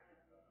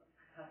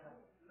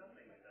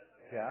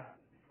Yeah.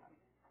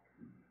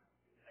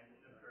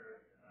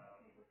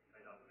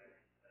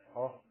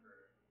 Oh.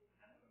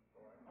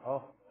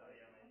 Oh.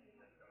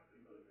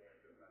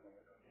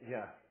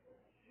 Yeah.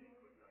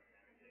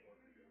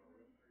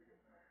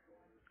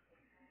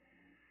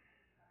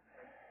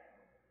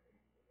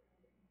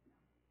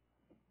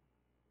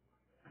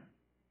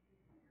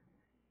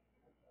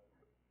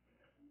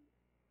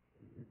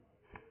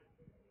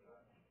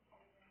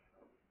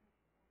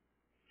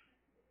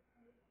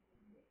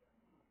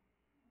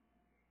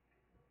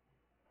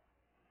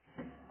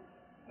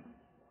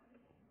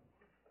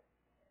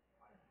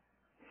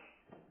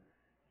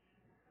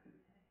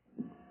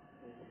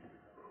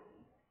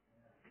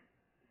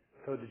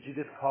 So did you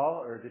just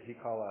call, or did he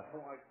call us?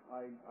 No,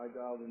 I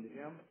dialed into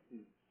him.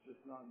 He's just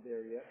not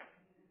there yet.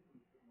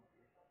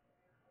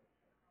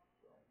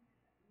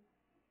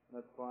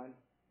 That's fine.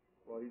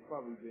 Well, he's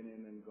probably been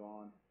in and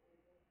gone.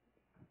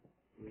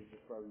 He's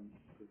just probably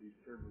because he's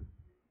turned his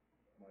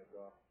mic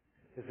off.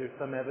 Is there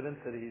some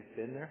evidence that he's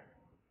been there?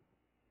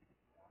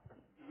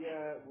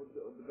 Yeah, well,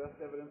 the best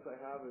evidence I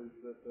have is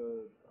that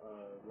the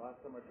last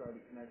time I tried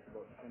to connect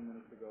about 10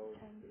 minutes ago,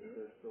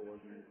 there still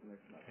wasn't any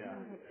connection. Yeah.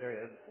 There he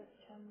is.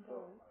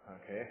 So,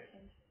 Okay.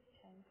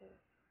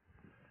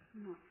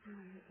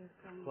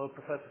 Hello,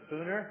 Professor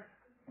Spooner.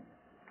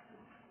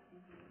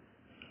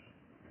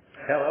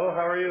 Hello,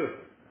 how are you?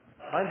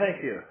 Fine,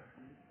 thank you.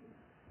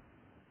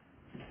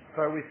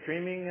 So are we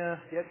streaming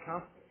yet,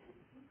 Tom?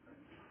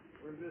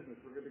 we're in business.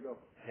 We're good to go.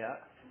 Yeah.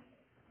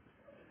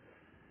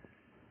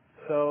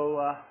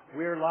 So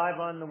we're live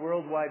on the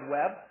World Wide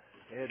Web.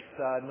 It's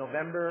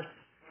November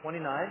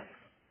 29th,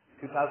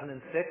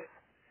 2006.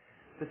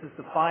 This is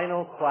the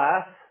final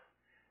class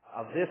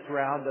of this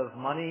round of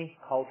Money,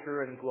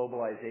 Culture, and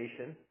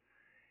Globalization.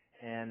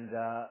 And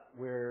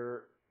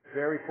we're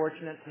very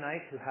fortunate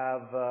tonight to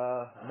have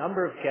a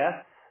number of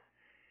guests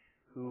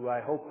who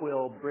I hope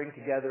will bring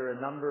together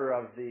a number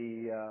of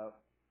the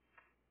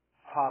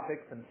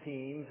topics and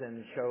themes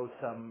and show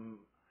some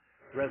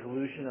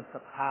resolution of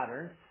some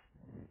patterns.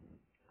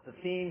 The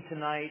theme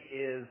tonight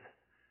is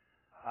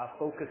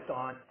focused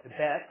on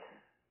Tibet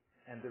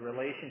and the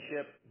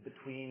relationship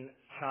between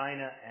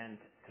China and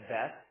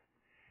Tibet.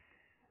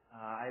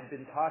 I've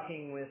been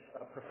talking with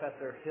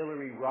Professor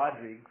Hilary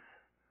Rodrigues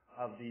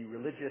of the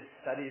Religious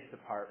Studies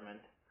Department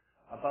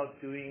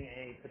about doing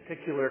a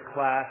particular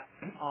class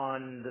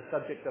on the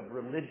subject of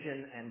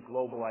religion and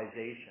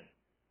globalization.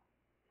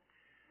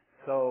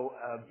 So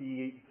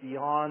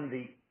beyond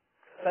the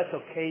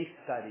special case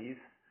studies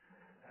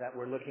that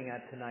we're looking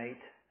at tonight,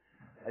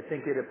 I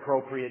think it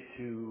appropriate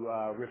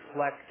to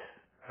reflect,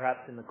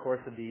 perhaps in the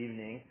course of the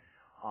evening,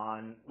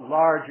 on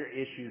larger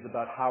issues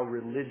about how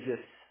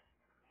religious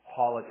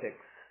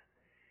politics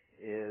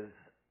is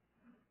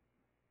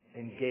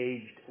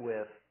engaged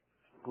with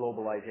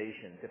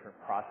globalization, different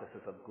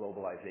processes of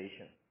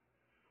globalization.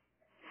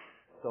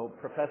 So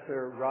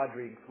Professor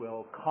Rodrigues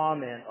will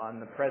comment on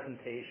the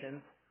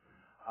presentations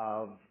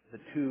of the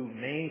two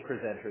main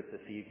presenters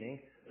this evening.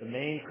 The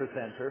main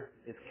presenter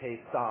is Kay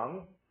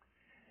Sung,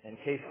 and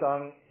Kay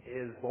Sung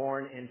is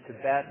born in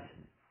Tibet.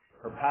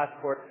 Her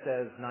passport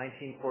says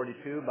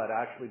 1942, but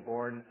actually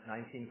born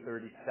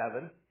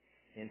 1937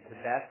 in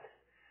Tibet.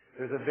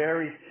 There's a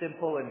very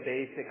simple and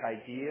basic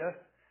idea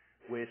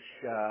which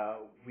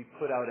we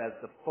put out as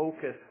the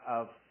focus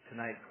of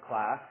tonight's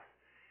class.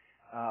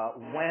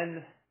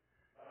 When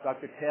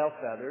Dr.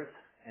 Tailfeathers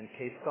and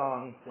Kay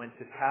Sung went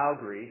to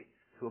Calgary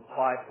to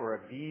apply for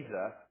a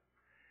visa,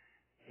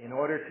 in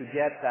order to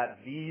get that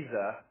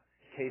visa,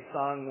 Kay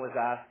Sung was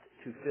asked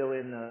to fill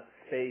in the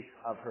space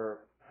of her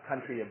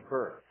country of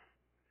birth.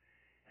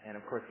 And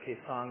of course, Kay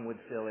Sung would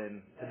fill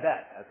in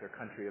Tibet as her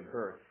country of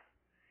birth.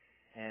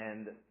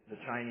 And the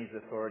Chinese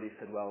authorities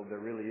said, well, there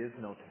really is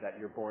no Tibet.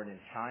 You're born in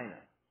China.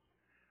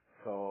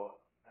 So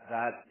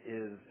that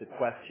is the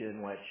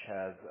question which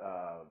has,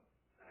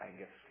 I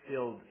guess,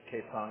 filled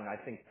Kay Sung, I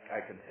think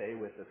I can say,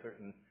 with a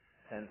certain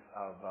sense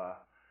of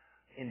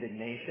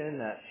indignation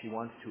that she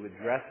wants to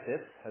address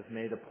this, has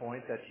made a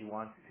point that she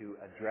wants to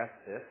address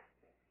this.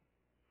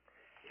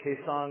 Kay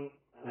Sung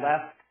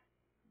left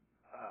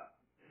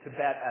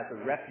Tibet as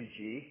a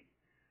refugee,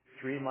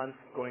 3 months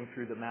going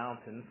through the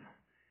mountains,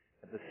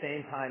 at the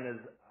same time as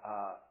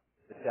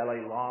the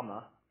Dalai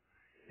Lama,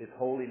 His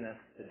Holiness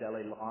the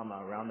Dalai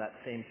Lama, around that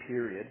same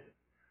period.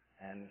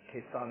 And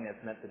Kay Sung has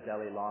met the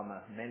Dalai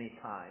Lama many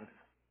times,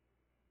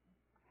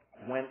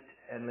 went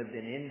and lived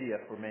in India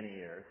for many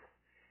years,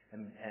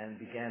 and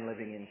began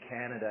living in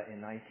Canada in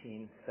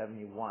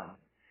 1971.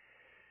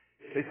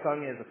 Kay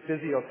Sung is a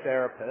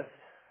physiotherapist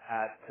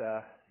at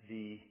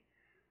the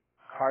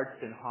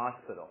Cardston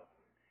Hospital,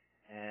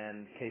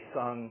 and Kay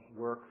Sung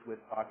works with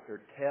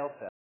Dr.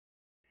 Tailfeather.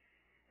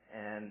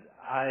 And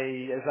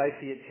as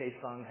I see it, Kay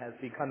Sung has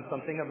become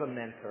something of a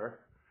mentor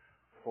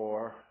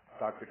for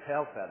Dr.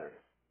 Tailfeathers.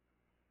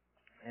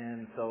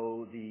 And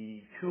so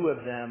the two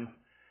of them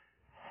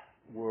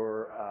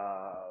were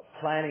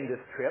planning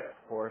this trip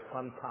for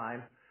some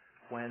time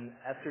when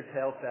Esther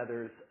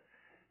Tailfeathers,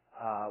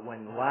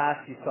 when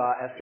last you saw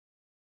Esther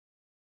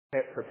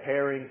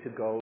preparing to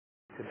go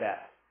to Tibet.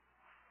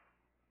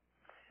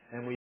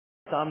 And we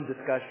had some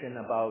discussion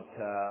about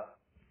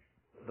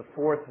the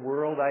fourth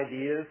world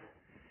ideas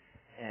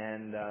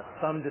and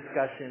some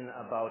discussion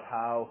about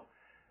how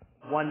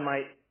one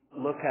might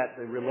look at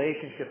the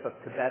relationship of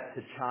Tibet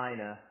to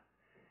China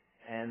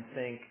and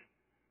think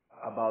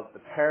about the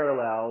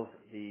parallels,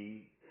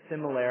 the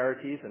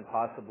similarities, and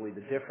possibly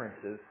the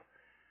differences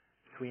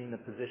between the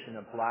position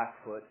of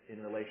Blackfoot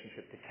in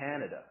relationship to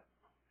Canada.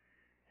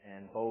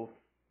 And both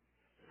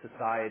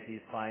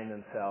societies find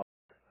themselves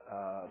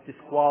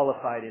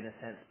disqualified, in a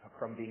sense,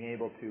 from being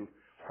able to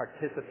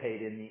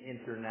participate in the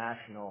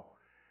international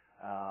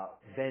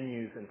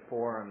venues and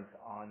forums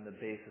on the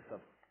basis of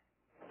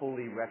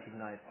fully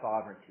recognized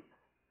sovereignty.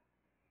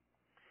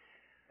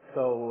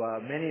 So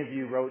many of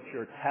you wrote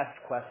your test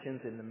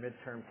questions in the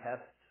midterm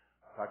test.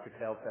 Dr.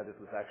 Tailfeathers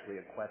was actually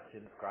a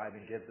question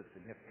describing gives the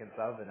significance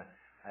of, and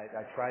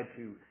I tried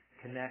to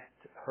connect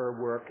her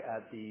work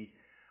at the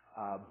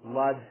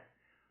Blood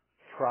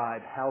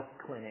Tribe Health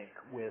Clinic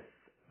with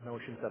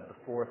notions of the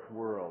fourth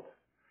world.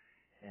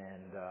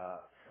 And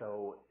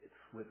so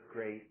it's with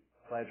great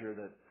pleasure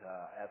that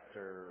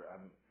Esther,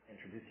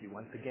 introduce you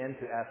once again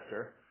to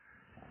Esther,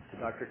 to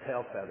Dr.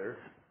 Tailfeathers.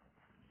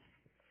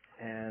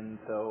 And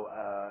so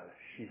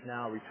she's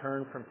now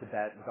returned from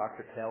Tibet, and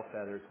Dr.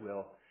 Tailfeathers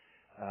will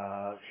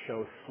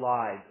show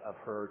slides of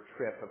her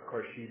trip. Of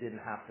course, she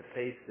didn't have to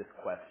face this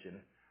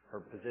question. Her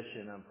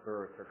position of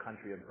birth, her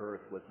country of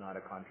birth, was not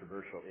a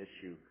controversial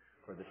issue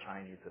for the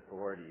Chinese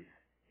authorities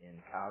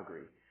in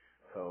Calgary.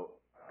 So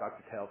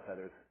Dr.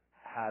 Tailfeathers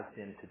has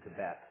been to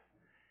Tibet,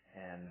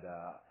 and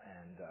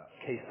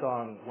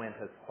Kaesong went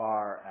as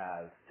far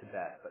as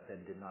Tibet, but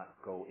then did not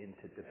go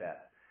into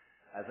Tibet.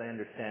 As I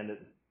understand it,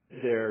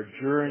 their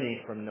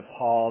journey from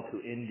Nepal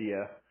to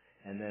India,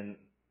 and then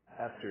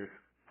Esther's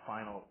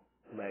final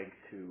leg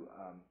to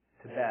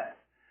Tibet,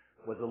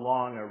 was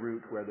along a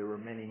route where there were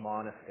many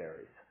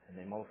monasteries, and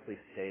they mostly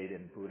stayed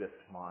in Buddhist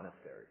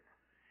monasteries.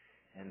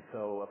 And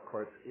so, of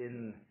course,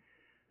 in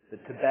the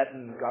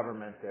Tibetan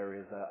government, there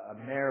is a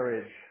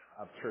marriage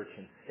of church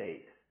and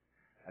state,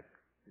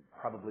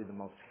 probably the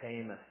most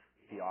famous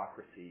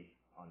theocracy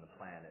on the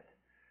planet,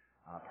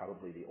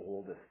 probably the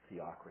oldest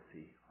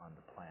theocracy on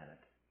the planet.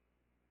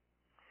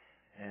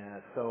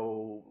 And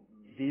so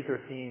these are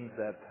themes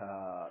that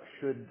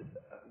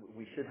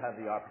we should have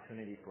the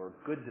opportunity for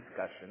good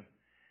discussion.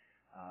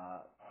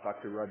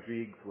 Dr.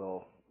 Rodrigues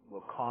will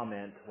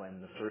comment when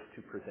the first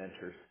two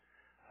presenters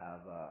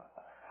have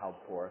held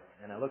forth,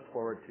 and I look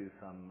forward to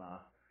some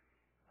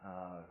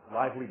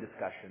lively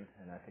discussion,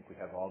 and I think we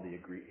have all the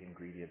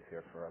ingredients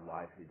here for a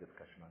lively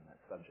discussion on that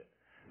subject.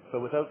 So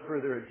without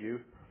further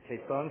ado,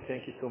 Kaesong,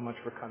 thank you so much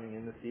for coming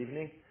in this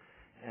evening.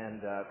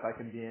 And if I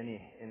can be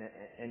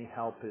any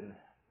help in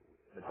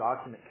the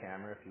document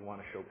camera, if you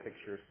want to show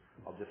pictures,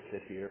 I'll just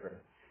sit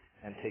here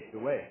and take it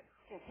away.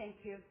 Okay, thank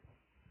you.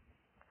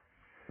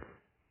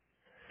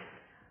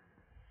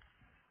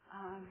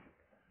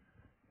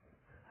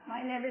 My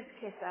name is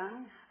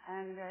Kaesong,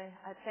 and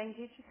I thank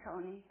you to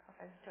Tony,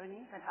 Professor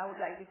Tony, but I would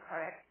like to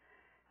correct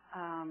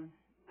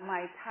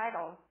my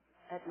title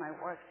at my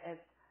work as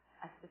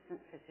assistant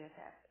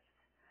physiotherapist.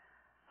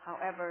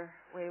 However,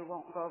 we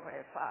won't go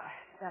very far.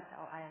 That's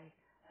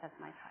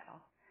my title.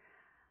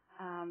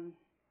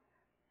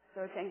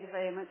 So thank you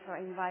very much for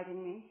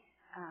inviting me.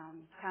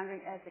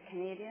 Counting as a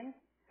Canadian,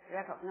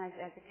 recognized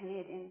as a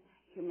Canadian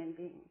human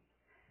being.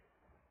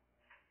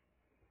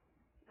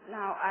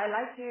 Now, I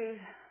like to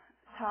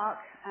talk,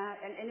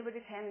 and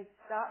anybody can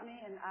stop me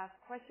and ask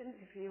questions.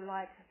 If you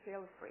like,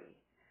 feel free.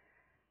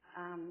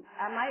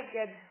 I might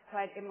get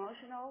quite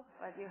emotional,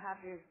 but you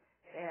have to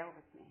bear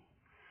with me.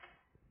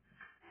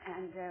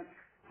 And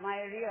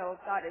my real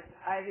thought is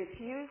I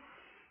refuse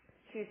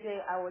to say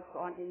I was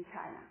born in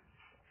China.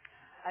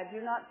 I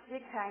do not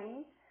speak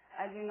Chinese.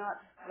 I do not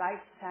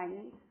write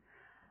Chinese.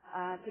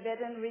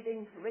 Tibetan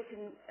written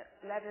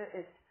letter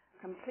is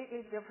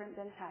completely different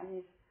than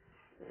Chinese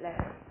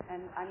letter.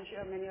 And I'm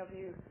sure many of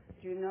you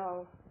do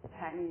know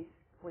Chinese,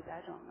 which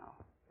I don't know.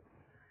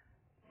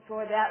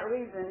 For that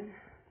reason,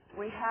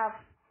 we have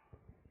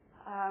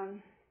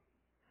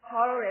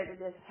tolerated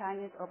this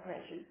Chinese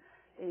oppression,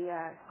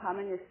 the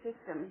communist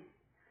system.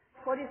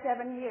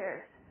 47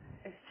 years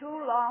is too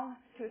long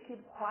to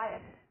keep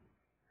quiet.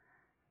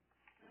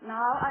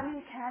 Now I'm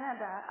in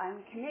Canada,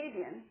 I'm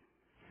Canadian.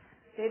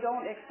 They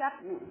don't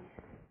accept me.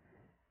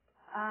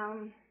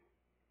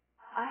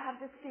 I have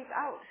to speak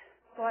out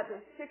for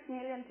the 6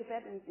 million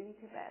Tibetans in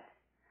Tibet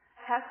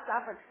have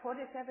suffered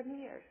 47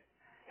 years.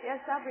 They are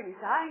suffering,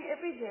 dying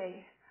every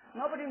day.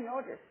 Nobody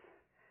noticed.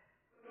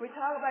 We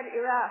talk about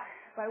Iraq,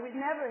 but we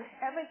never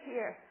ever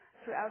hear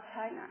throughout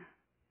China.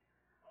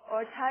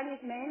 Or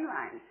Chinese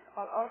mainlines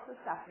are also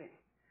suffering.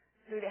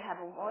 Do they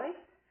have a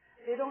voice?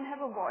 They don't have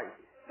a voice.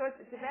 So it's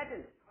the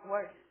Tibetans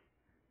worse.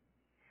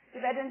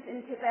 Tibetans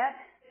in Tibet,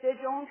 they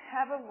don't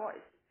have a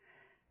voice.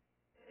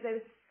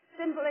 They're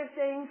simply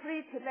saying,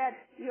 free Tibet,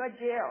 you're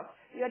jailed.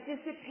 You're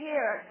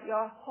disappeared,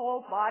 your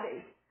whole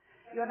body.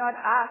 You're not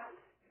asked.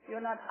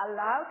 You're not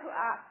allowed to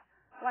ask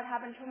What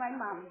happened to my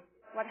mom?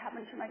 What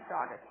happened to my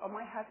daughters or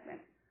my husband?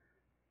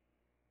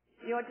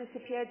 You're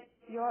disappeared.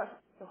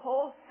 The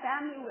whole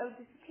family will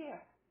disappear.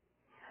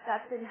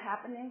 That's been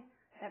happening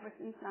ever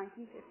since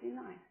 1959.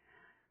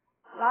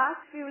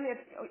 Last few years,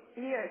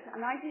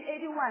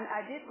 1981,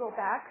 I did go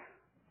back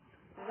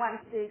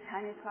once the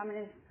Chinese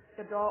Communist,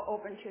 the door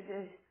opened to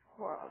the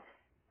world.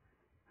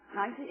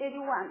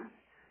 1981,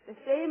 the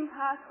same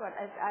passport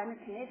as I'm a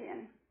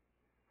Canadian.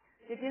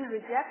 They didn't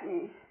reject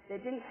me. They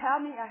didn't tell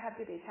me I had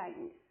to be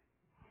Chinese.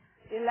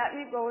 They let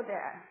me go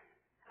there,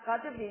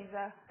 got the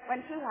visa,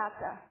 went to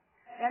Lhasa,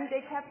 then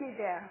they kept me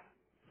there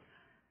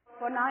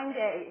for 9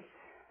 days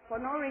for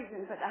no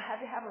reason, but I had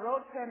to have a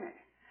road permit.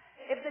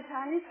 If the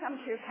Chinese come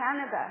to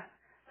Canada,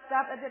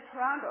 stop at the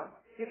Toronto,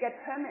 you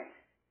get permit.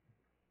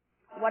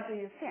 What do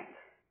you think?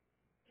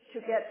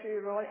 To get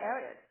to rural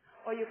areas,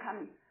 or you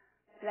come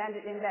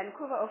landed in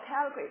Vancouver or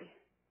Calgary.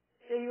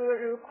 So you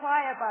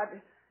require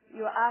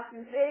you're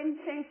asking the same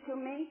things to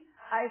me.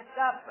 I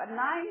stopped for 9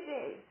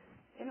 days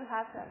in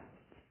Lhasa.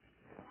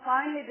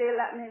 Finally, they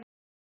let me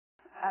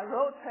a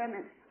road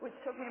permit, which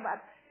took me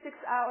about 6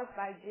 hours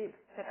by jeep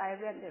that I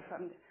rented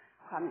from the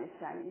Communist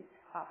Chinese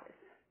office.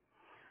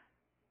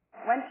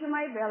 Went to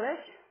my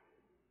village.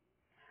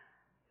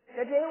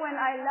 The day when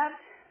I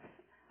left,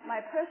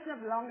 my personal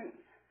belongings,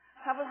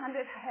 a couple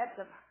hundred heads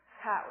of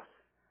cows,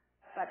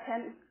 about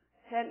 10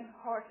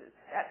 horses,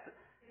 that's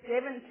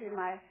given to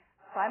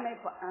by my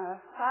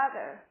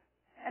father,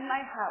 and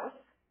my house,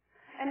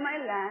 and my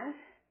land.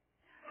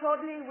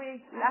 Totally,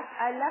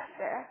 I left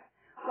there,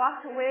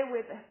 walked away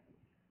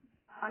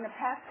on a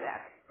pack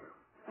sack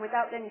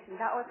without anything.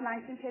 That was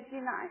 1959.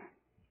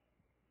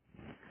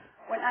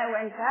 When I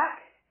went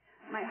back,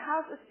 my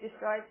house was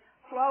destroyed,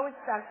 floor was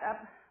dug up,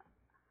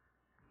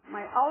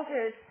 my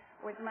altars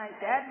with my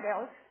dad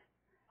built,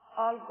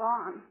 all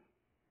gone.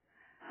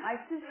 My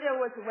sister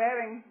was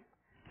wearing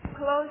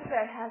clothes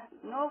that has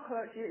no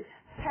clothes. She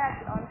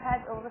patch on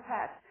patch over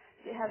patch.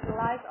 She has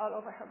lice all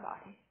over her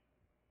body.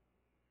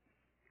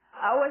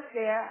 I was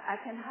there. I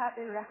can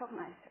hardly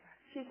recognize her.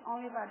 She's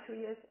only about 2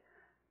 years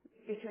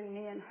between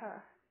me and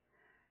her.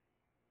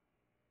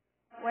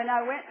 When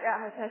I went there,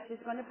 I said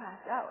she's going to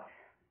pass out.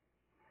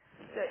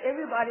 So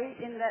everybody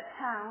in that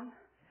town,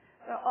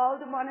 all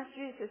the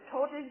monasteries is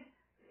totally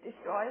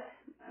destroyed.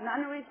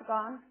 Nunneries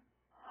gone.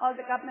 All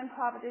the government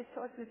property is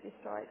totally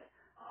destroyed.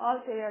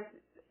 All their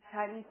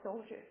Chinese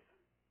soldiers.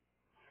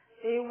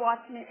 They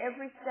watch me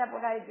every step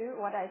what I do,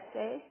 what I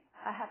say.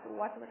 I have to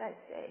watch what I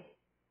say.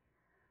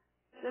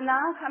 So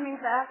now coming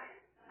back,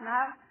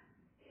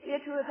 year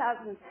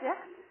 2006,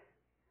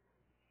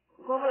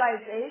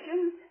 globalization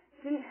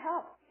didn't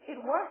help. It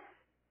works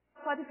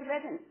for the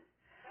Tibetans.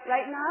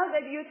 Right now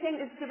that you think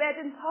it's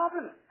Tibetan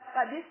problem,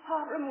 but this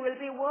problem will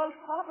be world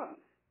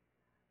problem.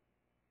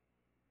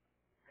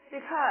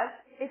 Because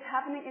it's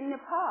happening in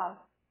Nepal.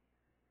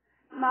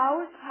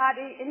 Mao's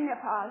party in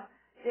Nepal,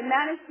 they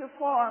managed to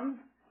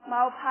form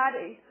Mao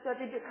party so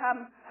they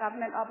become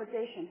government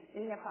opposition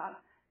in Nepal.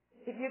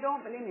 If you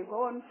don't believe me,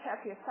 go and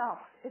check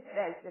yourself. It's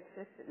there, it's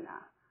existed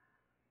now.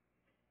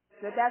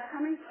 So that's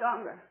coming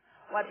stronger.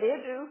 What they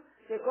do,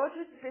 they go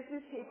to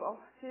business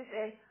people to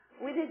say,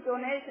 we need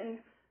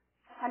donation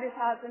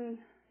 100,000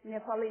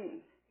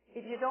 Nepalese.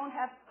 If you don't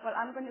have, well,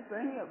 I'm going to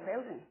burn your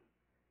building.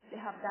 They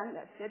have done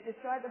that. They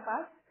destroyed the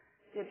bus.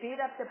 They beat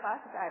up the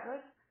bus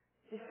drivers.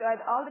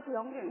 Destroyed all the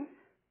belongings.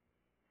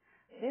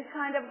 This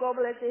kind of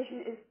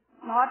globalization is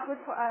not good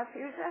for our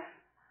future.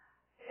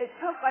 It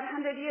took about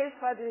 100 years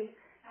for the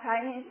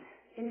Chinese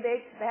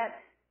invade Tibet.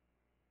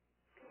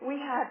 We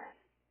had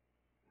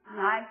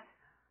nice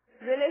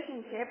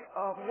relationship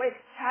with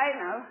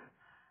China,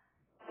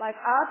 like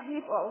our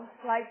people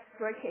like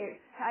brocade,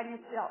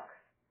 Chinese silk,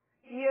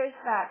 years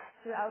back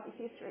throughout the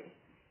history,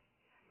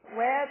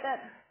 where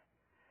that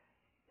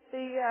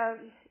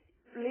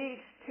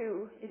leads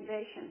to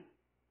invasion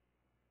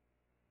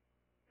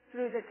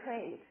through the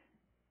trade.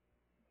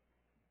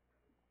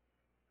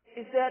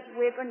 Is that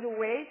we're going to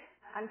wait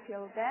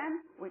until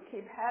then? We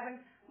keep having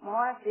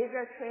more,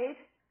 bigger trade?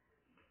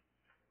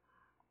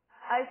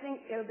 I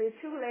think it'll be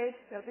too late.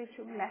 It'll be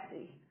too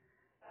messy.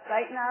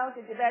 Right now,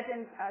 the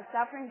Tibetans are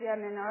suffering. They're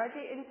a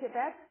minority in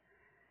Tibet,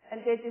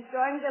 and they're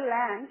destroying the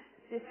land,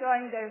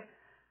 destroying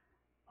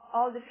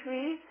all the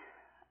trees.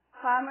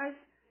 Farmers,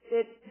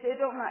 they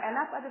don't know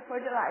enough of the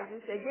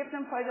fertilizers. They give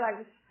them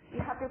fertilizers. You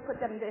have to put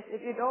them this.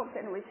 If you don't,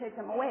 then we take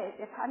them away.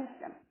 They punish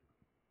them.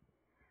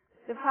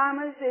 The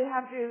farmers, they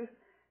have to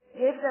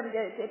give them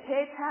this. They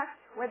pay tax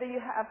whether you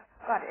have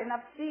got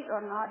enough seed or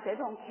not. They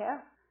don't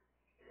care.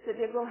 So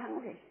they go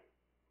hungry.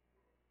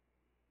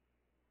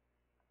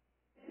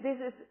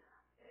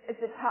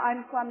 It's a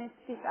time for me to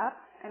speak up,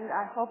 and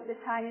I hope the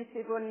Chinese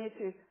people need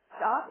to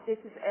stop. This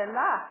is a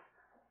lot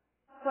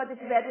for the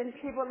Tibetan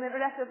people and the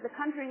rest of the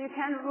country. You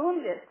can't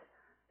ruin this.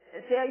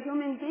 They are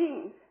human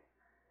beings.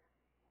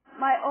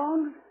 My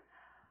own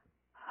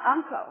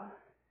uncle,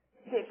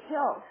 they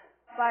killed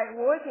by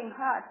working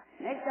hard,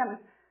 make them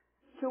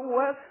to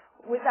work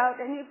without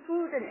any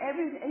food and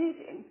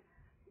anything.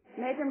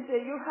 made him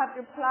say, you have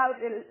to plow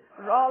the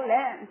raw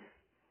land.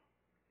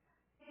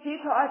 They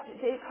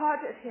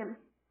tortured him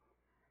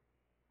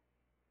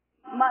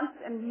months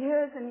and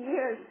years.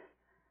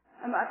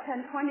 About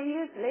 10, 20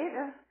 years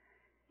later,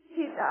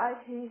 he died.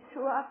 He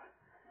threw up,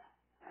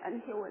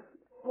 and he was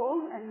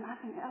bone and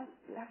nothing else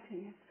left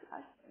in his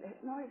flesh. There's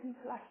not even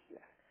flesh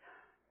left.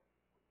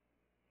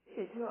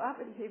 He threw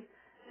up, and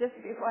just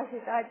before he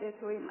died, they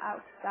threw him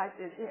outside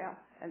the jail,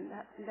 and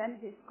then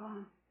he's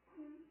gone.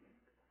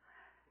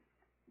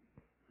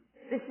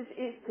 This is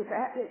East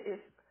Tibet. It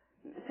is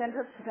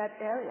Central Tibet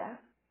area.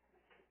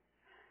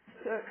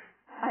 So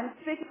I'm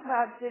speaking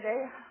about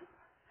today.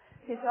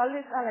 His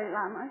oldest Dalai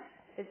Lama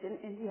is in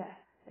India,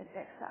 in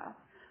exile.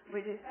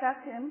 We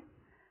discussed him.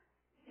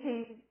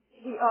 He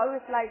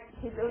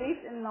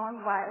believed in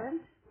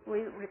non-violence.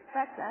 We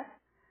respect that.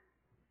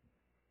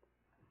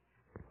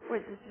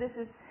 This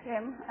is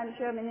him. I'm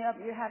sure many of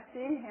you have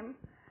seen him,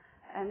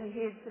 and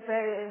he's a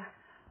very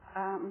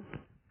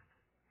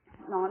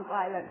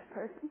non-violent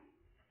person.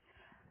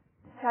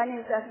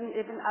 Chinese doesn't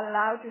even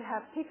allow to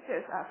have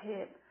pictures of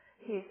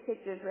his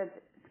pictures with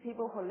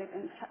people who live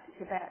in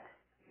Tibet.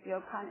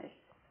 You're punished.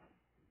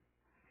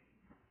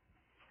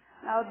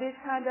 Now, this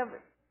kind of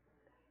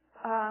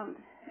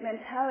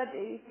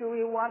mentality, do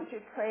we want to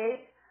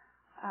trade?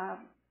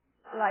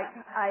 Like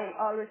I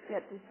always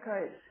get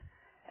discouraged,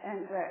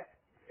 and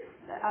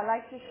I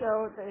like to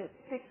show the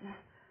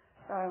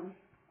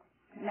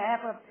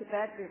map of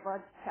Tibet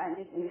before the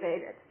Chinese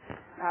invaded.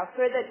 Now,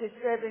 further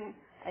disturbing,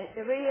 it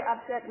really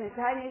upset me.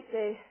 Chinese,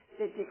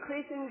 they're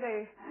decreasing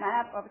the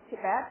map of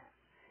Tibet,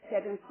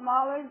 getting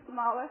smaller and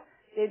smaller.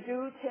 They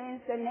do change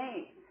the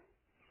names.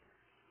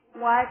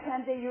 Why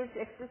can't they use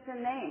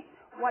existing names?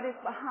 What is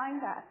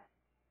behind that?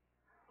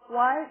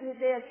 Why are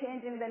they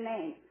changing the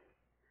names?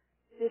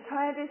 They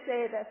try to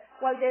say that,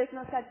 well, there's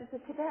no such as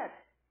a Tibet.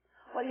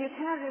 Well, you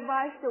can't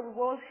revise the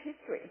world's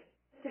history.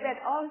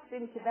 Tibet, always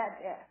been Tibet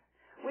there.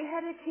 We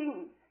had a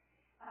king,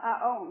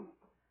 our own.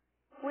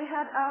 We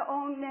had our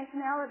own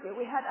nationality.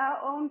 We had our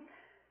own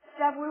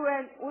stuff. We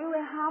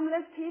were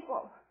harmless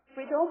people.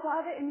 We don't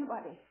bother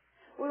anybody.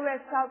 We were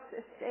a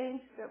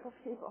self-sustained group of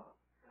people.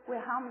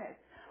 We're harmless.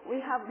 We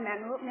have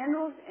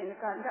minerals in the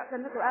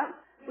ground.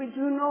 We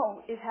do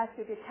know it has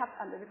to be kept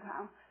under the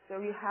ground, so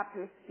you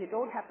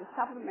don't have to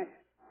supplement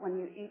when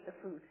you eat the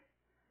food.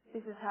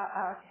 This is how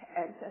our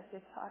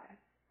ancestors taught us.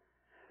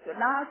 So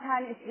now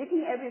China is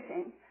taking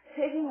everything,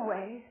 taking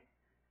away.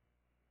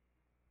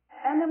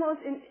 Animals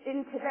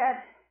in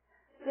Tibet,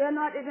 they're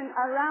not even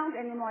around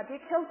anymore.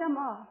 They killed them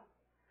all.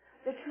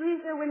 The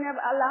trees, they will never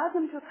allow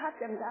them to cut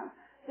them down.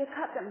 They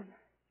cut them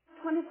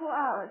 24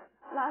 hours.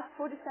 Last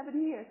 47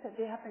 years that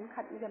they have been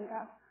cutting them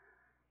down.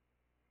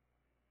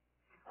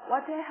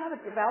 What they have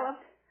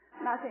developed,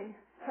 nothing.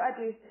 Try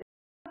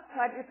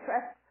to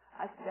press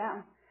us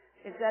down.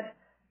 Is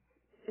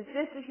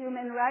this a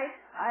human right?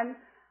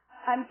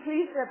 I'm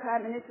pleased the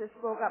Prime Minister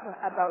spoke up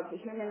about the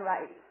human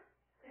rights.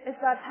 It's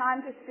about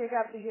time to speak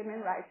up the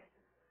human rights.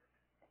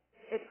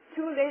 It's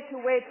too late to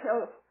wait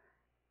till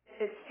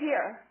it's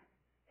here.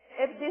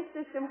 If this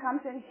system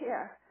comes in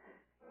here,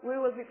 we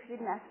will be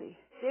pretty messy.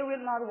 They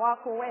will not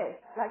walk away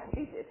like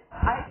we did.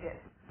 I did.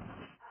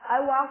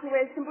 I walked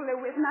away simply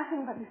with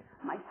nothing but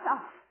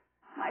myself,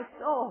 my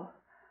soul.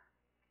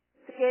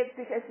 Escaped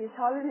because His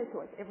Holiness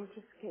was able to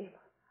escape.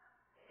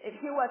 If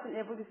he wasn't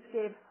able to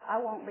escape, I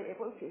won't be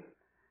able to.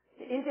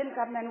 The Indian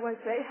government was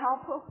very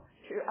helpful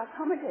to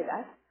accommodate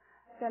us.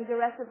 Then the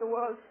rest of the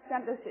world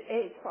sent us the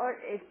aid,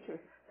 foreign aid to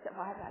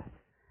survive us.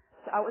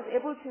 So I was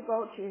able to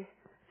go to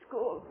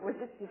school, which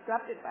is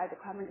disrupted by the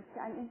Communist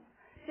Chinese.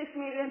 6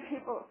 million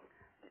people's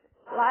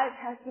life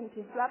has been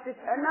disrupted.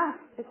 Enough.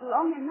 It's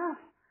long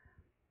enough.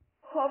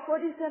 For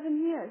 47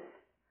 years.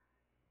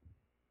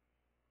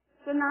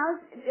 So now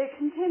they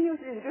continue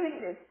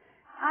doing this.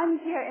 I'm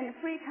here in a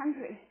free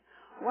country.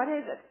 What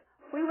is it?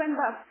 We went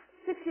about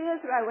 6 years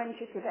ago, I went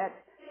to Tibet.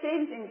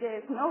 Same thing,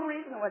 there is no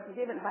reason was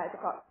given by the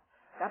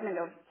government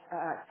of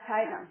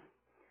China.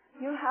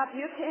 You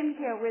came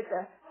here with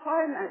the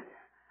foreigners.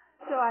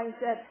 So I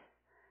said,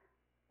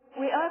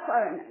 we are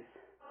foreigners.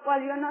 Well,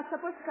 you're not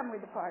supposed to come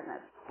with the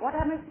foreigners. What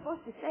am I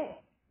supposed to say?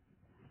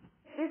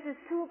 This is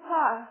too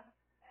far,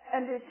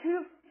 and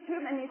too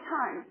many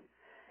times.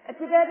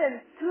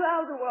 Tibetans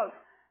throughout the world,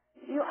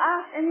 you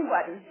ask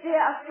anybody, they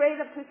are afraid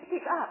to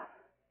speak up.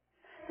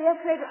 They're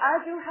afraid.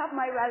 I do have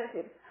my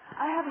relatives.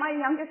 I have my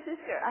younger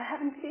sister. I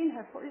haven't seen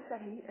her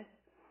 47 years.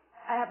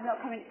 I have no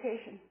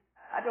communication.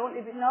 I don't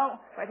even know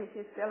whether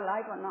she's still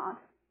alive or not.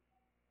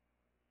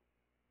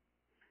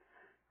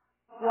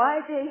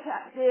 Why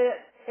they're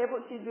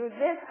able to do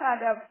this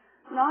kind of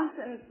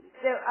nonsense?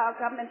 Our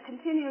government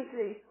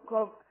continuously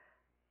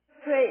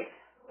trade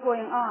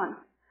going on,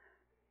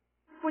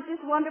 which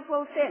is a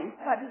wonderful thing.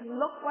 But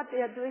look what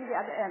they are doing the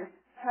other end.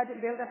 Try to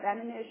build up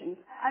ammunition.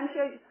 I'm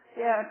sure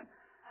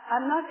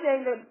I'm not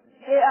saying that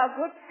they are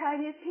good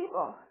Chinese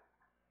people.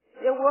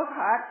 They work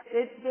hard.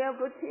 They are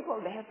good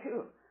people there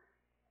too.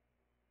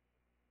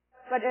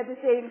 But at the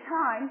same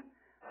time,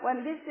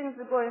 when these things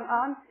are going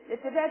on,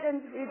 the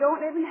Tibetans, we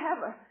don't even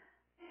have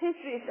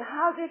history is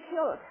how they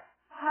killed.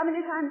 How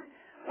many times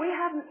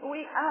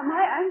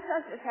my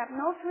ancestors have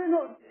no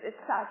funeral as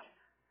such.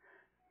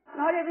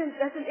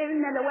 Doesn't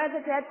even matter where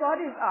the dead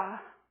bodies are.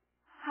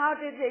 How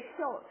did they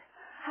kill?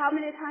 How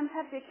many times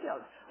have they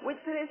killed? Which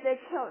place they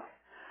killed?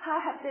 How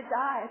have they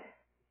died?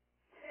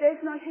 There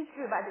is no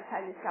history by the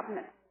Chinese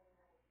government.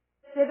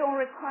 They don't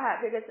require,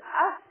 because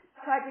us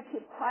try to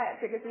keep quiet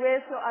because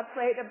we're so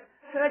afraid of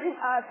hurting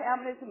our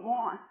families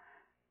more.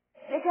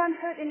 They can't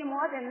hurt any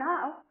more than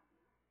now.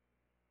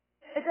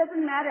 It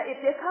doesn't matter if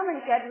they come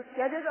and get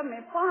rid of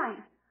me, fine.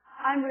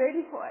 I'm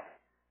ready for it.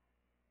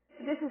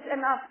 This is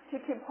enough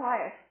to keep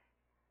quiet.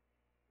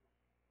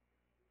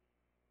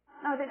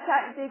 Now the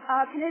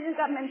Canadian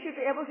government should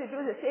be able to do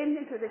the same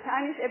thing to the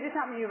Chinese. Every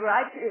time you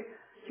ride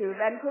to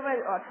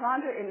Vancouver or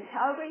Toronto in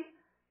Calgary,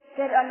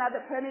 get another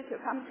permit to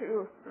come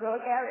to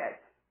rural areas.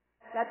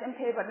 Let them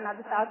pay for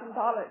another $1,000.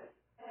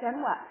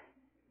 Then what?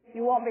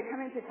 You won't be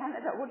coming to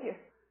Canada, would you?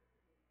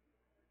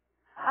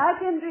 I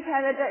came to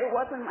Canada, it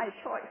wasn't my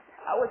choice.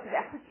 I was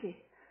refugee.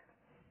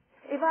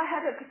 If I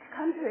had a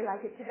country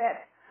like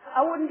Tibet, I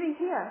wouldn't be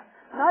here.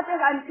 Not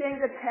that I'm saying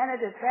that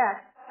Canada is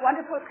bad.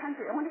 Wonderful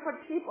country, wonderful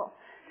people.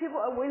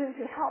 People are willing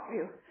to help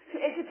you, to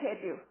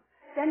educate you.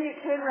 Then you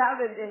turn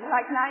around and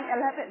like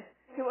 9/11,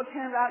 people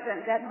turn around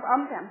and then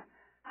bomb them.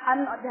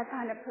 I'm not that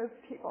kind of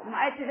people.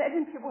 My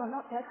Tibetan people are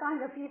not that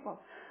kind of people.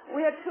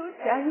 We are too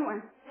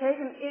genuine,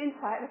 taken in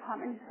by the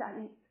Communist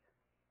Chinese.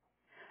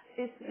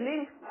 It's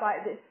linked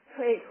by this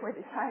trade with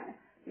China,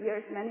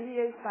 many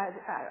years by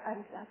our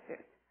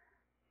ancestors.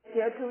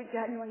 They are two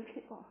genuine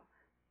people.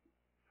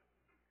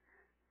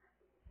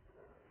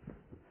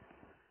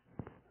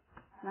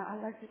 Now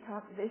I'd like to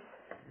talk this.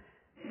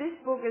 This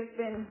book has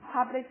been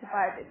published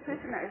by the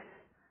prisoners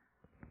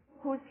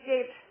who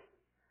escaped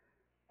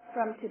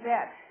from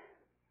Tibet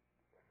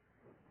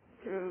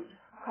to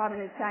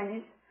Communist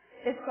Chinese.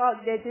 It's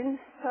called Dendun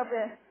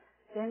Sobe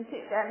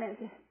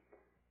Dendun.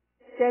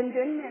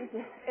 Dendun means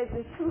it's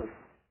the truth.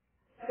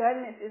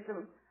 Dendun is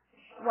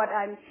what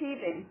I'm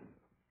achieving.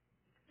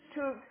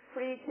 To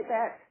free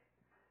Tibet.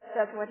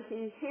 That's what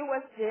he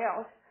was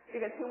jailed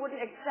because he wouldn't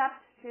accept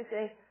to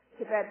say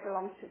Tibet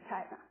belongs to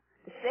China.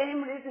 The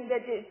same reason they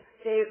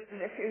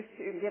refused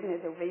to give me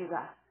the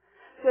visa.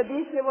 So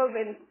these people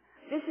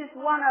this is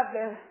one of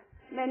the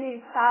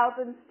many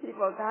thousands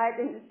people died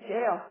in this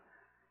jail.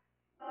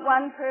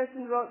 One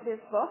person wrote this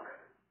book,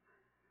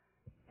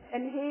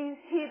 and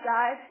he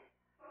died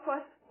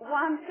for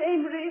one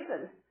same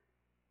reason.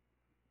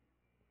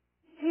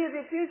 He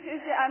refused to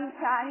say, I'm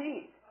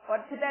Chinese, or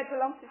Tibet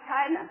belongs to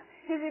China.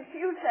 He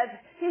refused that.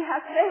 He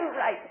has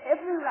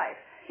every right.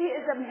 He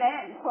is a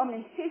man for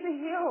me. He's a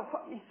hero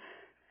for me.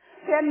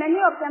 There are many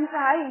of them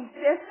dying.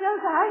 They're still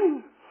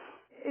dying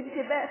in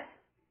Tibet.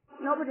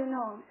 Nobody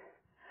knows.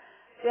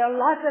 There are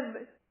lots of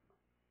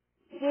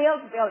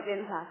jails built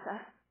in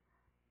Lhasa.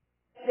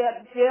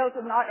 Their jails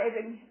are not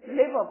even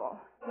livable.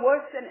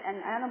 Worse than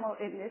an animal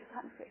in this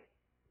country.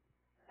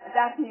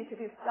 That needs to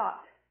be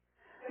stopped.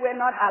 We're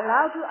not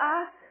allowed to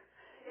ask.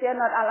 They're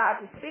not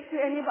allowed to speak to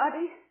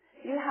anybody.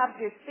 You have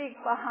to speak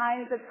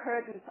behind the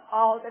curtains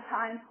all the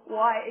time.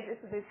 Why is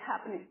this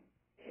happening,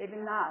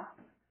 even now?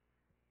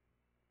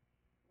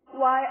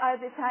 Why are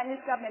the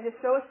Chinese government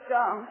so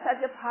strong,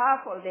 such a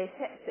powerful, they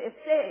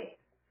say.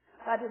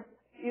 But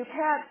you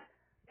can't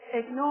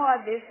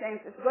ignore these things.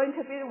 It's going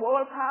to be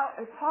world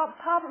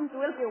problems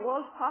will be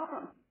world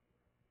problems.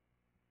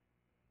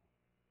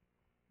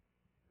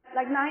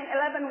 Like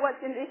 9/11 was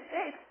in the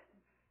States.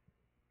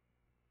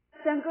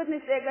 Thank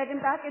goodness they're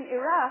getting back in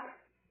Iraq.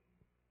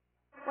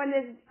 When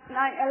this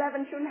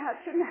 9/11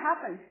 shouldn't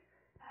happen.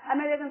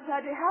 Americans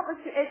try to help us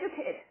to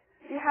educate.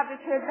 You have to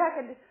turn back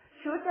and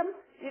shoot them.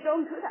 You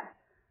don't do that.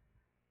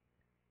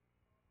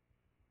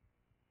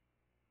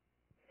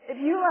 If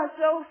you are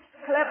so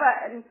clever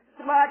and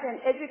smart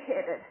and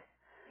educated,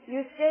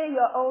 you stay in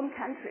your own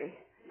country,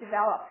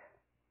 developed.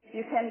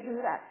 You can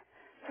do that.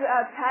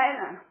 Throughout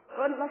China,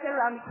 go and look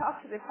around,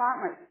 talk to the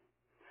farmers.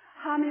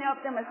 How many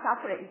of them are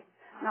suffering?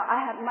 Now, I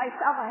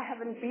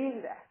haven't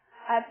been there.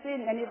 I've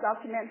seen many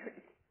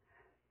documentaries.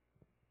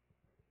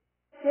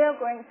 They're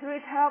going through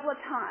terrible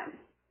times.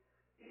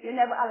 You're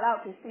never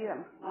allowed to see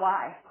them.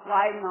 Why?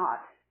 Why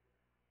not?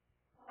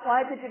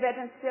 Why the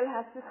Tibetans still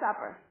have to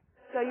suffer?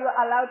 So you're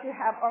allowed to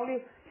have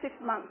only 6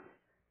 months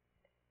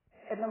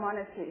in the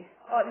monastery,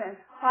 or then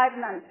 5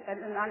 months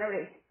in the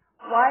nunnery.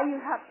 Why you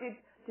have to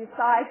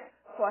decide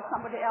for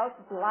somebody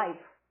else's life?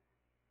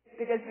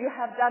 Because you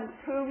have done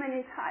too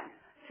many times,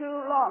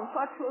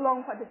 far too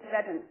long for the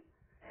Tibetans.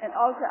 And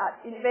also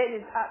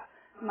invaded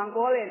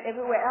Mongolia and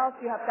everywhere else,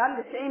 you have done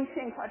the same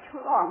thing for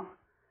too long.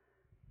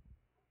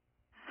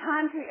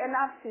 Time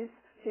enough to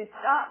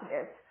stop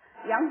this.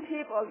 Young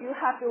people, you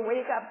have to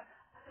wake up.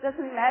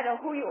 Doesn't matter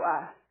who you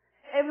are.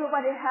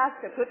 Everybody has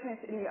the goodness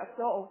in your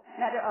soul,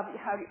 matter of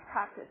how you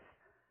practice.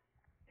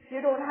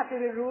 You don't have to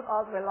be rude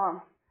all the way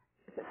long.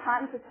 It's a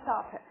time to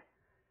stop it.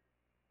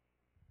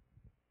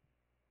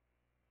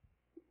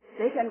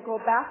 They can go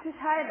back to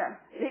China,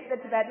 leave the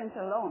Tibetans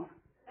alone.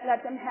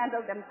 Let them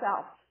handle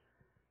themselves.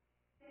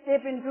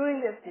 They've been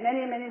doing this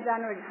many, many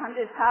generations,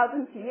 hundreds,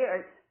 thousands of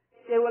years.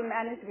 They will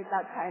manage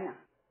without China.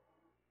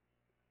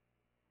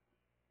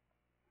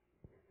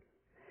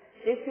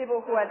 These people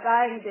who are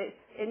dying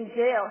in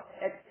jail,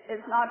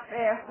 it's not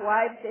fair.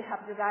 Why they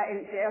have to die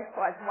in jail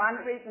for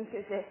one reason to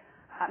say,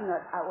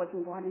 I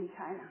wasn't born in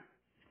China.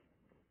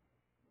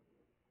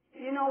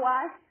 You know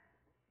why?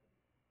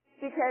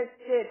 Because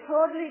they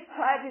totally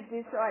try to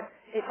destroy.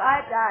 If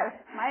I die,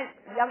 my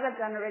younger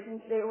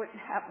generations, they would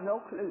have no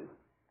clue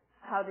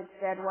how the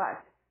Tibet was.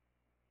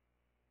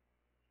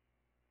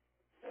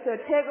 So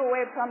take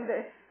away from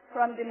the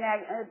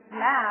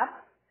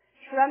map,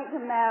 shrunk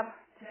the map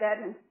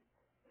Tibetan,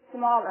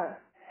 smaller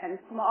and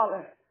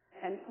smaller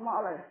and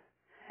smaller,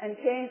 and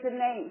change the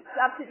name,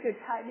 substitute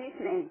Chinese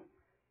name.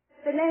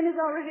 The name is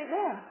already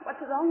there.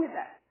 What's wrong with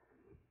that?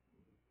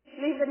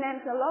 Leave the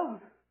names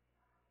alone.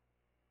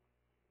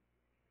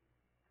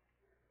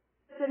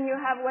 Then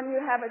when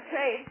you have a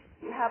trade,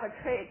 you have a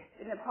trade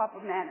in a proper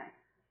manner,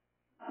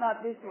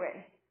 not this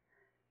way.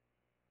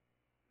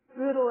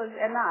 Brutal is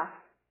enough.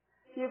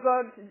 You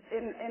go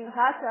in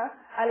Lhasa,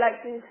 I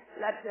like to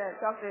let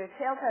Dr.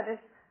 Kelka, this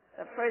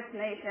First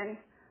Nation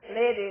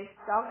lady,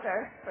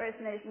 doctor,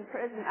 First Nation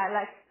person, I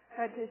like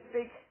her to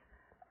speak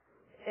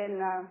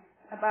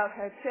about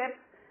her trip.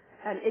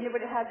 And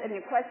anybody has any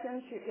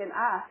questions, you can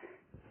ask.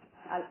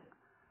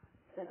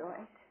 Is that all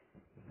right?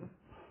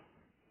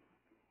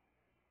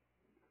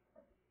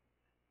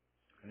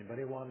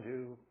 Anybody want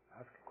to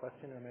ask a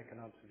question or make an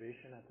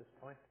observation at this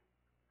point?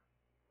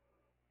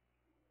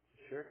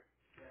 Sure.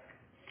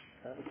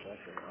 I have a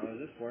question. I was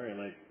just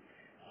wondering,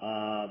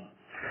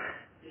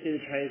 say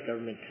the Chinese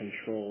government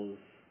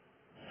controls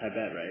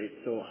Tibet, right?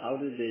 So how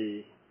do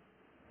they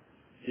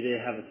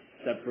have a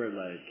separate,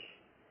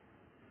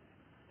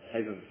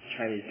 type of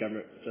Chinese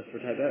government just for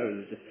Tibet, or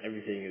is it just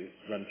everything is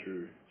run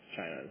through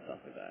China and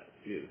stuff like that?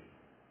 You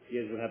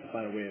guys would have to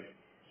find a way of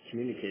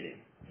communicating,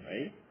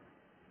 right?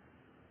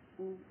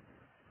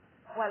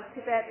 Well,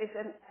 Tibet is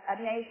a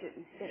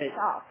nation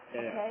itself,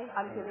 okay,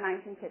 until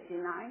 1959.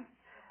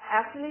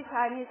 Actually,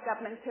 Chinese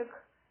government took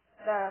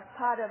the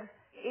part of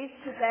East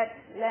Tibet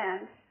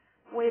land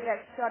way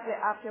back shortly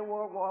after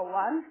World War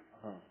I,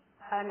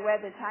 and where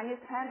the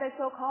Chinese planned,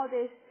 so-called,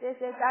 they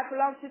said that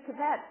belongs to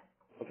Tibet.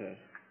 Okay.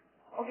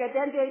 Okay,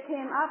 then they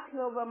came up a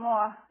little bit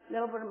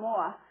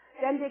more.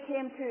 Then they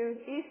came to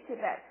East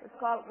Tibet.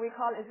 We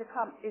call it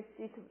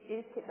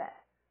East Tibet.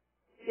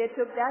 They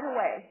took that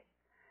away.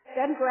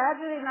 Then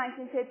gradually in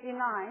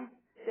 1959,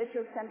 they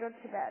took Central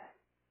Tibet.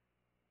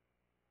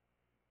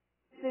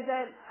 Did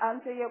that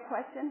answer your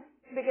question?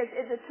 Because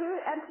it's two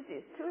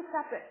entities, two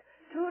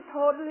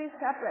totally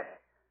separate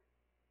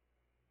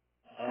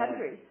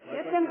countries.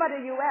 You think about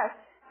the U.S.,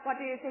 what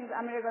do you think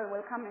America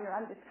will come and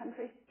run this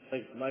country?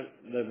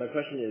 My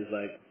question is,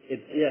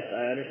 yes,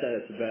 I understand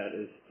that Tibet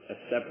is a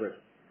separate,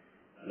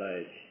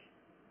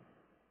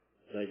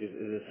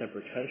 is a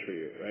separate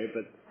country, right?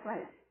 But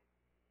right.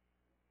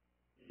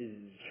 Is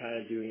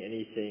China doing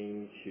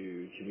anything to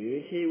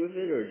communicate with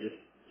it, or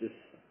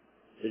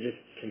they're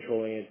just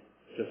controlling it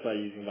just by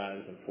using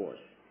violence and force?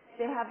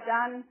 They have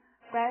done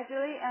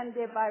gradually, and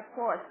they by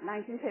force.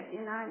 1959,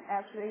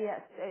 actually,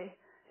 yes,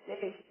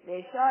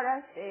 they shot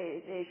us,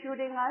 they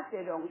shooting us.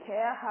 They don't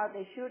care how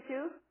they shoot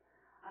you.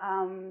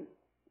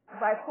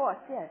 By force,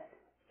 yes.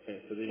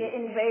 Okay, so they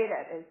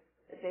invaded.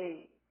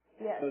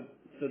 Yes.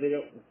 So they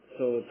don't.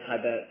 So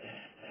Tibet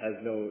has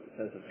no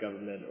sense of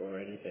government or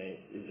anything.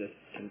 It's just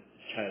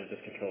China's just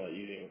controlling it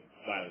using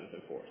violence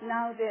and force.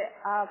 Now the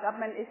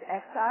government is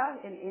exiled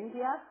in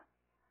India.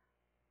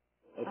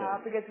 Okay.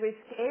 Because we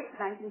escaped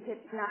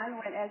 1959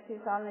 when S.T.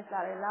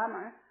 Dalai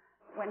Lama,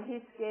 when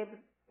he escaped,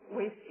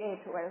 we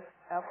escaped. Well,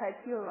 quite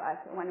few of us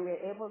when we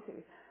were able to.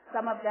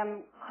 Some of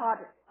them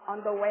caught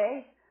on the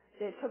way.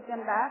 They took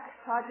them back,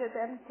 tortured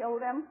them,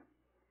 killed them,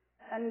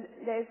 and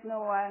there's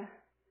no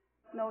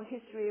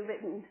history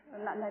written.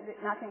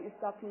 Nothing is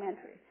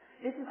documentary.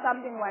 This is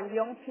something when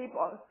young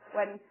people,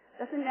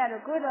 doesn't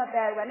matter good or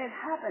bad, when it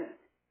happens,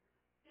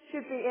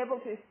 should be able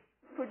to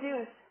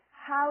produce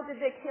how did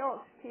they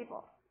kill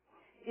people.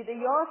 Either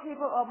your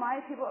people or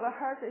my people or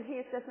hers or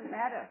his, doesn't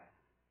matter.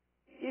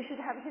 You should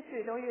have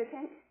history, don't you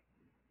think?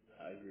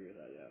 I agree with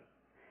that, yeah.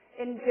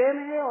 In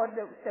Germany or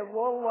the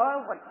World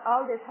War, when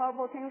all these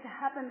horrible things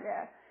happened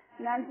there,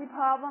 Nazi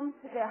problems,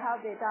 how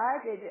they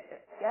died,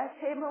 gas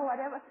chamber,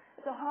 whatever,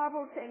 the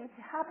horrible things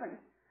happened.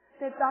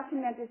 The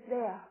document is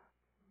there.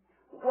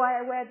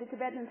 Where the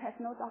Tibetans have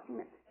no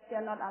document. They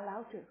are not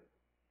allowed to.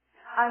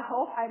 I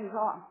hope I'm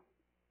wrong.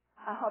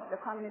 I hope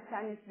the Communist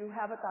Chinese do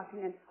have a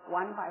document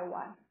one by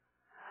one.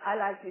 I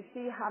like to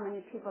see how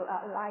many people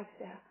are alive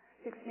there.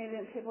 6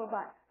 million people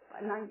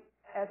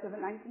as of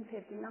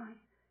 1959.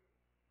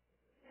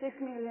 6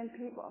 million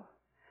people.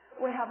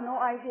 We have no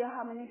idea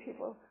how many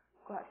people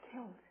got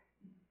killed.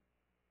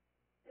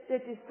 They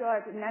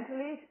destroyed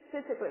mentally,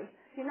 physically.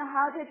 You know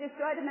how they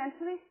destroyed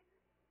mentally?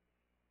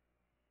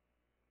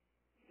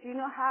 Do you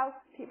know how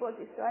people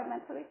destroy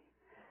mentally?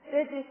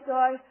 They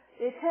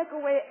take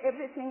away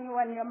everything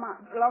when your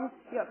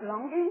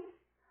belongings,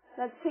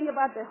 Let's think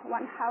about the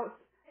one house.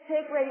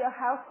 Take away your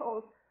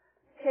household,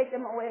 take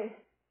them away,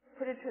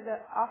 put it to the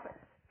office.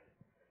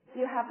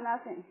 You have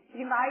nothing.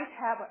 You might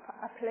have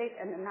a plate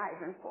and a knife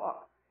and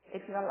fork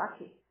if you're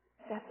lucky.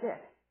 That's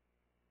it.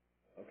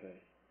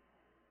 Okay.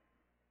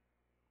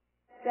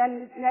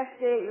 Then next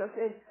day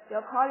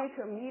they'll call you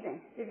to a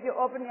meeting. If you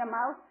open your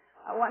mouth,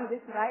 I want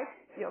this right,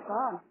 you're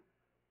gone.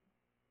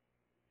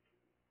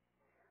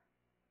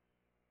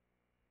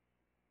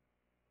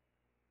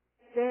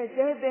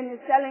 They've been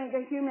selling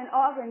the human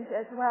organs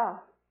as well.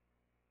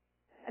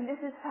 And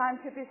this is time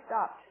to be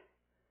stopped.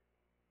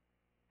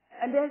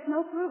 And there's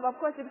no proof. Of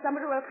course, if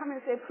somebody will come and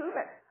say, prove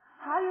it.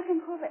 How you can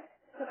prove it?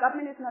 The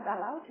government is not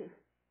allowed to.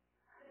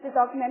 The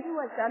documentary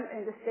was done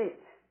in the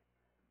States.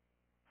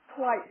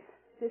 Twice.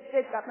 The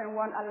state government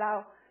won't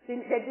allow. They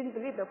didn't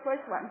believe the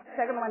first one. The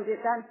second one they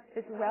done.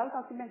 It's well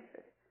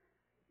documented.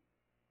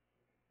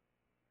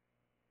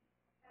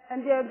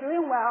 And they're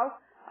doing well.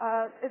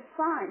 It's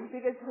fine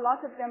because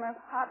lots of them are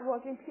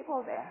hardworking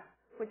people there,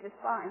 which is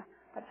fine.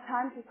 But it's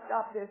time to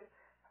stop this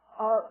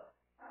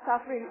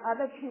suffering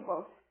other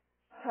people,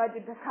 try to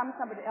become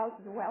somebody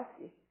else's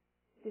wealthy.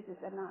 This is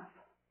enough.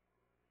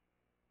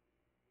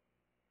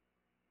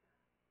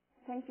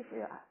 Thank you for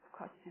your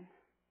question.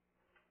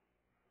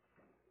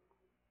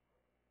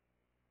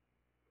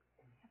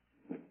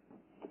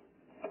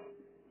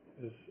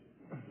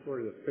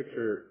 Sorry, this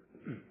picture,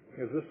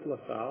 is this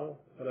LaSalle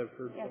that I've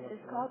heard Yes, so much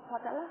it's about?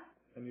 called Potala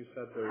And you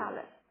said there's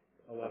Palace.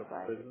 a lot of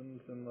Right.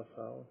 prisons in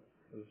LaSalle?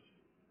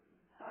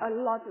 A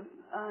lot of,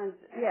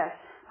 yes.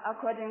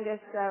 According to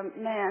this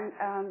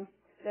man,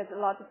 there's a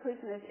lot of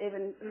prisoners.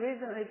 Even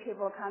recently,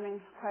 people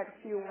coming, quite a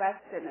few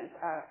Westerners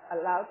are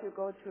allowed to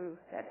go to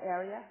that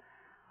area.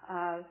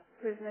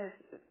 Prisoners,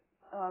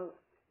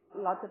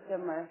 lots of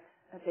them are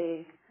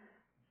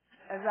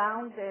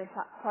around the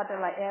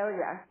Potala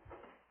area,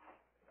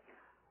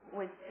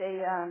 which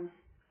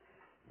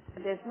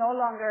there's no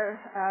longer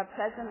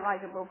pleasant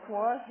like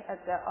before.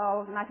 They're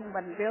all nothing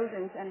but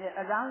buildings, and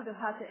around the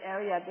Potala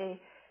area,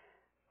 they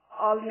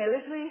all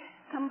military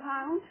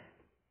compound.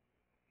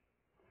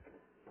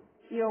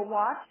 You're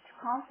watched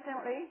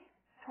constantly,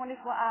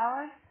 24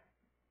 hours.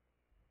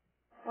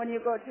 When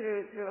you go to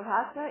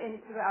Lhasa in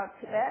throughout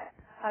Tibet,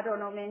 I don't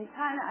know, in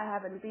China, I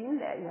haven't been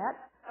there yet.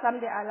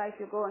 Someday I like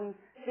to go and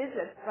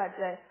visit, but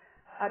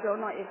I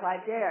don't know if I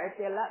dare, if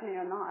they let me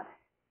or not.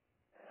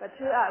 But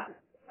throughout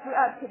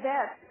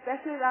Tibet,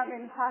 especially around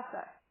in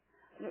Lhasa,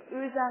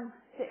 Uzan,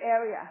 the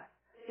area,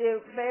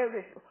 they're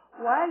very rich.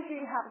 Why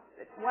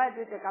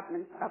did the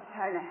government of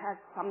China have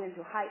something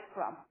to hide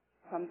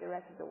from the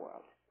rest of the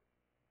world?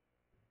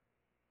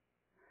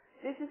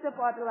 This is the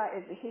Potala,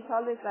 he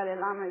called this Dalai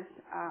Lama's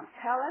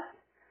palace,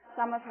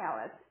 summer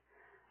palace,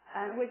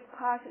 and which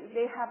part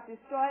they have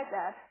destroyed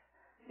that.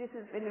 This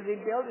has been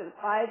rebuilt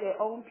by their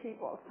own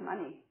people's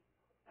money.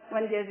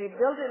 When they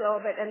rebuild it a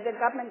little bit, and the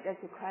government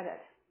gets the credit.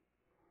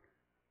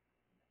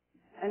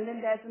 And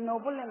then there's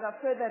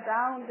Nobulinga further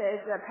down,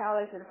 there's a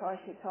palace, and of course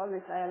he told me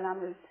Dalai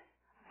Lama's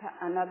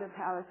another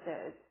palace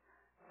there is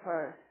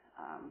for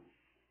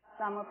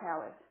summer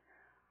palace.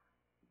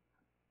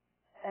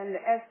 And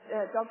as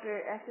Dr.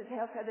 Esther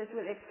Tailfeathers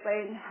will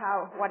explain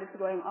what is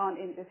going on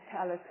in this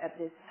palace at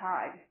this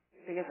time,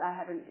 because I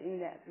haven't been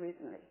there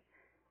recently.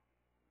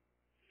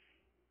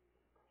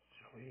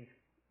 Shall we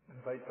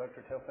invite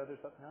Dr.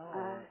 Tailfeathers up now,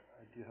 or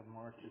do you have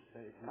more to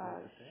say?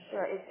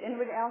 Sure. If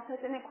anybody else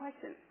has any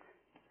questions?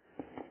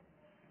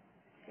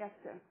 Yes,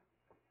 sir.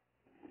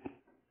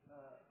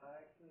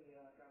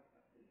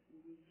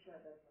 You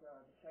said that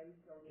the Chinese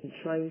government is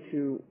trying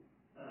to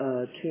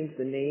change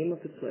the name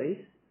of the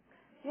place.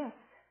 Yes.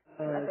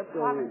 The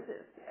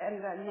provinces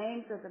and the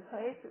names of the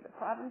places, the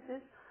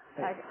provinces,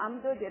 like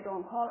Amdo, they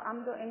don't call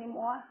Amdo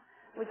anymore,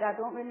 which I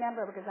don't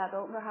remember because I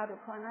don't know how to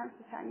pronounce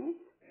the Chinese.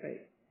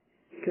 Right.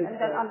 And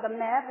then on the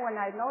map,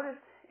 when I notice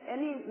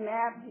any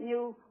map,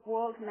 new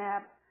world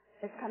map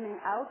is coming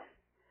out,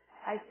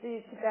 I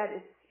see Tibet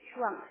is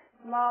shrunk,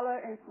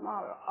 smaller and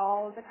smaller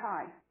all the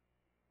time.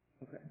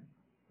 Okay.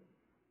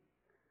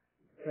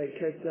 Right,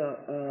 because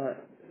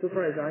so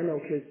far as I know,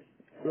 because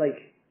like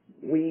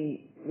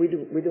we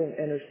don't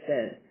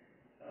understand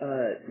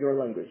your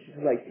language,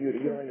 like you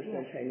don't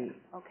understand Chinese.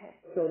 Okay.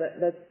 So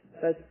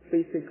that's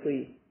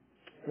basically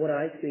what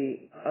I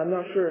see. I'm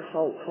not sure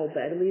how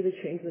badly they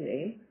changed the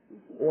name,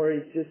 or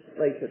it's just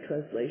like a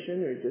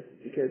translation, or just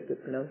because the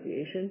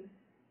pronunciation.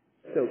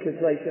 So, because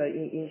like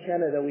in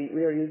Canada, we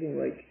are using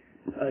like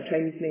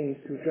Chinese names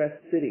to address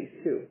cities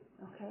too.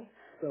 Okay.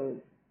 So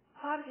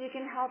perhaps you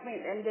can help me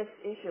in this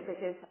issue,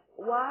 because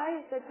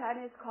why is the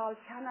Chinese called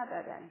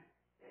Canada then?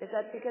 Is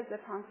that because the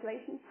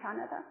translation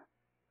Canada?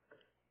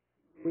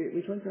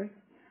 which one, sorry?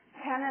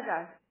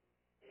 Canada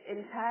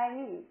in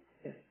Chinese.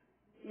 Yes.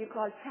 You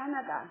call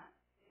Canada,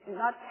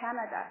 not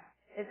Canada.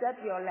 Is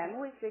that your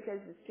language? Because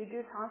should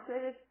you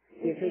translate it?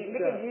 Yeah,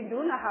 because you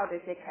do know how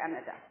to say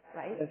Canada,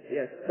 right?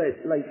 Yes,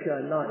 but like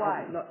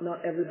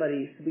not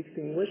everybody speaks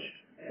English,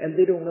 and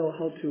they don't know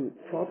how to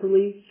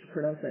properly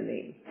pronounce that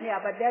name. Yeah,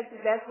 but that's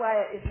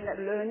why it's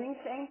a learning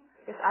thing.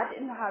 because I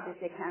didn't know how to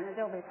say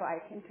Canada before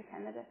I came to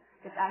Canada,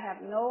 because I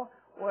have no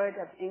word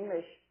of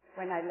English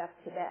when I left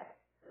Tibet.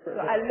 So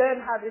I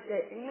learned how to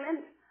say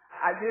England.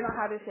 I do know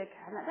how to say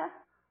Canada.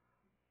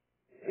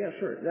 Yeah,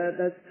 sure.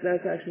 That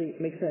actually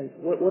makes sense.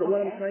 What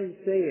I'm trying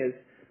to say is,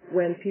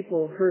 when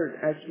people heard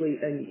actually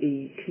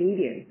a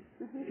Canadian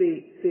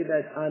say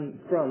that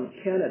I'm from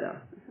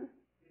Canada,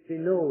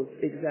 they know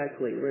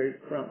exactly where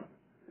it's from.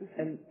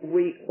 And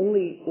we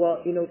only,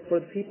 well, for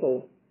the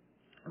people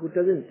who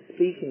doesn't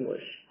speak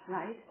English,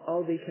 right,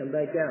 all they can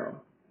write down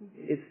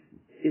is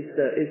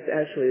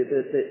actually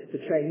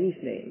the Chinese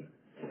name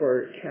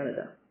for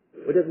Canada.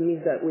 It doesn't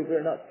mean that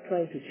we're not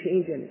trying to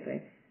change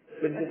anything.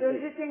 But do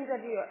you think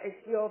that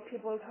your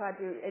people try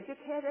to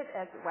educate it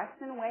as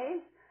Western ways?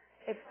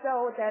 If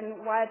so,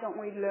 then why don't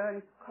we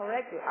learn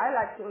correctly? I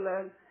like to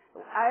learn.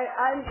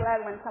 I'm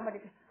glad when somebody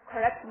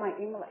corrects my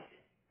English.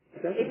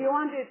 Exactly. If you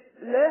want to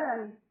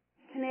learn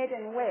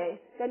Canadian way,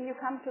 then you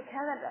come to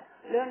Canada.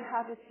 Learn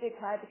how to speak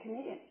like the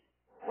Canadians,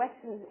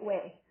 Western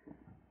way.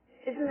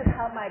 Isn't it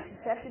how my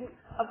perception?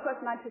 Of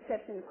course, my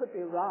perception could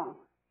be wrong.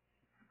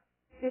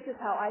 This is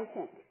how I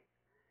think.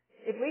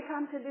 If we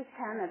come to this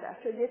Canada,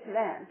 to this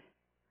land,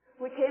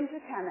 we came to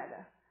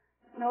Canada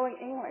knowing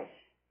English.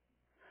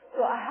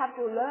 So I have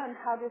to learn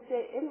how to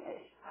say English,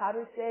 how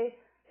to say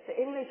the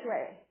English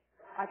way.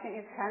 I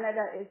think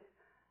Canada is,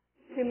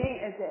 to me,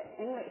 is an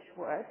English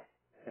word.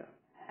 Yeah.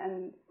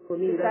 And for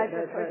me, that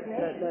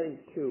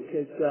is true.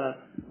 Because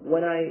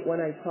when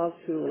I talk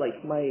to like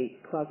my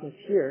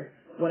classmates here,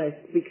 when I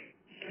speak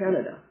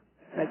Canada,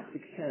 I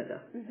speak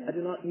Canada. I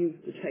do not use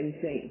the Chinese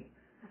name.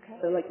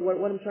 Okay. So like what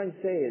I'm trying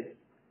to say is,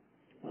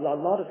 a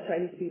lot of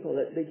Chinese people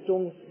that they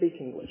don't speak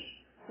English.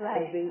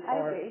 Right. And I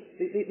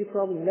agree. they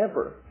probably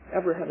never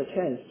ever have a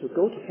chance to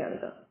go to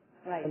Canada.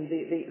 Right. And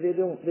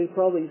they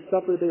probably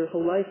suffer their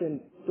whole life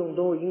and don't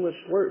know English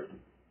words.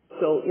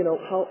 So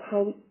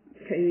how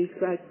can you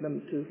expect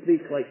them to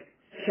speak like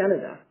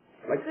Canada?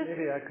 Like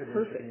maybe I could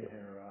intervene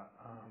here.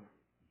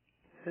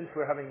 Since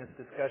we're having this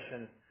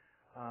discussion,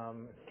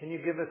 can you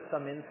give us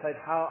some insight?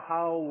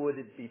 How would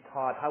it be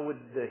taught? How would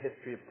the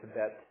history of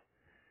Tibet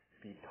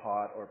be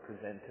taught or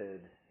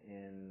presented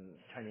in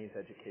Chinese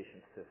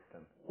education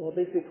system? Well,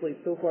 basically,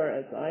 so far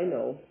as I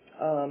know,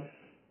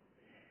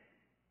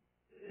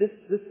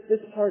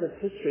 this part of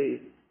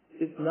history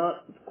is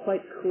not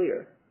quite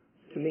clear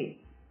to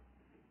me.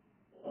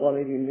 Well,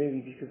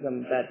 maybe because I'm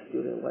a bad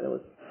student when I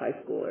was high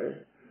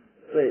schooler,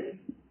 but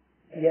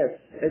yes,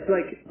 it's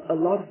like a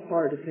lot of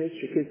part of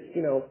history because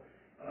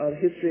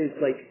history is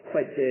like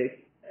quite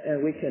big,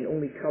 and we can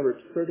only cover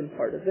a certain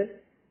part of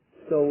it.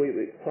 So we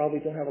probably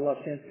don't have a lot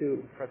of chance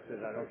to. Press it.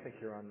 I don't think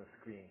you're on the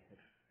screen.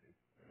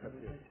 Press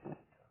it.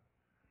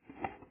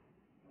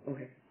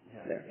 Okay.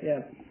 Yeah. There. Yeah.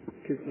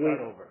 Because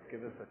Start over.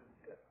 Give us a.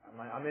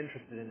 I'm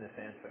interested in this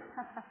answer.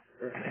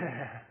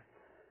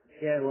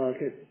 Yeah. Well,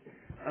 because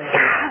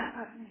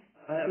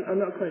I'm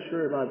not quite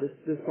sure about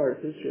this part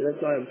of history.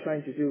 That's why I'm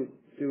trying to do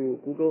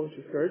Google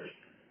to search.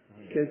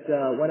 Because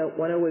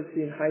when I was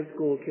in high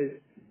school, because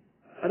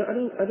I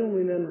don't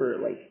remember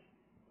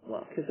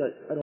because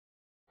I don't know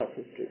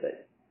history,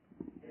 but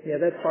yeah,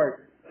 that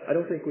part I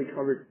don't think we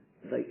covered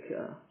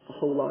a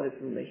whole lot of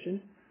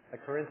information.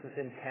 Like for instance,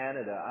 in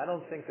Canada, I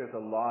don't think there's a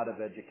lot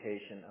of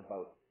education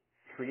about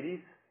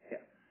treaties.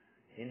 Yeah.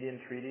 Indian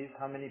treaties.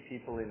 How many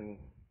people in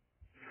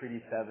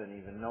Treaty 7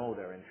 even know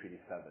they're in Treaty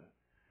 7?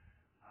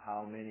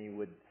 How many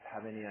would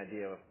have any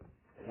idea of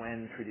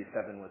when Treaty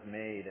 7 was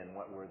made and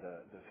what were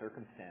the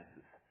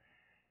circumstances?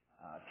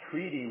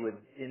 Treaty would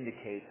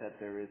indicate that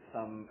there is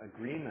some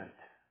agreement,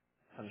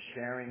 some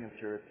sharing of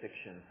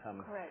jurisdiction,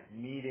 some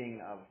meeting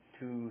of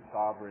two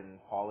sovereign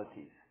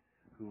polities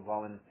who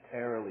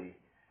voluntarily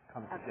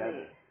come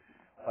together.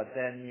 But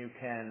then you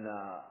can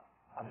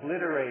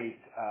obliterate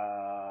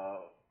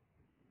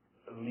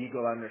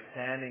legal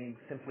understanding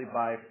simply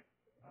by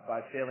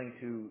failing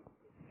to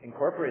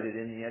incorporate it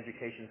in the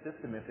education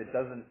system. If it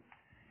doesn't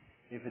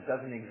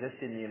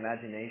exist in the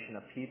imagination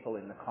of people,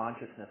 in the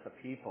consciousness of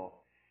people,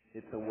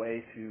 it's a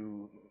way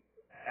to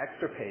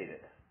extirpate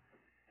it.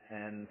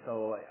 And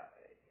so,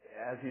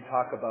 as you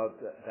talk about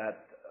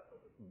that,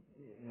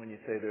 when you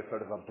say there's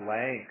sort of a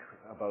blank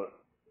about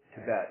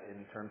Tibet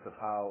in terms of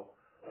how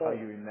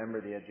you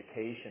remember the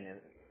education,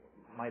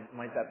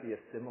 might that be a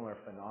similar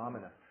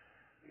phenomenon?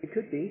 It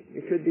could be.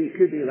 It could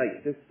be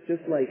like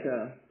just like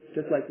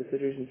the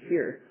situation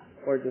here,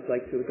 or just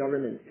like to the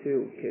government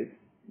too, because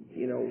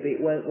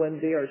when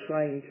they are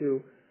trying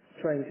to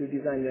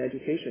design the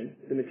education,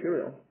 the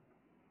material,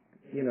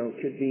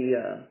 could be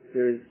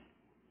there's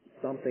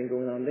something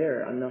going on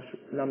there. I'm not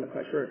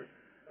quite sure,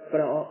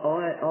 but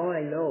all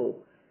I know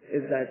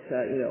is that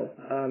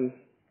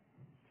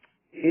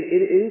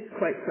it is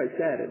quite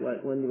sad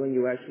when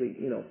you actually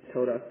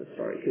told us the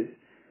story, because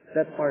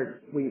that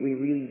part we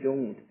really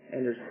don't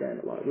understand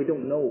a lot. We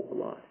don't know a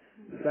lot,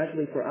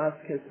 especially for us,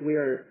 because we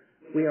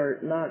are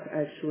not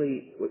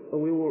actually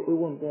we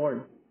weren't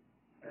born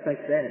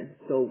back then,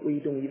 so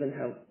we don't even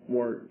have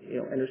more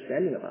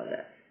understanding about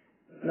that.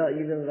 Not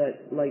even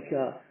that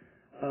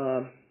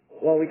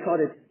we call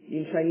it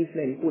in Chinese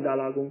name, Buddha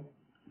Lagung.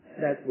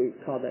 That's what we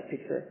call that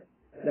picture,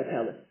 that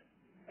palace.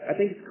 I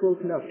think it's close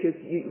enough because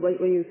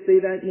when you say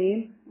that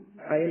name,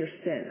 I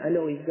understand. I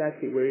know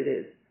exactly where it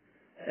is.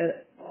 And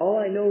all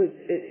I know is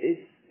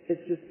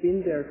it's just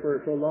been there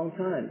for a long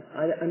time.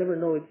 I never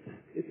know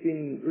it's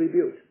been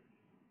rebuilt.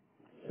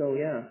 So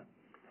yeah.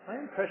 My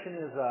impression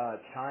is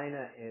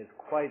China is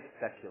quite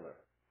secular.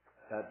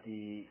 That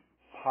the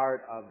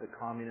part of the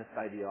communist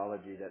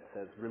ideology that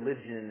says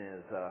religion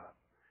is a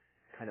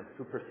kind of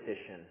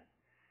superstition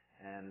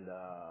and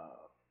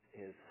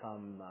is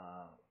some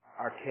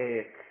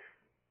archaic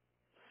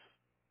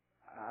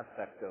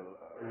aspect of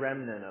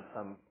remnant of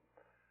some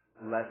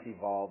less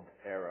evolved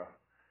era.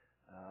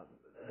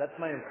 That's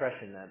my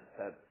impression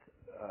that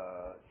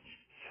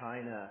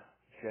China,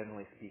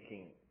 generally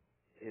speaking,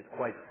 is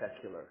quite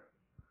secular.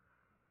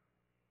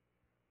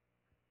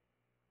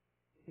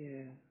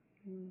 Yeah.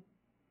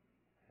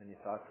 Any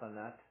thoughts on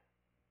that?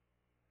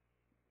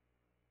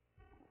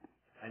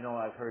 I know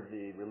I've heard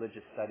the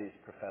religious studies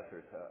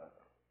professors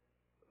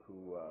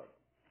who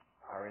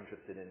are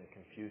interested in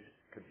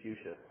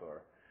Confucius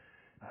or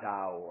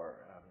Tao,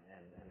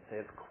 and say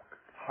it's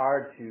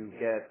hard to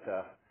get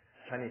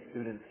Chinese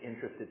students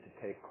interested to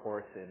take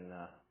course in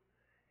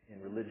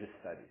religious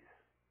studies.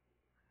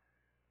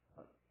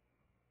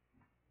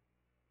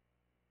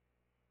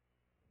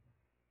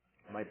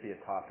 It might be a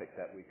topic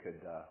that we could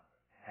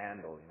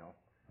handle,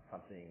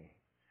 something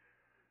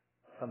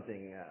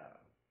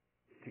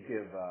to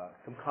give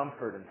some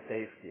comfort and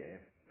safety,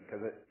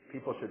 because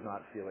people should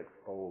not feel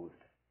exposed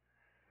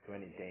to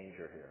any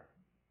danger here.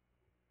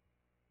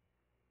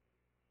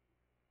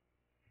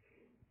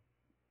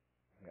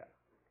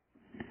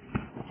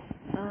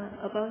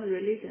 About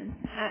religion,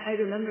 I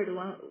remembered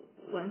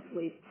once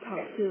we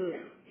talked to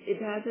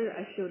each other,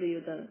 I showed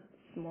you the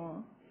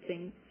small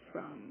things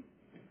from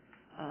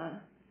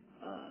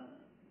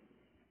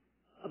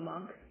a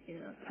monk in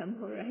a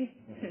temple, right?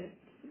 It's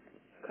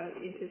quite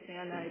interesting,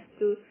 and I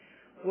do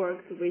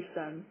work with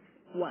them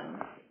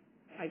once,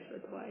 actually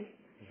twice.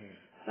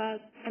 But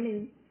I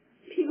mean,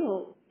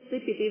 people, they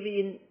believe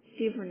in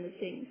different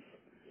things.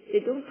 They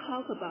don't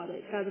talk about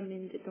it, doesn't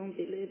mean they don't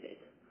believe it,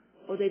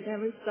 or they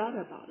never thought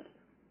about it.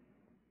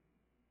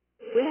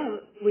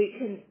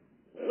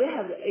 We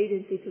have the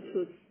agency to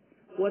choose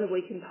what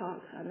we can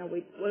talk and what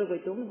we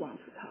don't want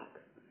to talk.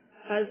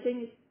 But the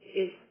thing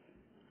is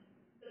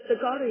the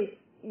God is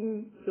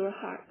in your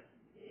heart.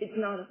 It's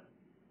not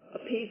a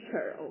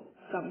picture or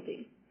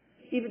something.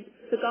 If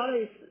the God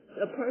is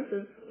a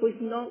person who is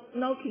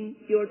knocking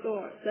your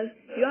door, then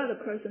you are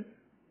the person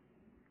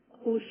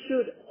who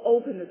should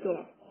open the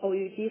door, or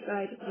you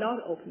decide not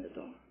to open the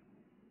door.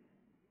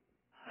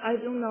 I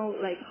don't know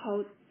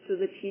how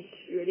to teach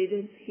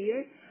religions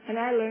here, and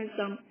I learned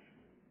some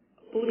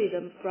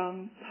Buddhism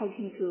from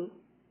talking to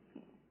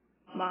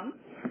monks,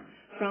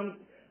 from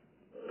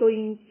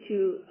going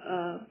to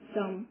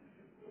some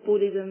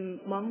Buddhism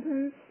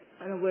mountains,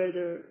 and where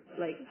there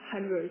are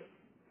hundreds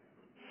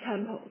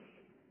temples.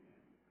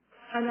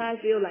 And I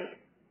feel like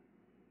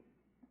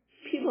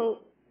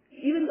people,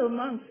 even though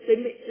monks,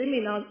 they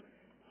may not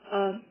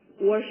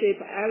worship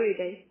every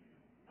day,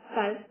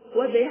 but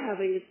what they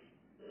have is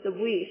the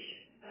wish,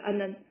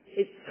 and then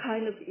it's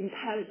kind of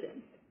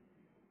intelligence.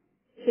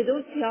 They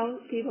don't tell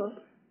people,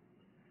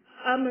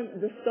 I'm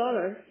the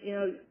scholar,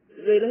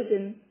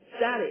 religion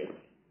studies.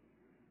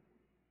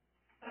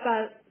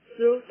 But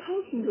through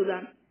talking to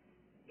them,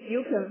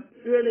 you can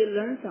really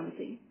learn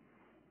something.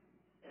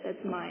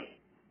 That's my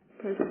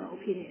personal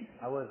opinion.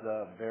 I was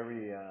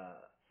very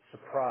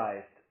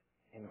surprised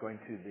in going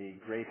to the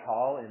Great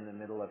Hall in the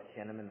middle of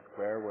Tiananmen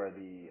Square, where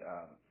the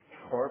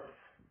corpse,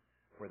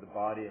 where the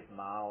body of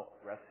Mao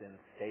rests in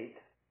state.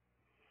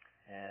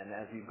 And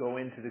as you go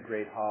into the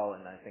Great Hall,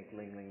 and I think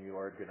Ling Ling, you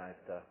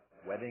organized a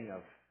wedding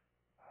of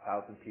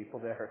 1,000 people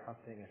there or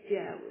something.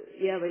 Yeah,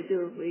 we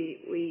do.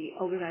 We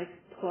organized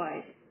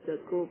twice the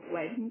group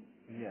wedding.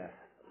 Yes.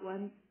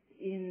 Once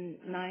in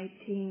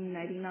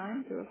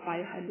 1999, there were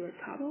 500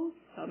 couples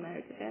got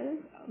married together.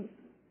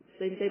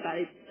 Same day,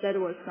 but that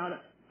was not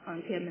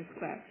on Tiananmen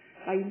Square.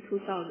 But in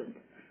 2000,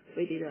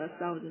 we did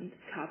 1,000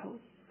 couples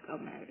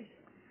got married.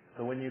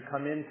 So when you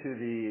come into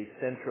the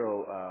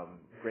central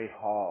Great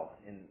Hall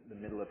in the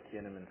middle of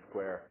Tiananmen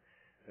Square,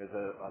 there's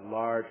a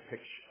large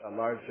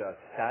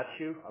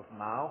statue of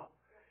Mao,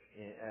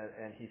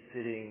 and he's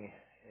sitting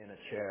in a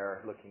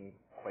chair looking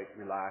quite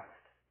relaxed.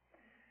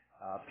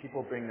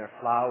 People bring their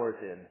flowers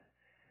in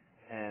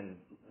and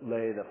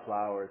lay the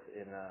flowers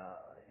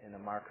in a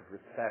mark of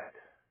respect.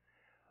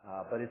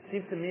 But it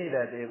seemed to me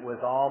that it was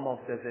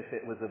almost as if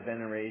it was a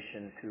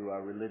veneration to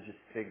a religious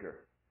figure.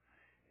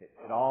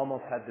 It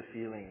almost had the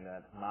feeling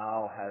that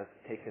Mao has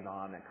taken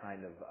on a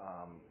kind of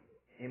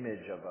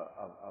image of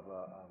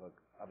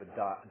a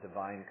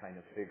divine kind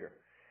of figure.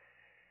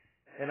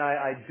 And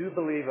I do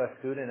believe a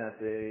student at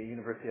the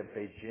University of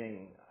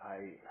Beijing,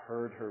 I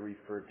heard her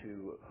refer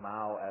to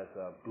Mao as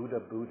a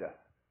Buddha.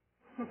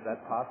 Is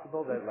that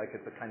possible? That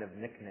it's a kind of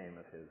nickname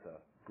of his,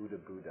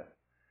 Buddha.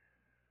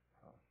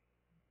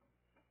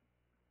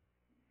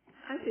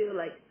 I feel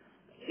like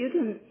you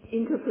can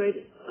interpret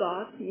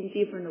God in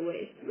different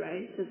ways,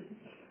 right? It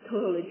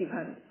totally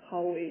depends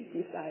how we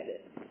decide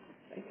it.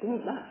 Like,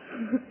 don't laugh.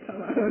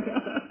 Come on.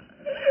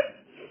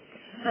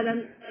 And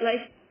then,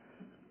 like,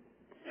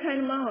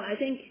 China Mao, I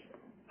think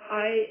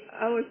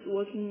I was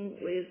working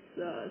with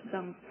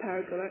some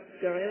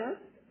paraguerrillas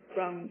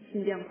from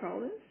Xinjiang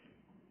province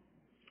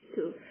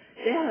too.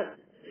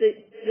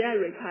 They are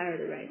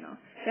retired right now.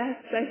 They have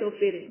special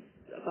feelings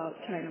about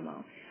China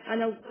Mao.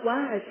 And when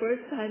I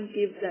first time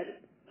give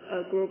that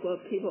group of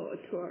people a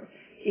tour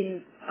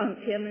on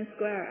Tiananmen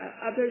Square,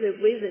 after they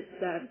visit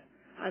that,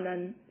 and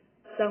then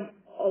some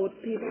old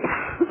people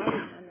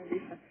and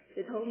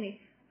they told me,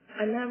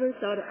 I never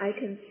thought I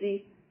can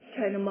see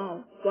China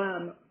Mao when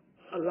I'm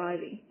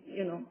arriving,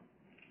 you know.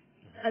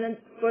 And then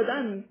for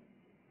them,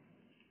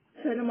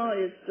 China Mao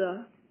is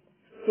a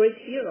great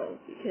hero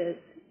because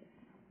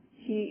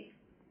he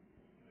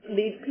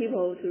leads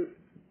people to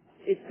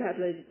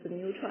establish the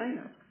new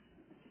China.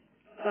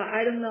 But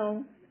I don't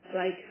know,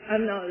 like,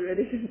 I'm not a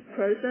religious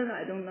person.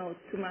 I don't know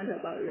too much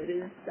about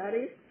religious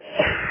studies.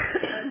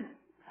 And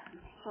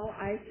how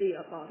I see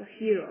about a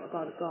hero,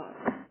 about God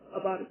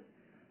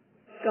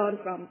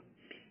from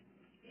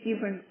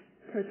different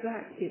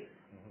perspectives.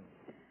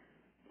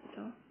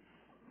 So.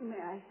 May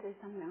I say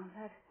something on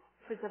that?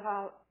 First of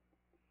all,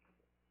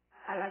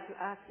 I'd like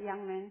to ask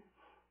young men.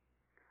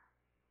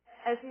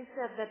 As you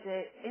said that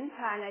in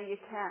China you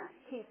can't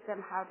teach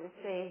them how to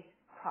say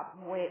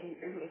proper way in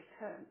English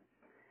terms.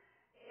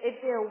 If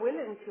they're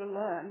willing to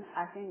learn,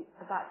 I think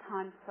it's about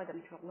time for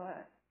them to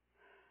learn.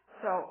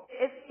 So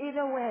it's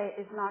either way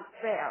is not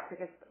fair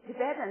because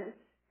Tibetans,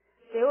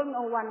 they will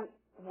know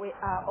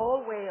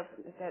all way of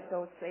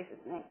those places'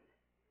 names.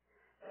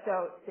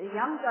 So the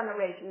young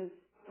generations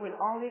will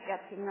only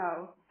get to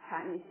know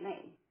Chinese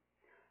names,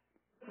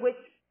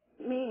 which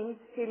means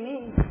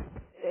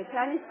the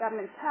Chinese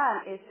government's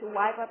plan is to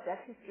wipe up that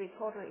history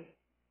totally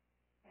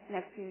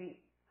next few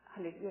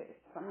 100 years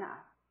from now.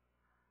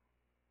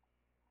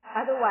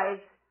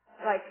 Otherwise,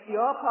 like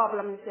your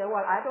problem, you say,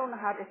 well, I don't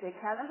know how to say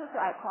Canada, so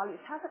I call you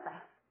Takata.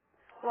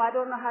 Well, I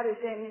don't know how to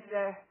say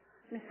Mr.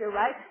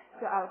 Right,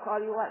 so I'll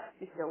call you what?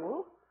 Mr.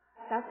 Wu?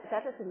 That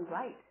isn't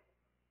right.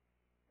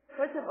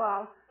 First of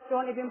all,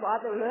 don't even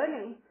bother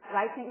learning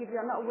writing if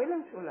you're not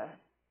willing to learn.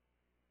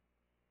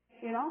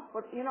 You know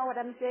what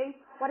I'm saying?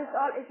 What is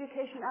all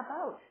education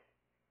about?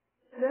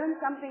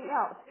 Learn something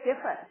else,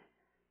 different.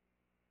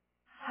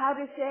 How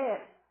to say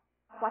it,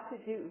 what to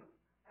do,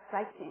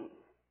 right things.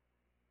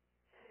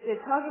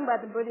 They're talking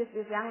about the Buddhists,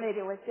 this young lady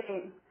was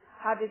saying,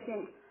 how to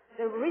think.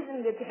 The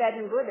reason the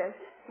Tibetan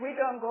Buddhists, we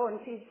don't go and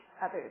teach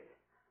others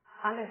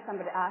unless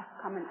somebody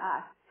come and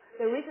ask.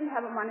 The reason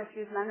have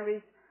monasteries,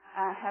 nunneries,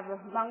 have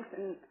monks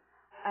and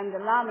the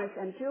lamas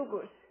and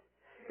tilgus,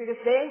 because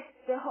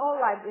their whole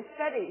life they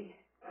study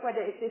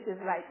whether this is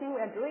the right thing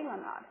we are doing or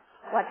not.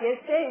 What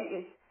they're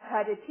saying is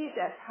try to teach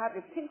us how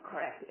to think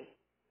correctly,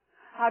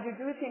 how to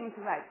do things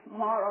right,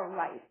 moral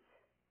rights.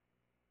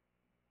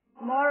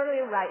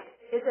 Morally right.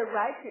 Is it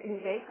right to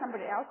invade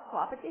somebody else's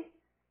property?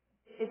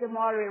 Is it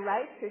morally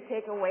right to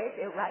take away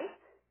their rights?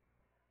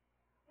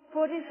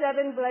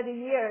 47 bloody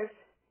years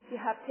you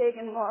have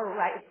taken moral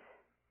rights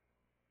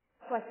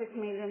for 6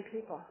 million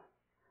people.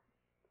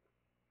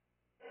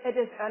 It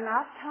is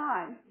enough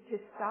time to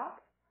stop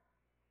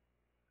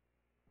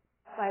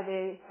by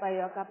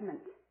your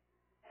government.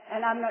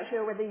 And I'm not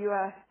sure whether you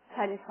are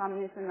Chinese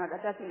communist or not.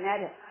 That doesn't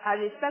matter. I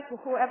respect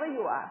whoever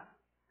you are.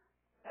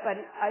 But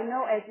I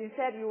know, as you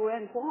said, you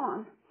weren't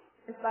born.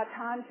 It's about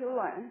time to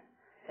learn.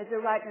 It's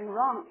a right and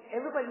wrong.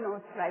 Everybody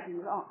knows right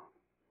and wrong.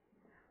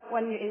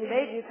 When you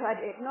invade, you try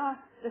to ignore.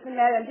 Doesn't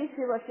matter. These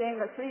people are saying,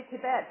 free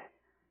Tibet.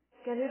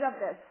 Get rid of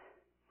this.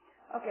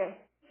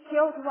 Okay.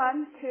 Killed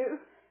 1,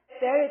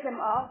 2, buried them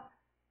all.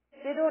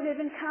 They don't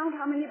even count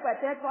how many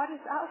dead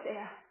bodies out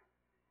there.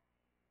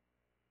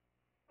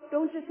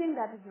 Don't you think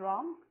that is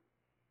wrong?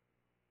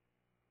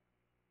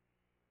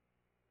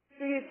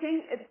 Do you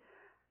think it's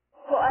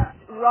for us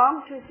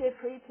wrong to say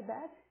free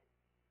Tibet?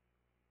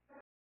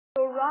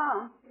 So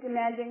wrong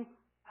demanding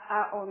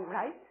our own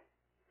rights?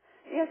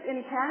 Yes,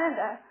 in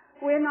Canada,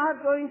 we're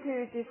not going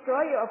to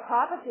destroy your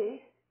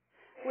property.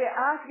 We're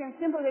asking,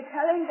 simply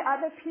telling the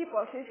other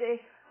people to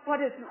say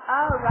what is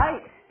our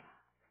right,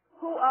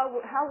 how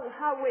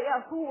we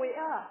are, who we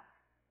are,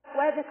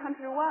 where the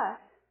country was.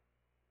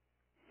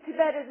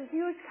 Tibet is a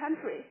huge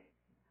country,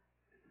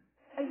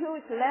 a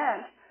huge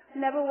land,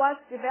 never was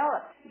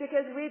developed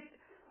because we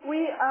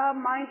are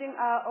minding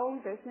our own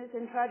business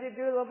and try to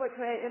do a little bit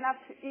trade, enough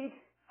to eat,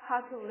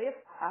 how to live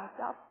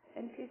ourselves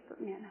in peaceful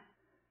manner.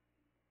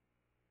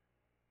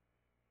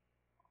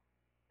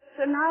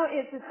 So now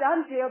it's a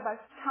done deal,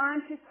 but it's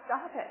time to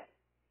stop it.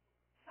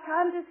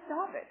 Time to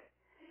stop it.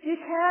 You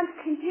can't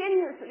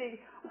continuously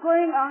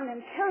going on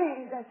and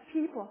killing those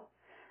people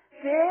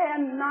day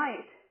and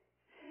night.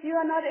 You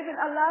are not even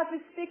allowed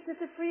to speak to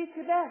the free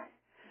Tibet.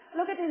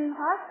 Look at it in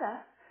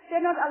Lhasa.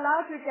 They're not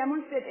allowed to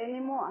demonstrate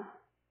anymore.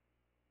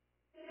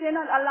 They're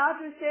not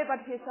allowed to say,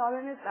 but His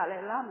Holiness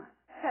Dalai Lama.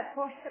 That's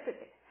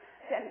prohibited.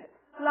 Then,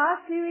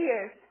 last few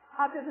years,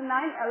 after the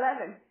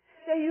 9/11,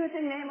 they're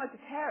using the name of the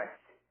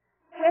terrorists.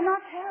 We're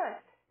not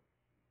terrorists.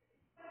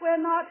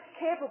 We're not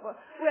capable.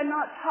 We're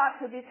not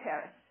taught to be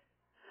terrorists.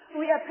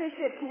 We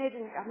appreciate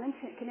Canadian government,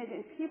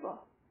 Canadian people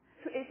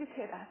to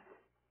educate us.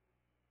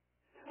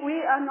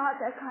 We are not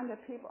that kind of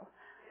people.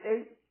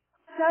 The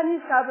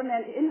Chinese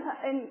government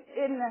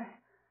in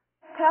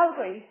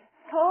Calgary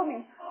told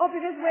me, oh,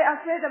 because we're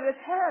afraid of the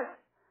terrorists.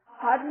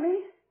 Pardon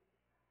me?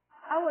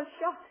 I was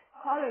shocked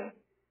calling,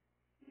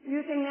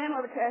 using name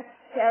of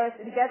terrorists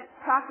and get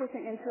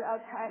practicing in throughout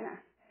China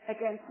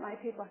against my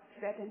people,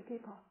 Tibetan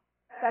people.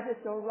 That is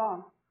so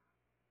wrong.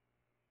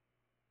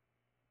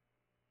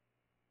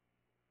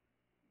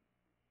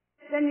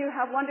 Then you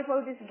have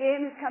wonderful, this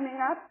game is coming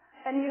up,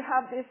 and you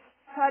have this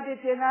try to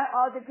deny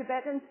all the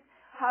Tibetans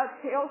have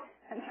killed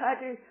and try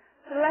to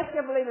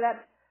selectively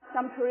let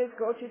some tourists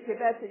go to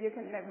Tibet so you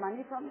can make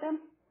money from them.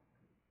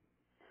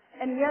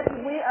 And yet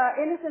we are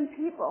innocent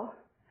people.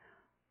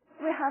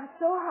 We have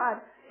so hard.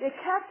 They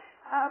kept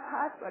our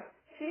passport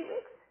 3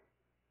 weeks.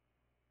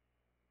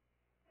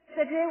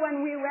 The day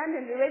when we went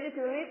and ready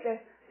to leave,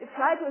 the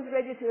flight was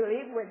ready to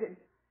leave within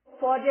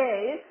 4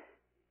 days.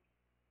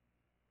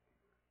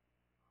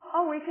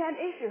 Oh, we can't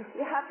issue.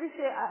 You have to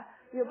say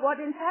you're bought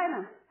in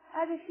China.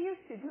 I refuse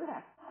to do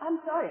that.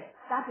 I'm sorry.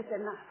 That is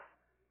enough.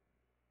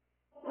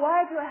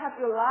 Why do I have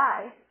to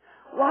lie?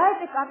 Why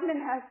the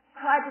government has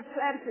tried to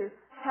plan to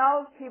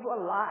tell people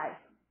a lie?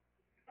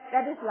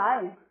 That is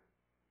lying.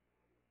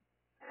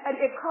 And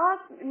it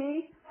cost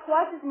me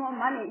twice as more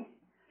money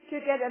to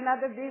get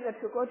another visa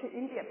to go to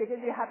India because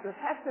you have to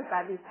taxes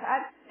by this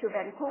time to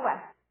Vancouver.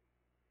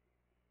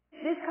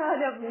 This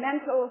kind of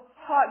mental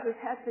torture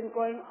has been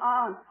going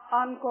on,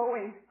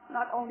 ongoing,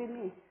 not only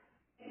me.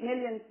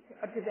 Millions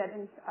of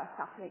Tibetans are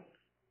suffering.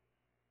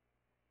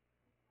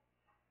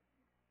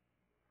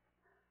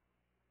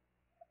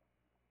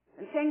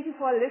 And thank you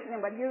for listening,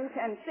 but you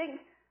can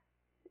think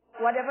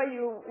whichever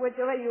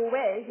you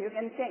way, you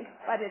can think.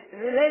 But it's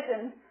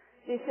religion.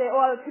 They say,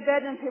 oh,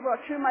 Tibetan people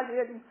are too much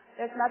religion.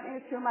 There's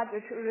nothing too much or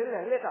too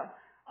little.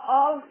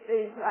 All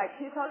things, like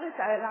he told the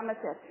Dalai Lama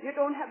said, you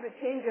don't have to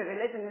change your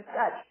religion as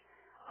such.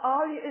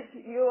 All is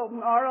your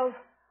moral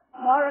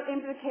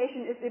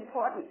implication is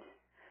important.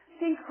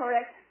 Think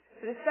correct.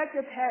 Respect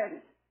your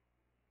parents.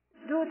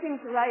 Do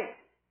things right.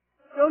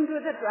 Don't do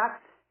the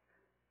drugs.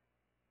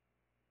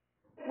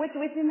 Which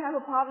we didn't have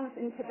problems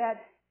in Tibet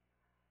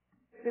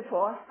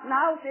before.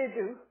 Now they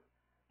do.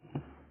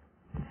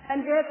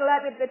 And we're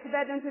glad that the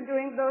Tibetans are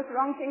doing those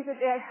wrong things, that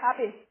they're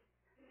happy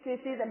to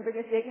see them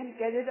because they can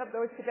get rid of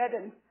those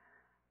Tibetan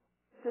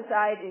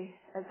society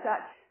as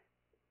such,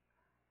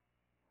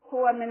 who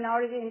are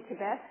minority in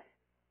Tibet.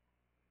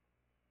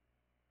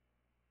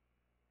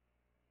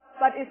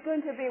 But it's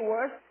going to be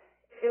worse.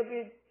 It'll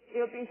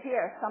be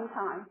here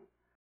sometime.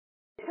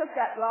 It took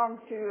that long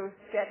to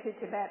get to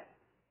Tibet.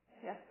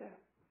 Yes, sir.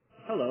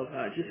 Hello.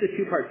 Just a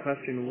two-part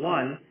question.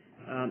 One,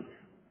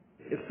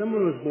 if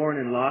someone was born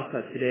in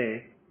Lhasa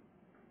today,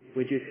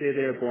 would you say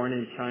they were born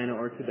in China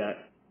or Tibet?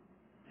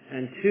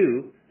 And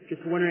two, just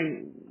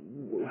wondering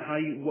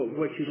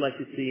what you'd like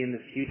to see in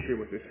the future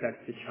with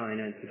respect to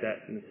China and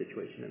Tibet and the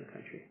situation in the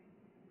country.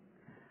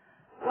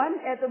 One,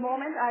 at the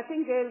moment, I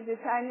think the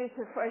Chinese,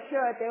 for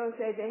sure, they will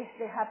say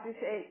they have to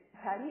say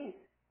Chinese.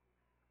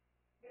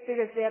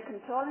 Because they are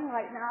controlling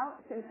right now,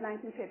 since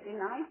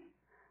 1959,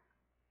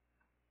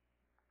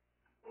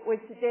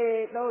 which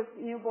those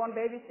newborn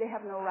babies, they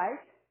have no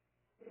rights.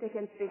 They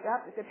can speak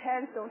up. The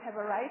parents don't have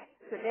a right.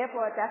 So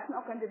therefore, that's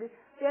not going to be,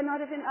 they're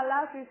not even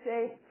allowed to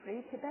say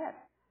free Tibet.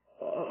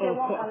 They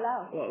won't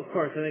allow. Well, of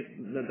course, I think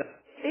that.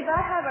 If I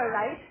have a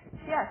right,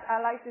 yes, I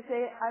like to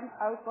say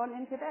I was born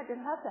in Tibet, in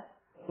Lhasa.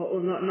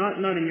 Well,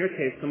 not in your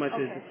case so much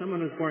as if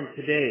someone was born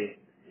today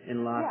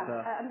in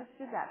Lhasa. Yeah, I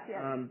understood that, yes.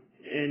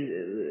 And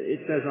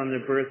it says on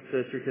their birth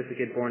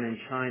certificate born in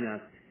China.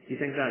 Do you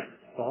think that's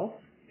false?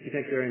 Do you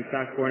think they're in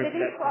fact born in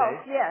Tibet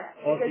false, today? Yes,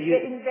 Also, because you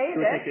they invaded.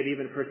 don't think that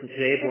even a person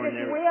today born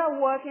there. Because we are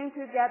working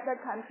to get the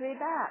country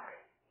back.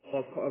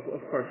 Well,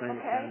 of course, I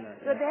understand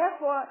that. So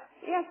therefore,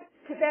 yes,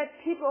 Tibet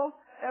people,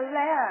 the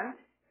land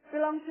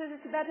belongs to the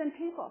Tibetan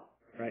people.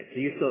 Right.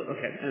 So you still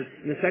okay? And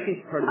the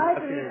second part of the I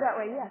question believe that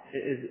way. Yes.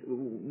 is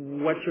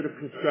what sort of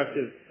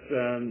constructive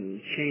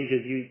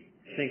changes you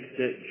think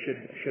that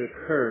should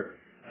occur?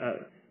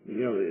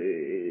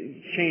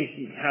 Change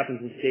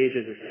happens in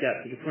stages or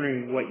steps. I'm just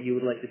wondering what you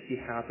would like to see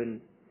happen.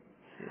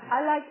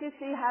 I like to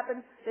see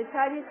happen. The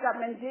Chinese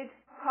government did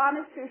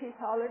promise to His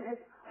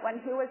Holiness when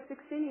he was 16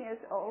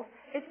 years old.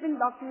 It's been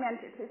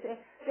documented to say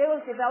they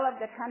will develop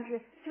the country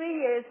 3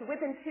 years.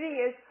 Within 3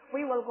 years,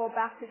 we will go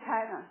back to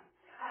China.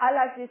 I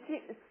like to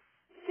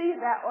see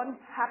that one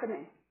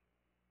happening.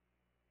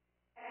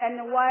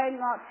 And why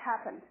not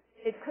happen?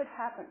 It could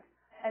happen.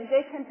 And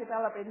they can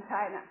develop in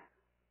China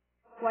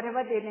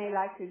whatever they may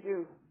like to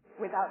do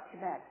without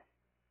Tibet.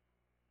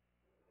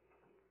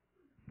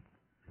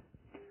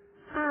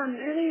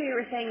 Earlier you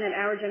were saying that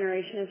our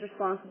generation is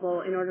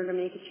responsible in order to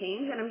make a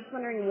change, and I'm just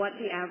wondering what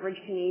the average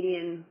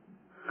Canadian,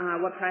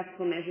 what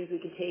practical measures we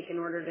could take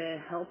in order to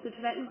help the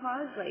Tibetan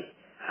cause. Like,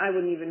 I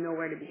wouldn't even know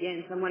where to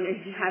begin. So I'm wondering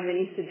if you have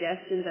any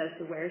suggestions as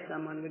to where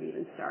someone would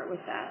even start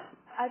with that.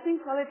 I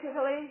think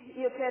politically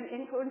you can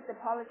influence the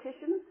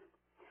politicians,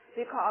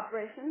 the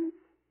corporations,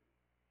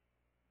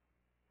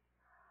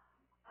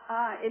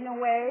 in a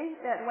way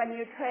that when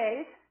you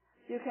trade,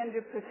 you can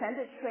do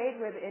percentage trade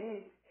with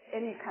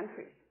any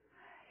country.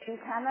 In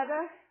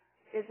Canada,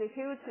 it's a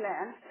huge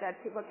land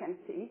that people can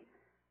see,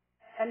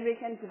 and we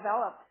can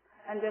develop.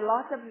 And a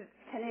lot of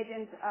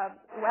Canadians are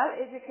well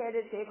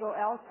educated, they go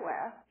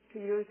elsewhere to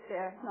use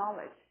their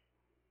knowledge.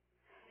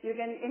 You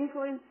can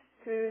influence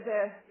to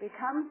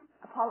become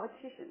a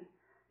politician.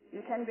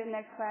 You can be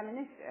next prime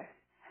minister.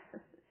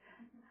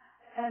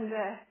 And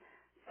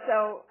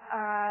so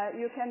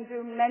you can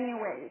do many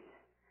ways.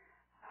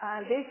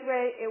 This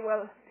way it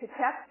will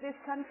protect this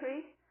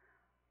country,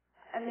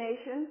 a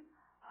nation,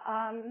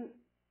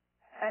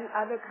 and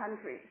other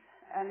countries,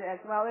 and as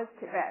well as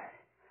Tibet.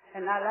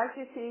 And I like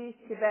to see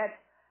Tibet,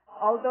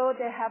 although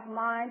they have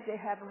minds,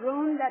 they have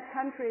ruined that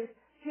country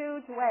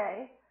huge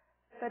way,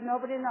 but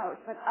nobody knows.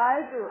 But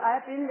I do.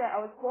 I've been there.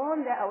 I was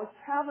born there. I was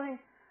traveling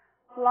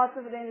lots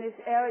of it in this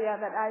area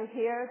that I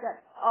hear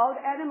that all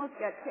the animals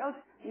get killed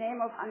in the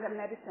name of under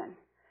medicine.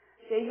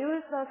 They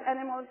use those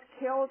animals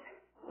killed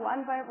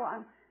one by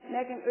one,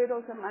 making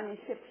oodles of money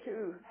shipped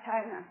to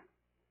China.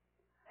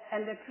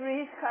 And the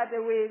trees cut,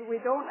 we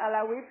don't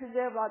allow, we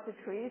preserve lots of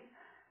trees,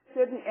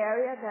 certain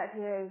area that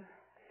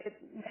it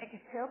make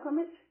a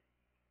pilgrimage.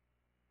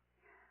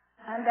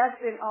 And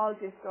that's been all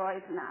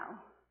destroyed now.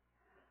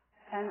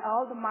 And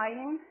all the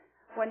mining,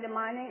 when the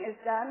mining is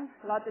done,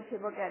 lots of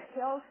people get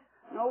killed,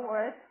 no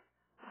word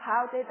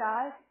how they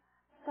die.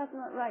 That's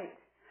not right.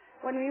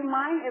 When we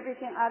mine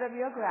everything out of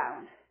your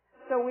ground,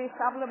 so we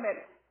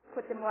supplement,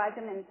 put the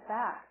vitamins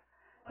back.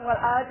 Well,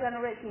 our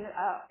generation,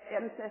 our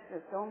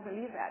ancestors don't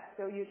believe that.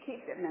 So you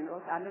keep the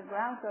minerals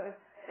underground, so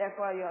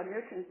therefore your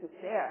nutrients is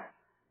there,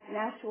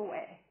 natural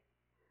way.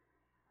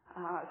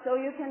 So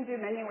you can do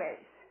many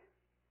ways.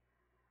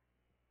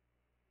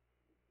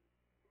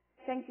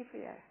 Thank you for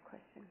your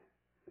question.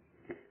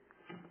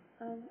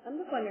 I'm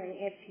just wondering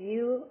if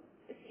you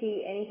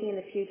see anything in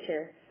the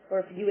future, or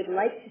if you would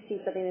like to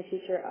see something in the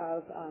future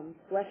of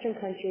Western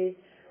countries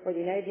or the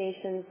United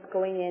Nations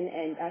going in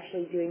and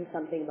actually doing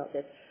something about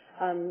this.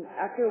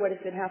 After what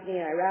has been happening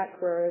in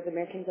Iraq, where the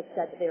Americans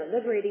upset that they were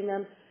liberating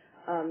them,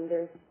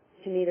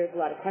 to me there's a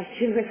lot of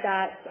question with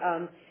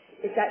that.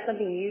 Is that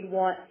something you'd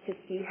want to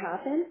see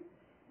happen?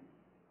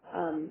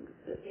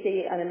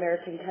 Say an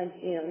American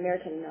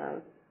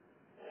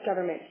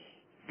government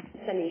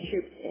sending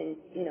troops in,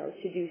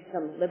 to do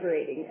some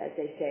liberating, as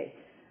they say.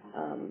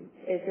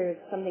 Is there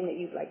something that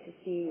you'd like to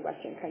see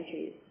Western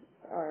countries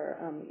or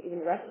even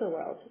the rest of the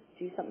world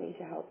do something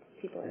to help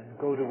people? And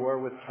go to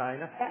war with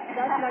China? That's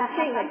what I'm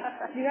saying. Like,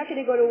 you're not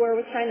going to go to war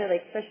with China.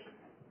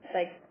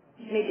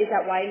 Maybe is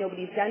that why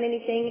nobody's done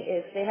anything?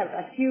 Is they have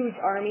a huge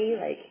army?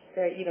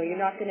 You're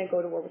not going to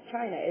go to war with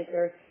China. Is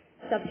there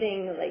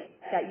something like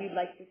that you'd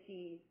like to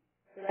see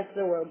the rest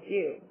of the world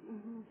do?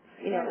 Mm-hmm.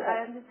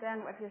 I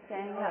understand what you're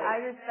saying.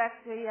 I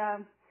respect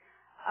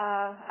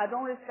I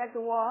don't respect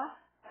the war,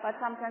 but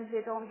sometimes they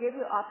don't give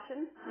you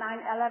options.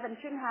 9/11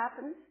 shouldn't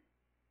happen.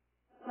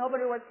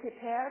 Nobody was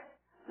prepared.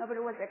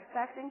 Nobody was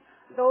expecting.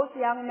 Those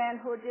young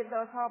men who did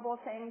those horrible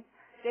things,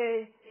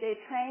 they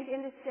trained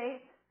in the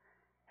States,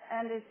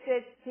 and the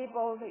States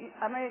people, the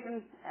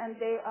Americans, and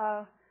they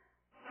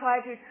try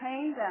to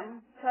train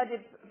them, try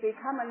to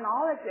become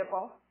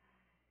knowledgeable,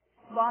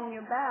 bomb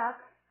you back,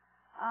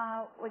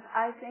 which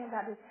I think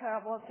that is a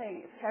terrible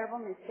thing, a terrible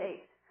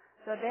mistake.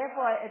 So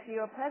therefore, if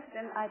you're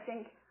president, I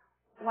think,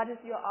 what is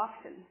your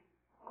option?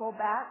 Go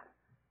back,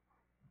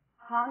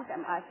 harm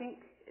them. I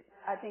think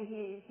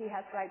he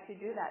has right to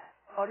do that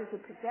in order to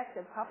protect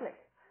the public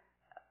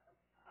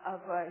of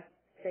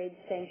trade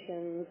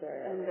sanctions or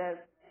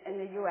in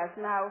the U.S.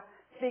 Now,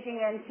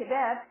 speaking in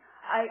Tibet,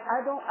 I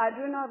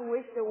do not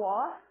wish the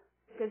war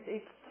because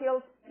it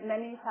kills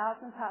many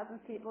thousands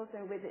people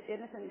and with the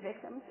innocent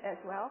victims as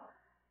well.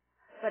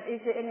 But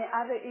is there any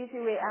other easy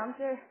way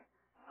answer?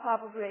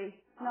 Probably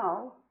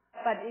no,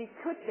 but it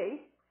could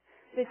be.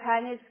 The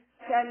Chinese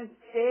can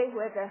stay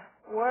with the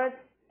word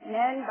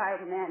man by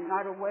man,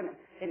 not a woman.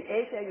 In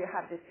Asia, you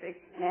have this big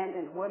man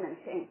and woman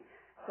thing.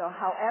 So,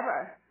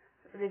 however,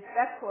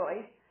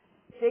 respectfully,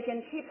 they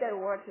can keep their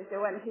word.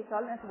 So when His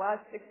Holiness was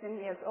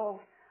 16 years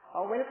old,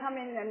 we'll come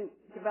in and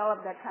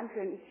develop that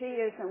country in 3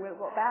 years and we'll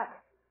go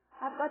back.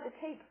 I've got the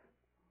tape.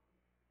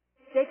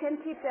 They can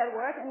keep their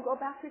word and go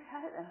back to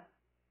China.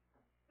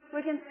 We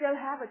can still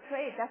have a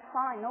trade. That's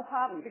fine, no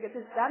problem, because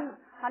it's done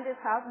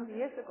 100,000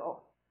 years ago.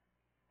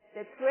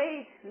 The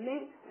trade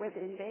linked with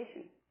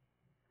invasion.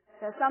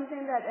 There's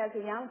something that as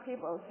a young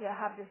people, you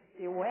have to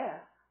be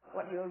aware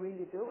what you're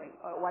really doing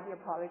or what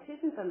your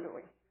politicians are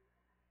doing.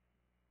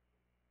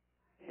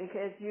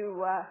 Because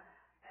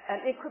and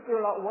it could be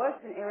a lot worse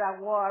than Iraq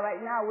war.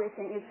 Right now we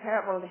think it's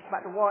terrible,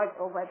 but the war is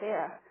over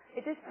there.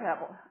 It is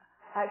terrible.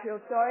 I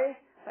feel sorry,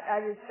 but I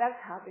respect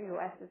how the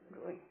U.S. is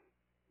doing.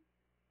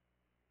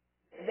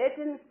 They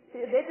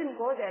didn't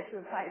go there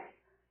to fight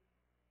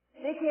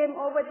They came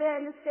over there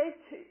in the States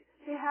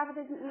to have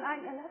this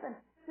 9/11.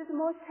 This is the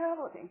most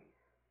terrible thing.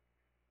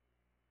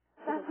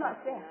 That's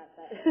not fair.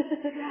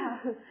 Yeah.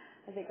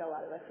 I think a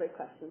lot of us would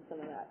question some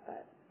of that,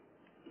 but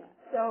yeah.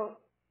 So,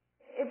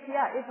 if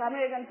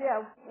Americans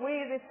here,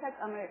 we respect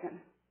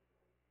Americans.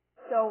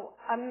 So,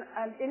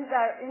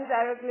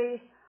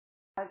 indirectly,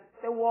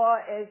 the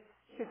war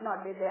should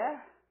not be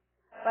there.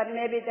 But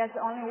maybe that's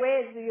the only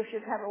way you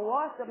should have a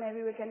war, so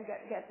maybe we can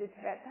get this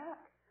back.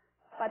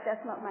 But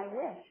that's not my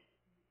wish.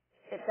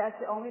 If that's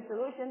the only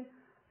solution,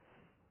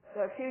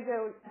 the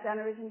future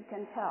generations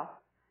can tell.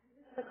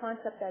 The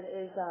concept that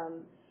is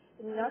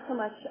not so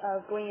much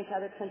of going into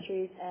other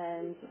countries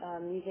and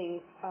using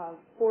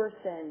force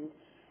and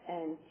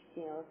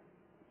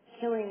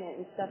killing it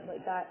and stuff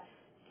like that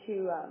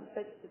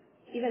but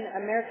even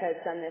America has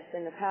done this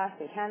in the past,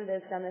 and Canada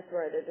has done this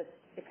where they're just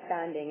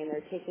expanding and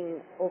they're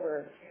taking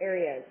over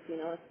areas. To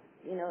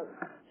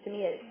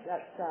me, it's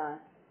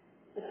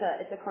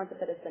a concept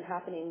that has been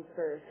happening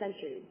for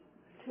centuries.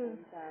 True.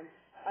 And,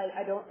 I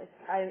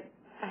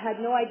had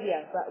no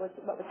idea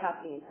what was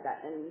happening into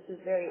that, and this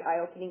is very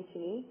eye-opening to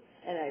me,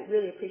 and I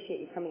really appreciate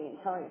you coming and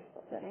telling us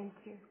about that. Thank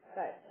you.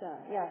 But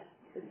yeah.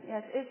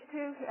 Yes, it's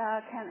true.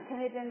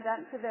 Canadian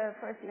done to the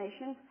First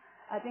Nations.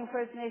 I think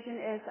First Nation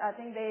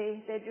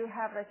they do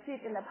have a seat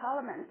in the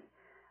Parliament,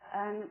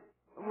 and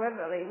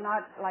really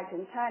not like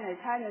in China.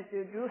 China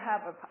do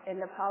have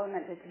in the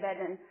Parliament a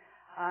Tibetan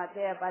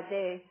there, but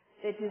they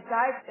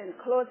decide in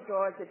closed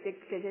doors the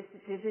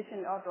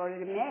decision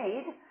already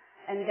made,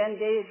 and then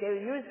they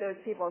use those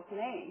people's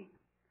name.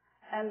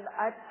 And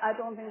I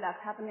don't think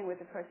that's happening with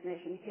the First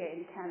Nation here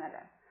in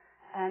Canada.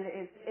 And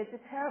it's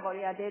terrible.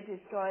 Yeah, they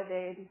destroy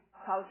their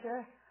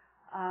culture,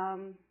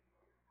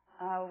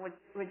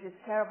 which is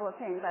a terrible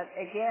thing. But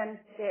again,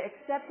 they're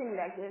accepting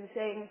that. They're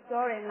saying,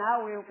 sorry,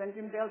 now we're going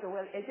to build,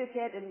 we'll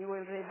educate, and you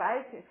will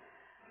revise it.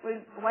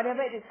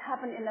 Whatever it has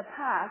happened in the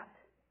past,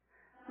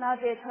 now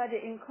they try to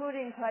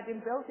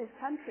build this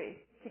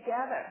country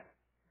together,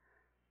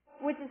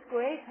 which is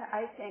great,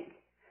 I think.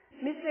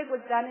 Mistake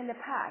was done in the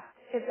past.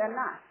 It's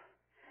enough.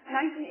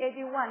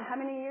 1981, how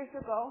many years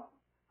ago?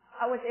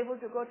 I was able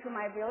to go to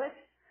my village.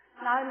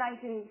 Now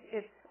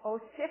it's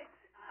 06.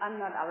 I'm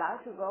not allowed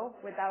to go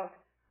without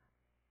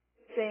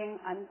saying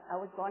I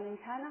was born in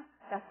China.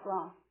 That's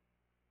wrong.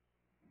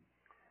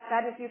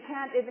 That is, you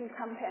can't even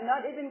compare,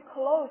 not even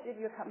close if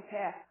you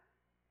compare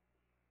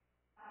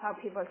how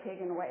people are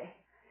taken away.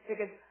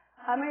 Because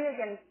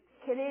Americans,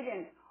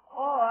 Canadians,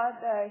 or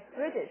the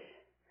British,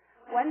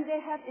 when they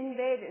have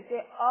invaded,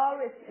 they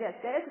always, yes,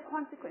 there's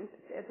consequences.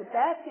 There's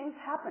bad things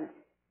happen.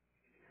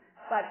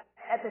 But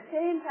at the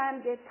same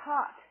time, they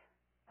taught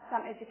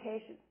some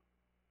education,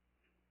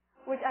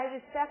 which I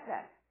respect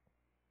that.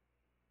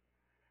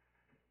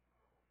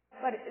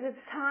 But it is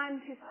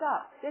time to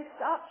stop. They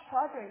stopped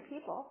torturing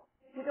people.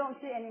 You don't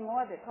see any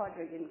more of the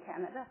torture in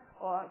Canada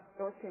or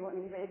those people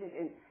invaded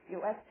in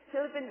U.S.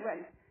 Philippines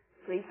went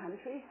free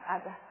country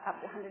after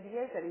 100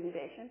 years of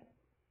invasion.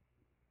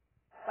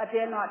 But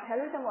they're not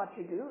telling them what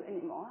to do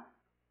anymore.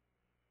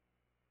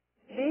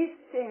 These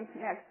things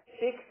make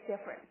big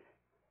difference.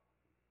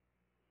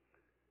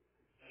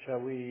 Shall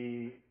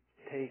we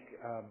take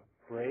a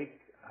break?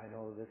 I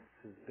know this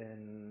has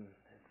been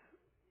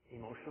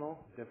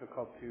emotional,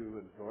 difficult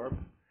to absorb.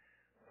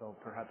 So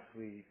perhaps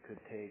we could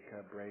take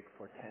a break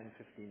for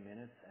 10-15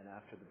 minutes, and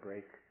after the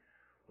break,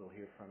 we'll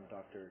hear from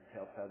Dr.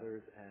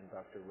 Tailfeathers and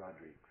Dr.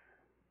 Rodrigues.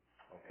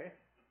 Okay?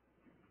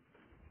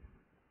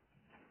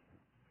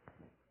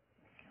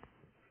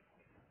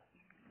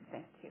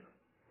 Thank you.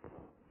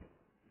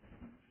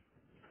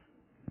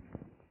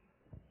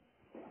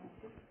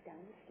 Just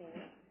down the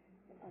stairs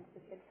and onto the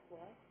 6th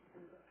floor.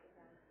 And go to the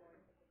ground floor.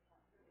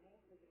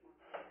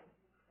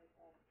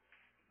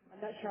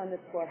 I'm not sure on this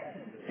floor.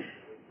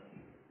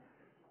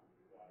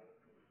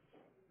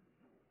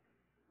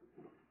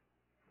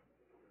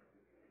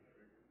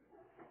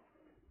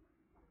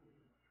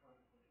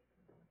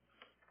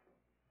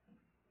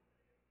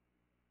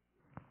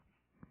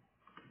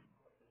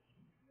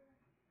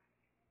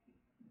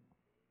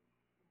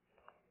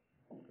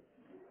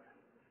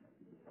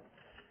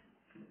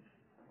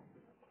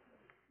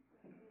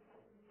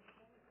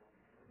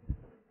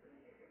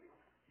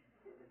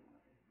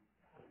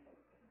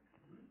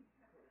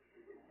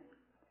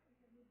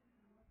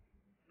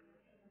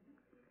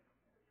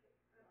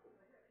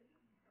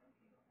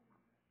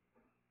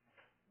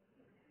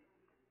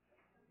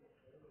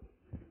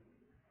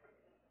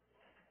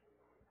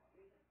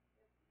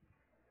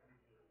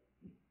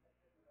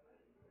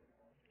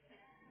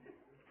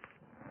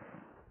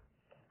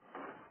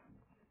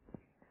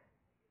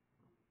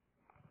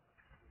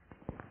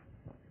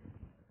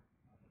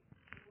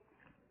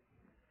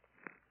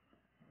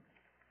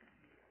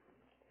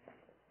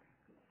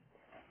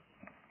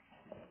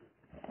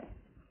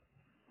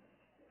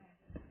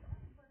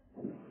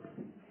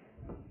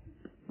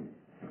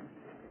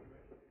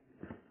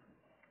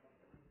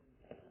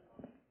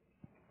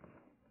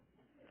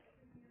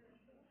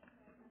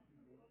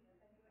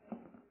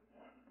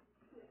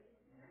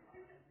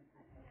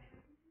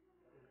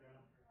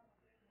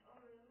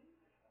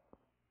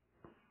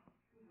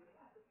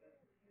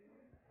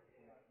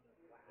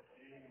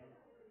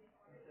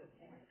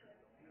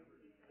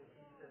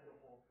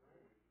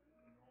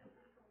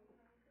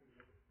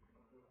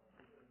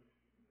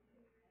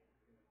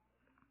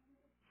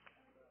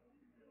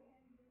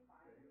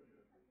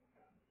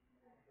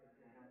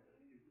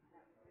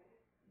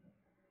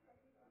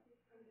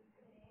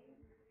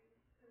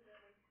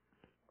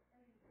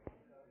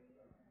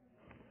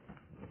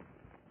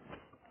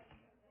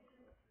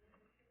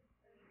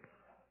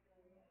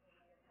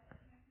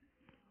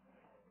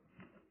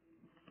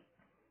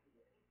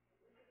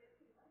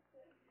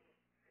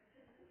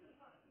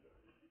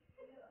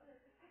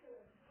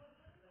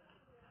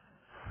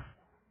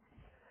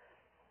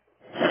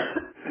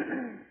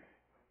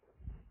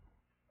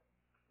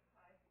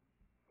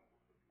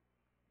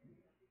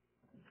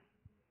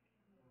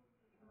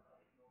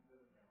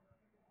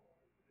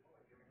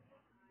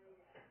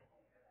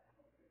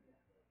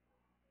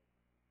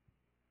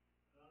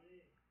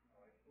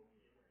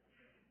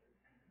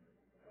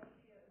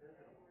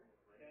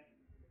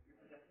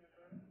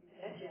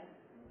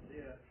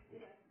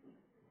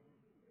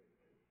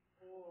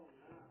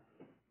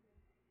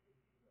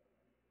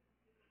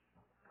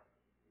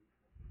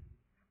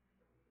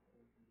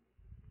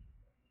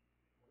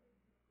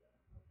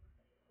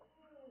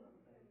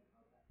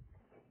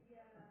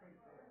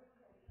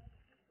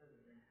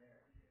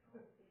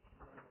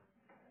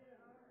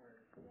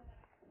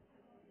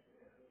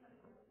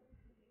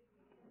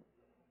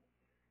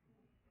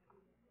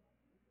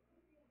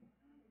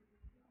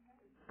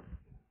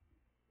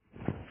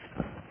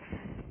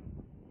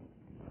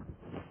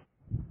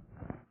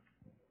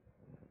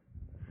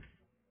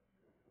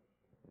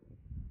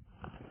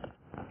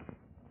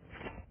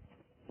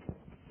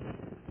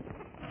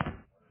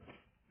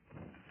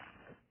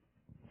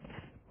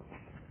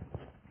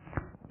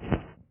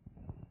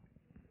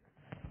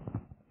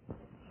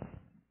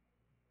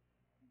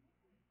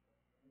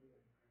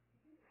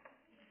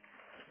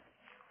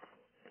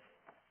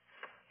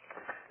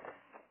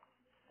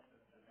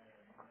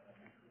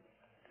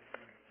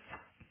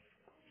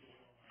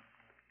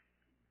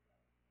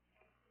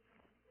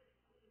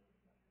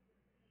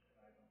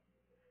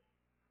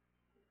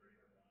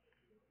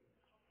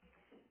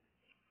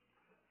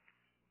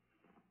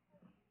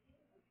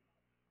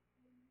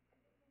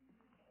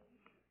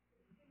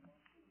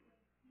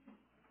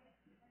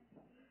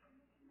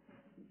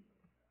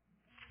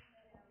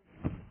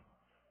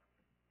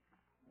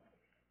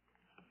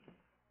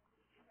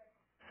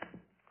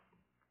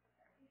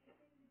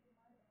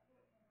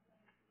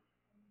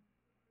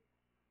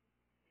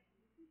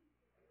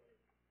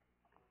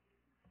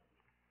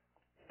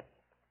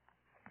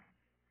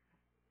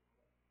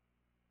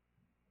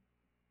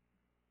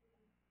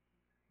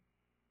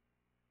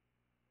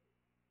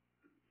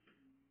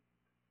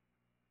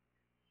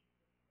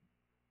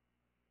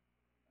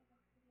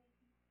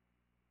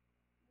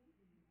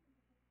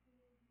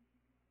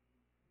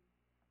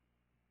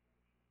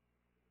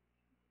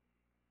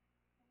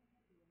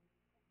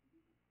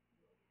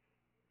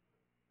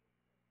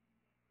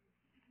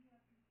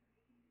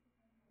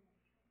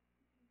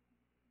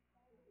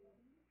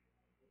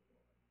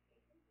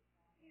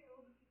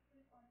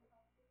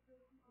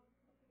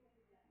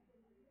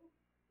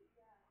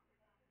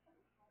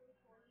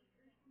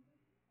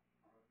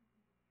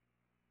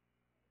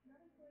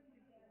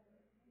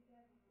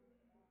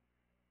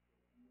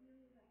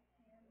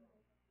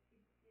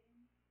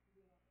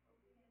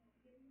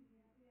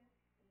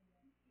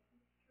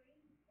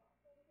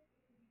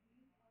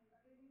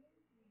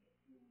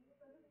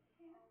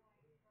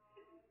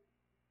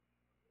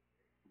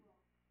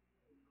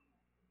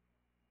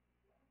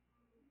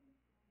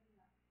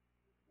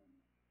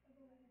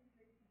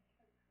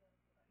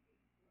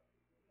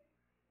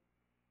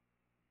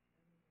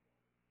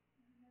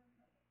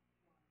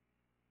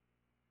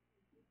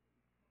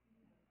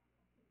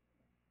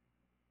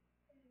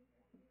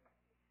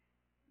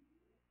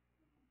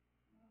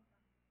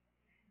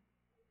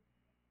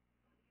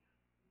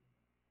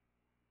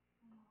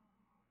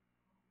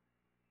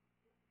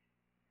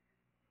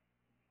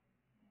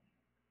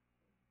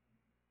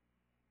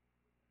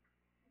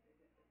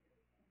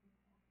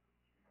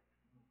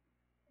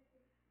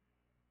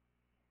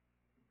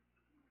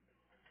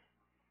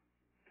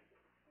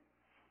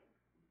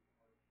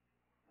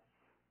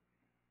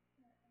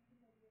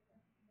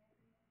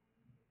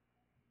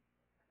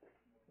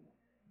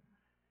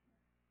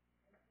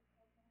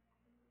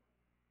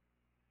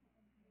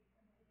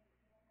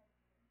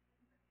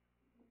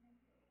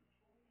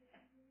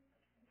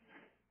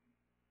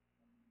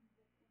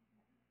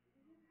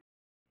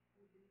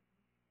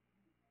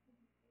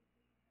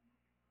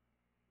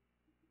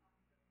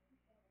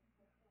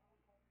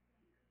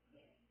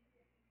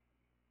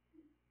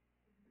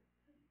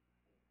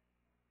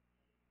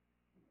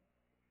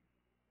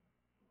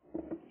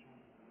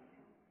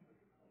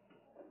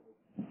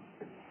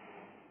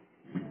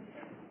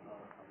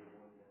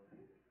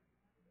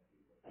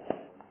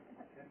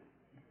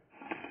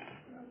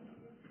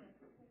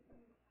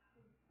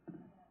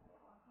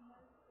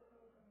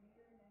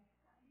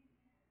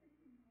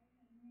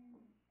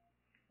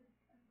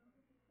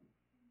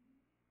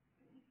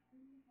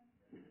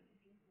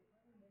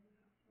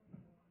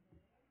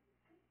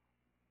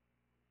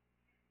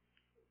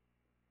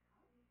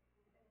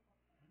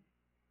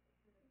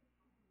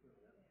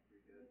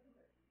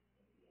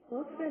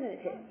 Looks good at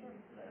it.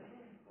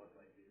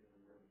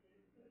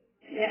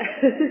 Yeah.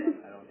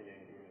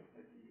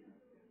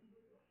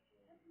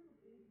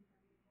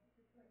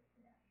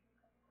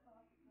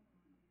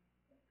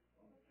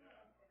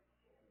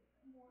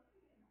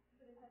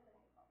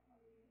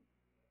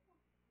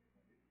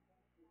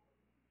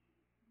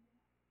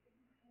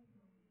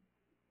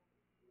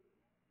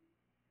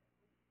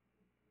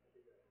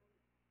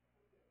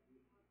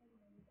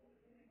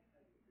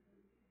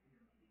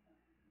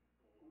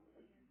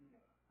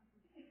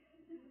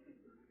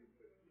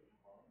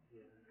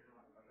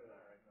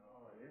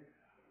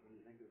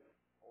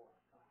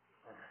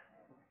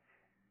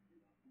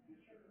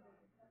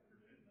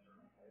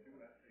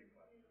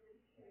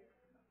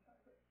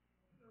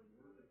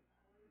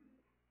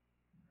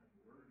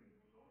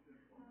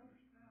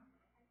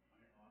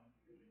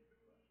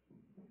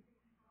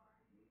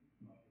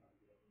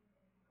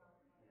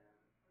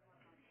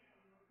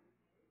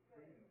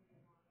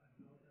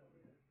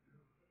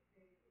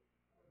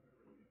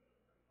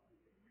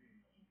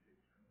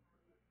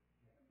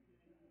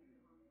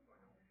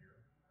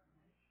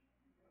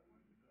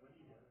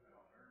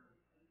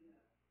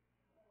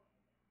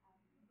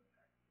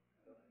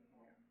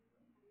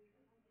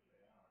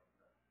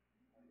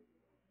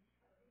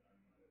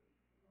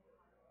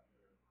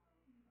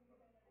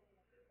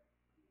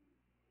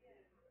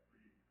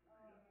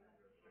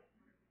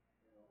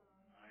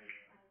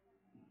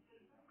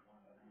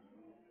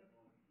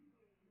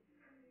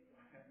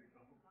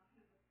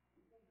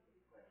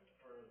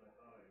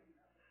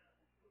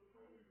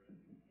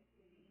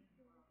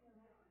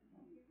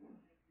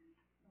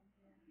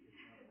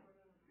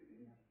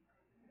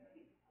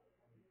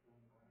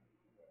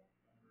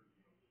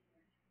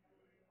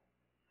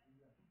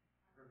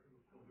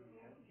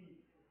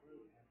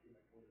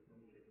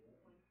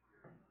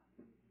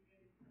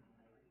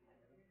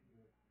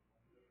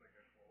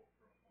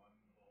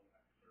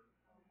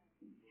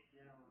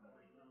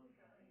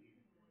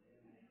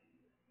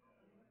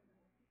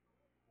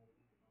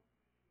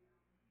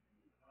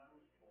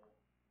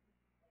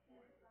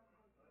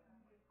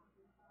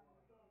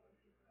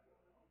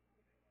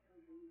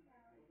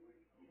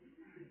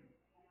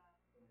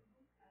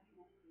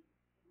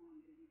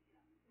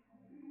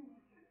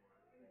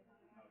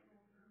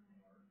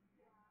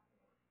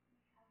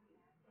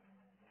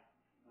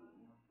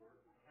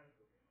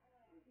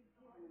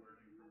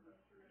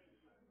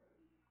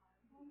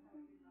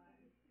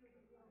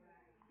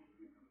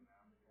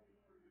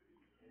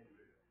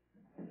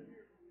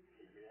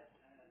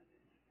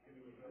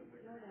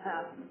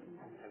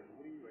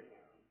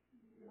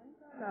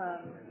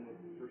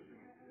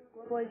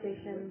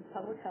 Globalization,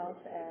 public health,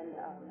 and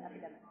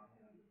epidemics.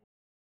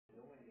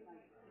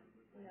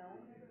 No.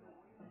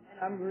 And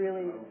I'm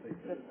really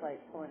just like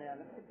pulling it out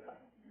of the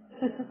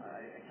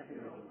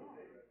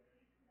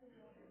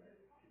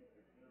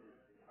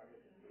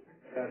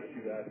Ask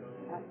you that.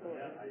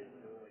 Absolutely. I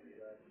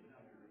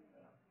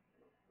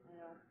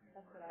know.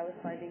 That's what I was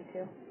finding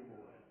too.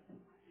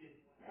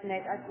 And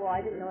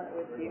I didn't know it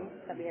was you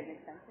that we had an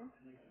extension.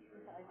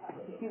 I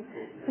talked to you.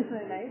 Isn't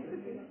that nice?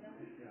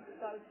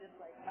 So I was just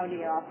like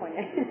counting it off when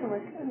it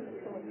was.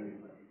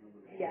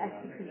 Yeah,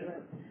 pretty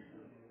much.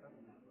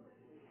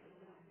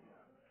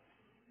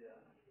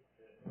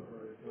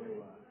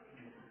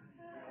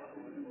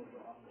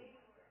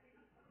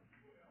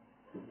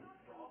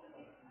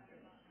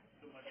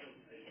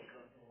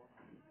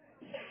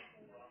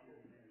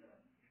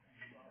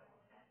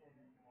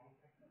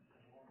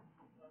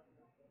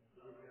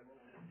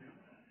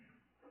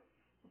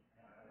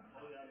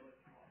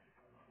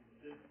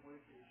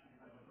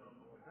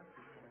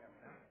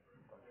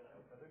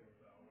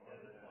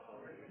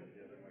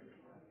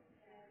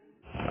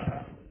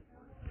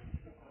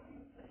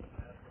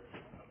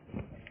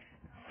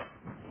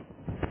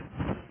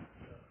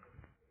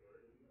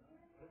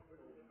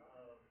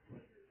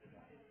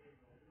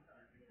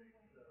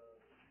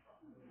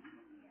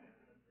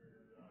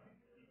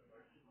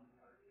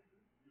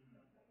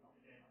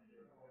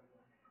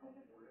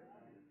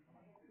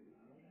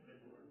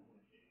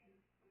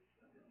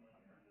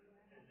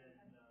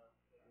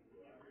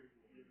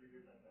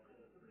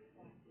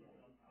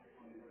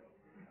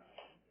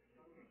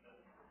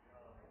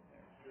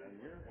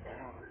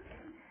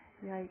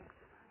 Yikes.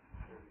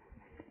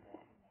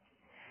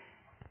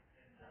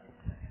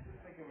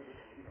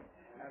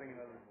 Adding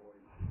another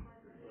voice.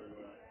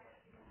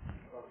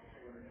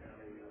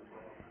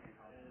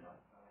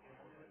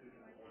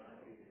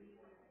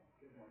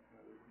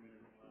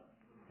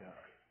 Yeah.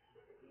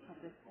 Hope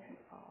this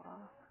doesn't fall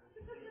off.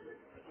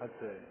 I'd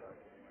say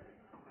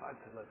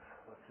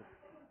let's just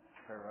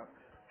pair up.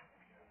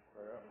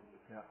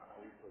 Yeah.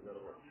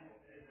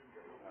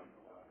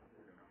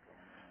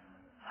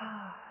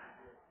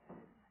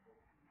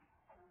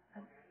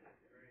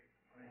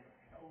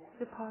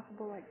 Is it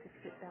possible, like, to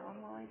sit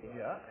down while I do?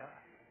 Yeah.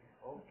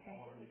 Okay.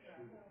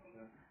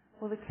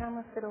 Will the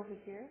camera fit over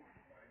here?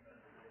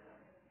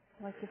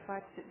 Like if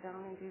I sit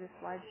down and do the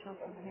slideshow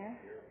from here?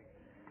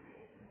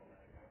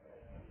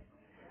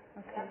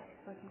 Okay,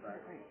 so I can put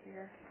it right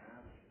here.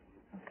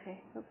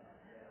 Okay, oops.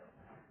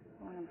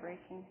 I don't want to break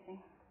anything.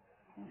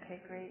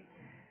 Okay, great.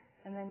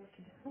 And then you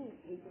can just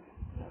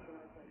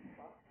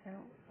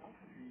no.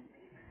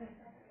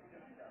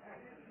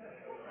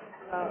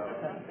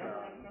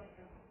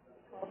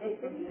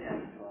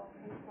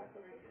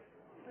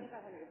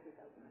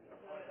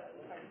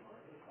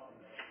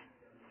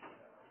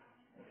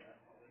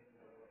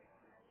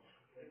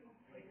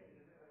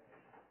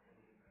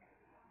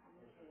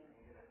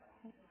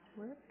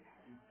 Work?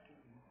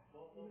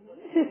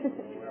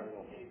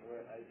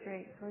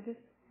 Great. So I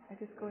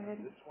just go ahead.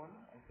 This one,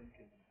 I think,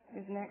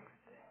 Is next.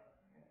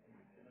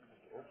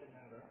 open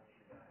that up.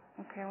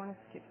 Okay, I want to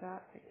skip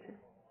that picture.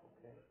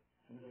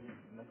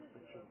 Next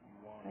picture,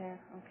 one. There.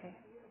 Okay.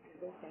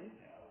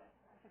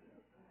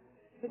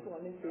 Pick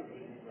one and choose.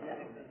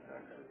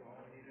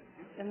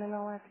 And then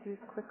all I have to do is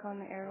click on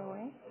the arrow,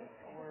 eh?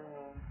 Or,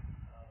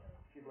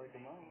 if you'd like a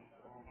mouse.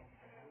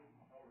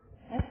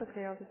 That's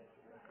okay. I'll just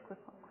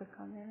click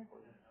on there.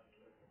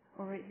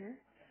 Or right here.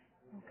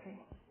 Okay.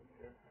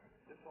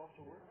 This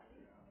also works.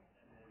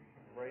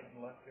 Right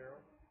and left arrow.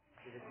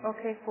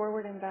 Okay,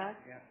 forward and back.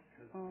 Yeah.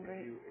 Oh,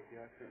 great. If you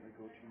accidentally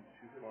go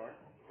too far,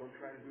 don't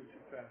try to do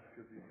too fast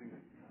because these things.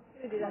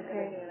 Okay,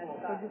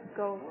 so just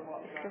go. We're a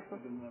lot faster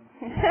than them.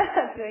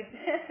 Good.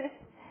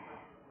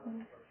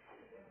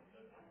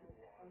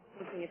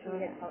 Thinking if we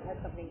had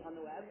something on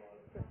the web,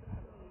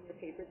 the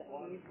paper that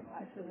we used to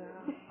This is actually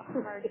a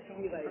hard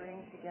thing to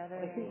bring together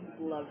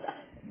love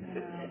that.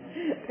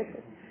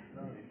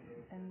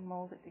 and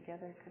mold it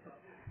together because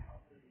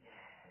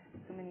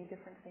it's so many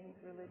different things: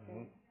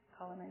 religion,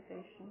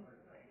 colonization,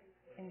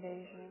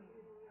 invasion,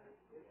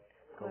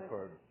 Go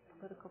for it.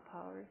 political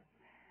powers,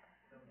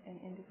 and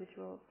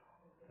individuals.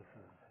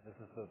 This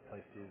is the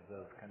place to use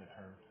those kind of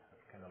terms,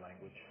 this kind of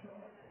language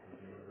at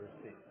the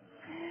university.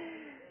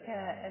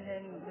 Yeah, and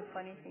then the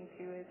funny thing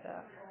too is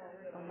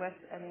I'm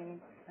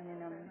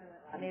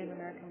Native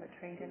American but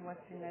trained in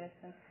Western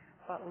medicine,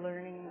 but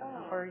learning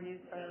or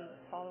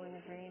following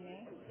a dream,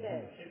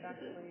 it's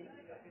actually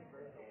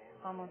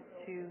almost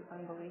too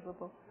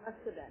unbelievable.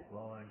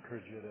 Well, I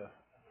encourage you to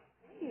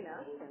do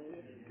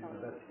the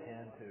best you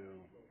can to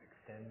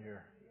extend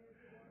your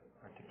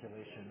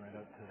articulation right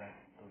out to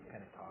those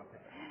kind of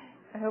topics.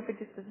 I hope it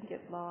just doesn't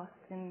get lost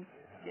and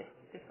get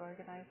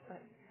disorganized, but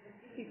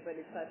But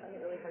it's I find it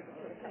really hard to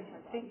sort of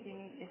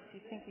if you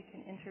think you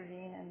can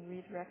intervene and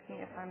redirect me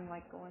if I'm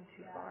like going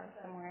too far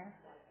somewhere,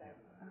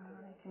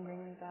 you can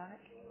bring me back.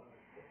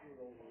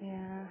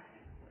 Yeah.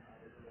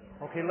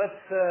 Okay,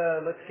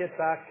 let's get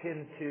back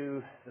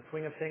into the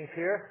swing of things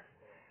here.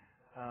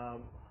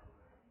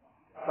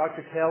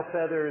 Dr.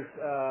 Tailfeathers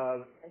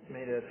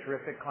made a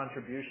terrific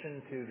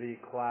contribution to the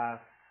class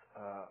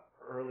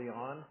early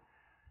on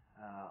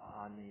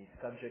the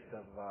subject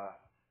of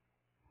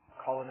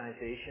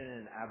colonization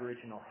and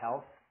Aboriginal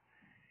health.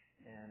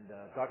 And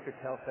Dr.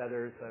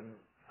 Tailfeathers,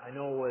 I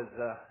know, was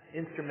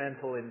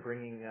instrumental in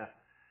bringing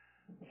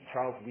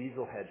Charles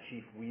Weaselhead,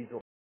 Chief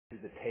Weasel, to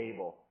the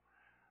table.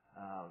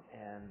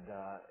 And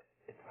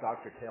it's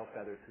Dr.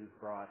 Tailfeathers who's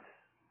brought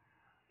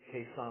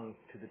Khe Sanh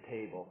to the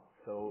table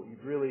So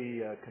you've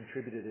really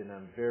contributed in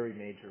a very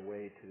major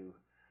way to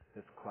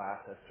this class,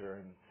 Esther,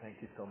 and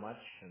thank you so much,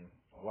 and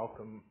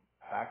welcome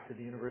back to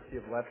the University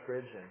of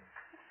Lethbridge.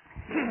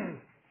 And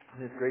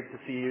it's great to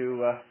see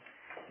you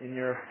in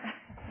your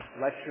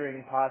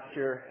lecturing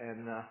posture,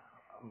 and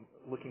I'm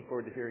looking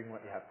forward to hearing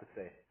what you have to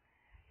say.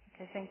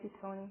 Okay, thank you,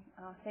 Tony.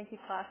 Thank you,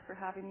 class, for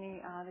having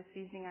me this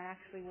evening. I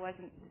actually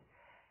wasn't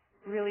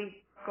really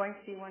going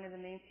to be one of the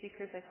main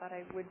speakers. I thought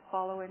I would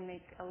follow and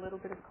make a little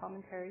bit of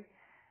commentary.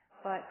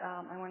 But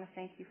I want to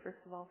thank you,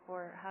 first of all,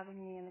 for having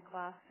me in the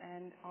class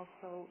and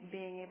also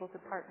being able to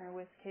partner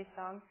with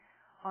Kaesang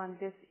on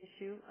this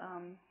issue,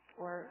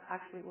 or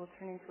actually it will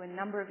turn into a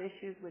number of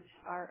issues which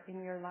are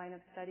in your line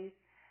of studies.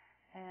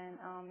 And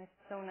it's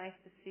so nice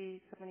to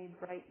see so many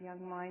bright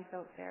young minds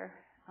out there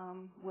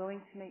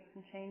willing to make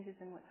some changes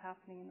in what's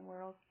happening in the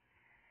world.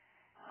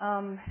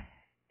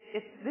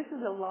 This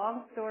is a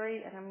long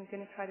story, and I'm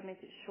going to try to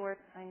make it short.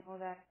 I know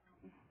that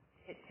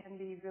it can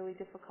be really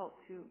difficult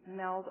to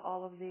meld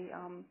all of the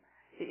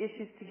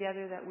issues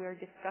together that we are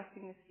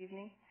discussing this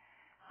evening.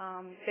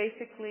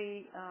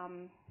 Basically,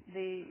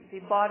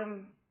 the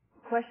bottom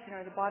question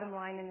or the bottom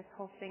line in this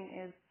whole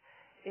thing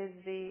is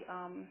the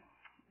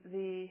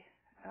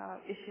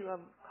issue of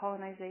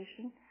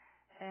colonization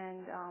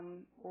and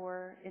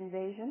or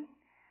invasion,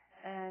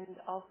 and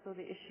also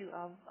the issue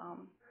of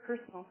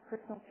personal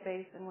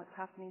space and what's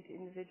happening to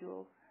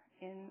individuals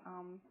in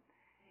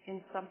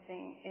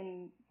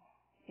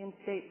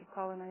states of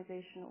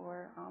colonization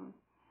or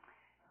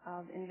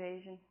of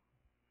invasion.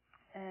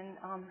 And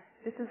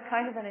this is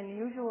kind of an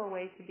unusual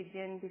way to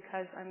begin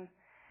because I'm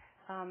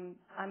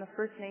a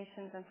First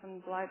Nations. I'm from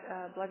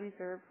Blood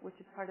Reserve, which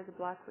is part of the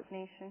Blackfoot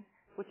Nation,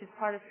 which is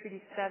part of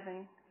Treaty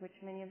 7, which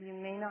many of you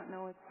may not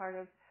know is part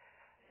of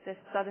the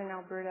southern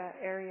Alberta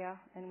area,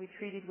 and we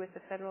treated with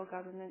the federal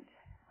government,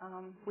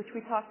 which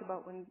we talked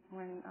about when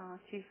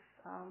Chief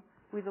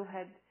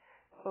Weaselhead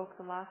spoke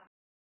the last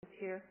time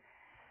here.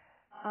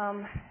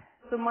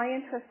 So my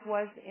interest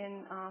was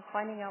in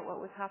finding out what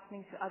was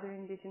happening to other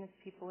Indigenous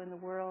people in the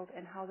world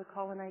and how the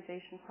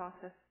colonization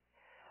process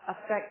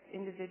affects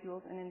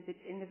individuals and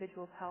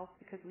individuals' health,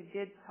 because we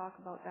did talk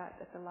about that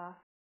at the last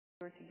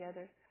we were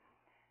together.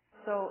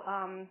 So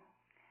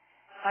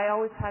I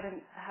always had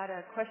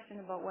a question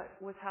about what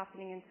was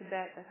happening in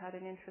Tibet. I've had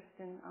an interest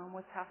in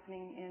what's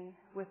happening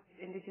with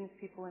Indigenous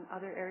people in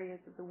other areas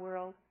of the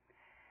world.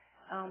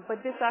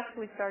 But this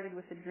actually started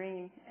with a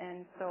dream,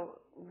 and so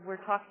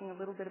we're talking a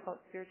little bit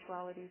about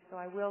spirituality, so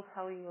I will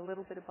tell you a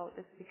little bit about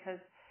this because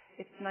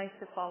it's nice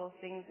to follow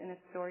things in a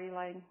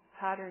storyline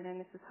pattern, and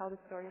this is how the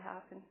story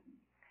happened.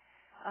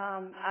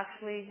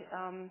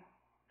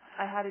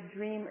 I had a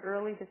dream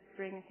early this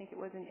spring, I think it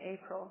was in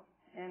April,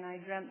 and I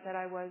dreamt that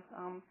I was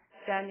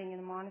standing in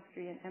a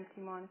monastery, an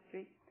empty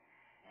monastery,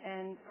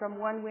 and from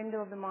one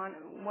window at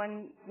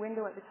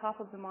the top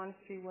of the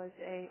monastery was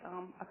a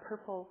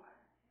purple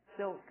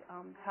silk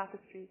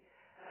tapestry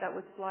that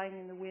was flying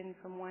in the wind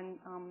from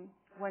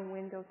one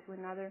window to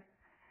another,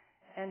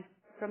 and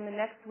from the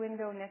next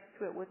window next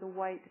to it was a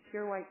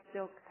pure white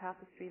silk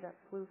tapestry that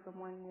flew from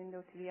one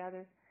window to the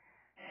other.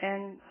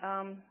 And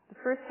the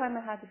first time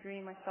I had the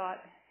dream, I thought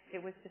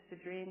it was just a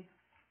dream.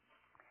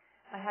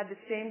 I had the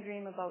same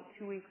dream about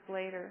 2 weeks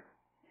later,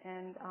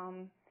 and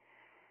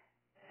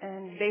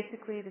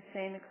basically the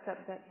same,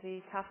 except that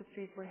the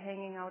tapestries were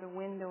hanging out a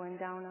window and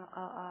down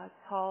a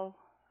tall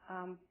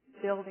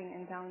building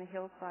and down a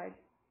hillside,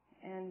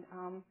 and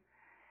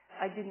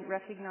I didn't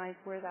recognize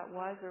where that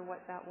was or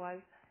what that was,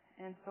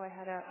 and so I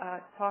had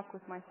a talk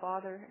with my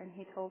father, and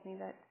he told me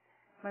that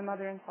my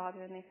mother and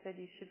father, and they said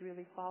you should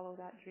really follow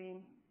that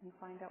dream and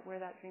find out where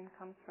that dream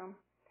comes from.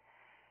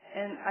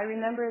 And I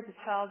remember as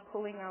a child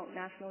pulling out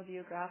National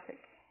Geographic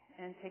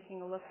and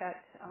taking a look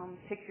at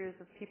pictures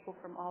of people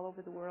from all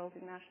over the world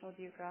in National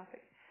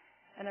Geographic.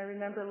 And I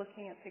remember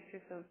looking at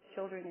pictures of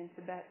children in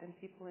Tibet and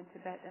people in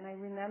Tibet, and I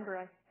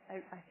remember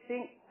I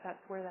think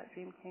that's where that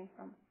dream came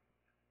from.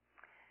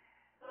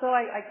 So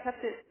I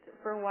kept it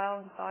for a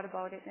while and thought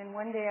about it, and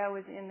one day I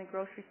was in the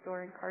grocery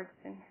store in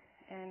Cardston,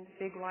 and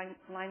big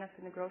lineup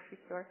in the grocery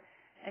store,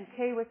 and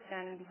Kay was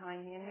standing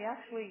behind me, and we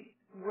actually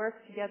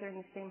work together in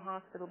the same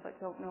hospital but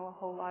don't know a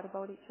whole lot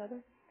about each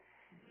other.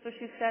 So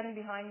she's standing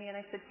behind me, and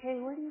I said, Kay,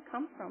 where do you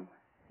come from?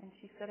 And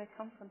she said, I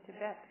come from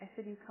Tibet. I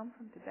said, you come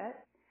from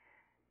Tibet?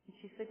 And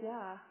she said,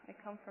 yeah, I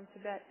come from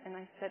Tibet. And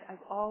I said,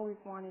 I've always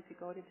wanted to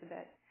go to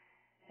Tibet.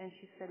 And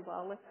she said,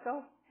 well, let's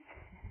go.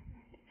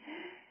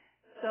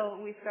 So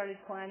we started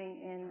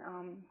planning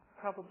in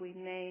probably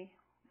May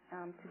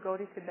to go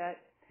to Tibet.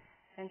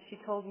 And she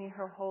told me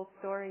her whole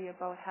story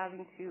about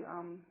having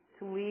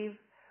to leave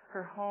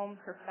her home,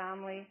 her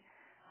family,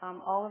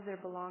 all of their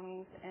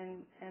belongings,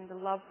 and the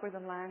love for the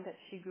land that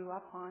she grew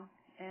up on.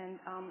 And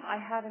I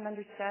had an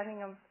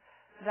understanding of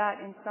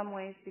that in some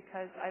ways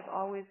because I've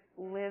always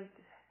lived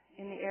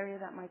in the area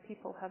that my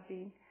people have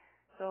been.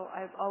 So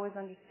I've always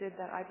understood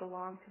that I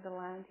belong to the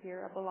land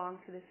here, I belong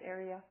to this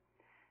area,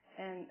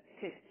 and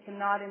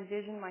cannot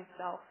envision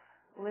myself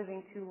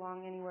living too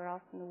long anywhere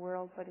else in the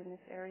world but in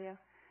this area.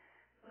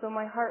 So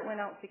my heart went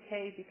out to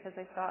Kay because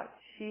I thought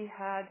she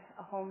had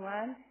a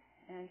homeland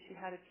and she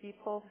had a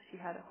people, she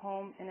had a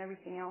home and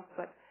everything else,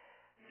 but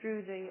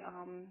through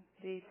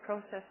the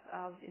process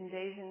of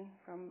invasion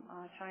from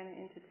China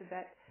into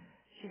Tibet,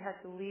 she had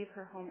to leave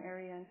her home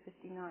area in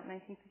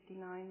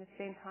 1959, the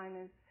same time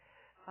as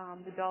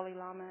the Dalai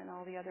Lama and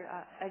all the other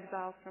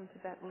exiles from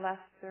Tibet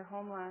left their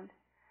homeland.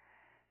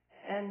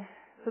 And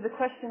so the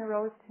question that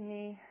arose to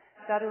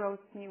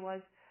me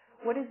was,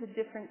 what is the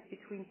difference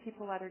between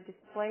people that are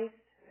displaced,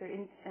 they're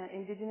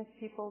indigenous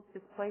peoples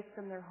displaced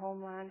from their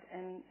homeland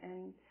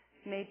and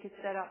made to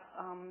set up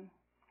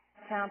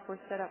camp or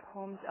set up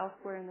homes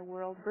elsewhere in the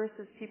world,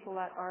 versus people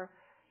that are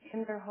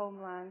in their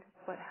homeland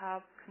but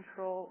have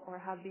control or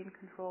have been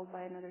controlled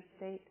by another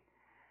state?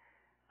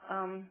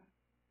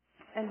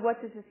 And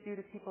what does this do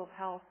to people's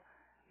health?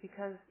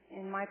 Because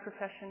in my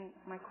profession,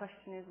 my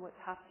question is what's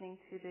happening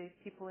to the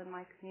people in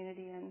my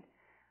community, and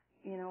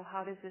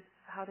how does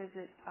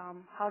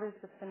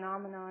the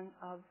phenomenon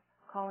of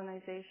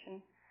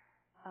colonization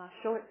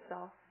show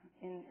itself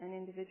in an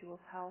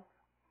individual's health?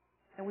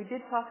 And we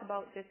did talk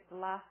about this the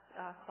last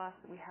class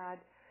that we had,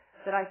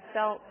 that I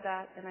felt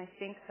that, and I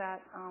think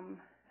that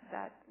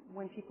that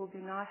when people do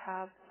not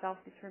have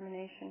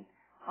self-determination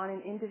on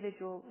an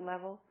individual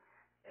level,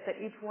 that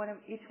each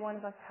one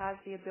of us has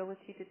the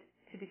ability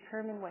to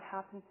determine what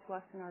happens to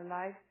us in our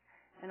lives,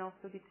 and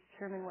also to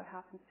determine what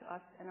happens to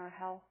us in our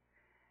health.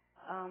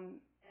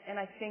 And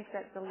I think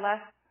that the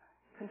less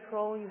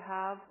control you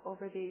have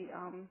over the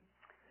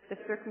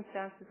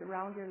circumstances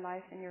around your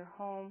life and your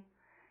home,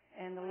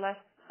 and the less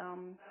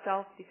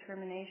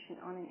self-determination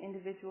on an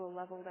individual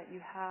level that you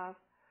have,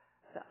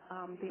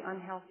 the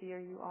unhealthier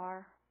you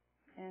are.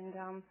 And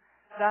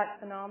that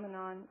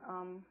phenomenon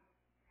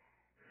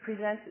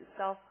presents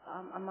itself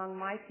among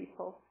my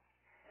people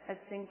as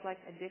things like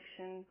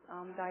addictions,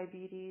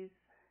 diabetes,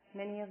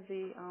 many of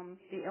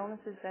the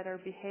illnesses that are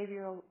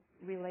behavioral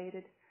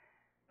related,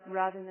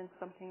 rather than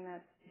something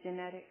that's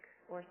genetic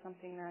or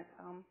something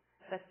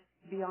that's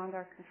beyond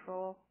our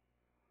control.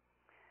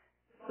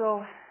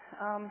 So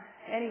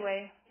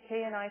anyway,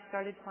 Kay and I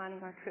started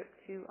planning our trip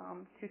to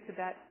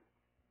Tibet.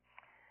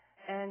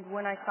 And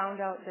when I found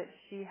out that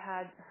she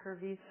had her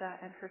visa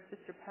and her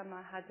sister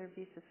Pema had their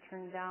visas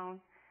turned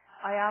down,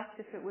 I asked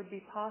if it would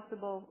be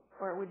possible,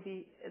 or it would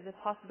be the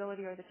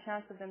possibility or the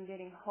chance of them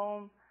getting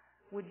home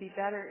would be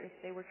better if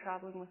they were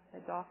traveling with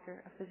a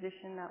doctor, a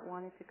physician that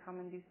wanted to come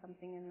and do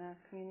something in the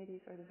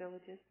communities or the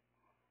villages.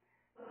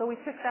 So we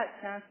took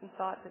that chance and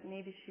thought that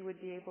maybe she would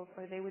be able,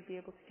 or they would be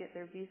able to get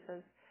their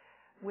visas,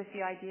 with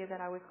the idea that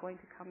I was going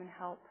to come and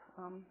help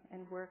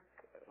and work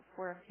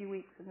for a few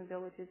weeks in the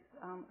villages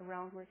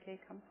around where Kay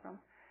comes from.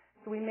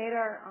 So we made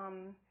our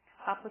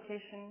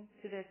application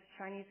to the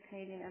Chinese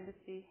Canadian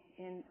Embassy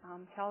in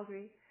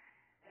Calgary,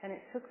 and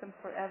it took them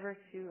forever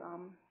to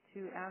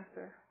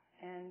answer.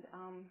 And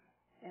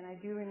I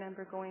do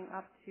remember going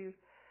up to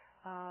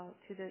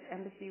the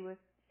embassy with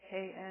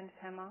Kay and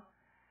Pema,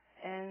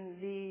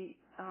 and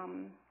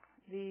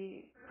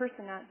the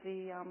person at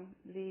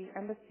the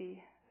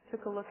embassy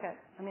took a look at.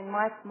 I mean,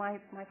 my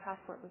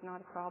passport was not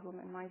a problem,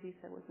 and my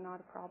visa was not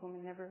a problem,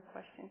 and never a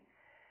question.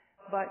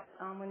 But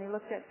when they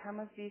looked at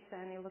Pema's visa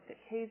and they looked at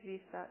Kay's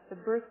visa, the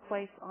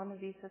birthplace on the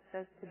visa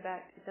says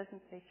Tibet. It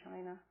doesn't say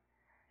China.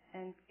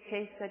 And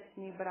Kay said to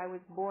me, "But I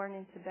was born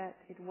in Tibet.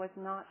 It was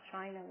not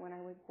China when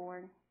I was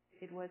born.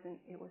 It wasn't.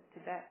 It was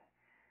Tibet."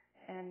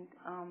 And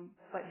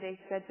but they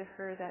said to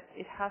her that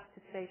it has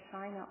to say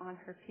China on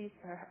her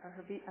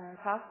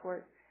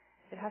passport.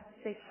 It has to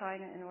say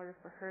China in order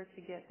for her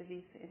to get the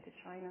visa into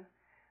China.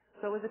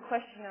 So it was a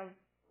question of,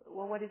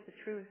 well, what is the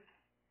truth?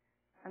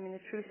 I mean,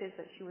 the truth is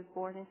that she was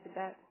born in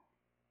Tibet.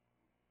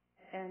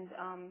 And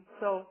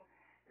so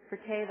for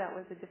Kay, that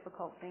was a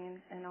difficult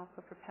thing, and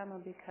also for Pema,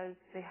 because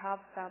they have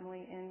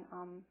family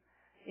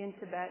in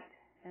Tibet,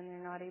 and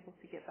they're not able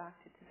to get back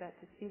to Tibet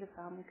to see the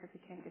family because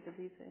they can't get the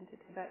visa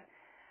into Tibet.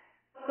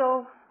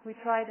 So we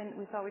tried, and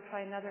we thought we'd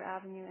try another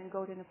avenue and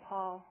go to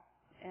Nepal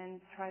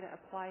and try to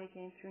apply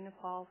again through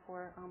Nepal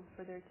for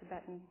their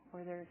Tibetan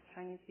or their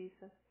Chinese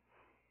visas.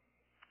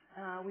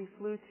 We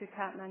flew to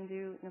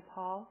Kathmandu,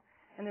 Nepal,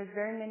 and there's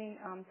very many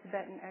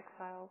Tibetan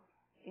exiles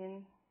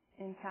in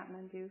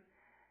Kathmandu.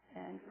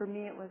 And for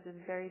me, it was a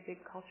very big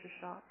culture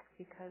shock,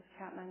 because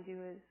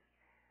Kathmandu is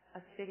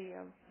a city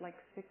of like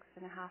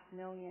 6.5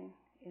 million,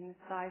 in the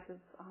size of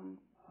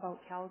about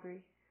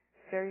Calgary,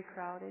 very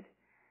crowded,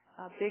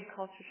 big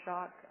culture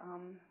shock.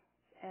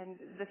 And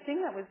the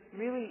thing that was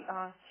really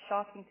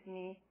shocking to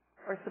me,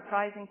 or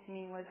surprising to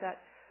me, was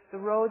that the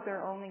roads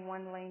are only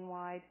 1 lane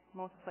wide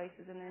most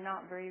places, and they're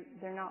not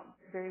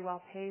very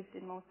well paved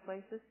in most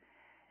places,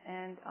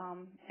 and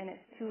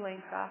it's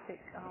 2-lane traffic,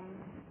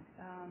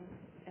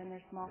 and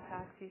they're small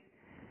taxis.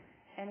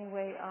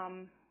 Anyway,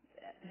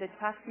 the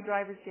taxi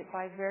drivers get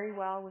by very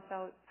well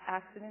without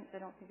accidents. I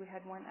don't think we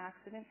had one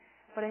accident,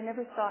 but I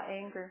never saw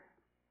anger.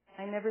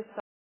 I never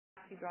saw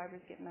taxi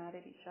drivers get mad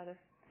at each other.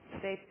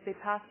 They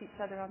passed each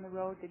other on the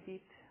road, they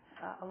beeped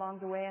along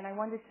the way, and I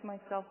wondered to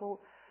myself, well,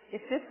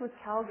 if this was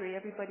Calgary,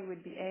 everybody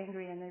would be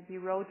angry and there'd be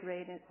road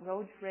rage,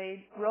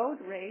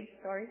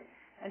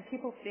 and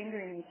people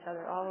fingering each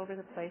other all over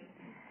the place.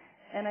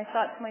 And I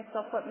thought to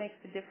myself, what makes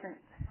the difference?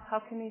 How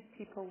can these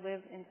people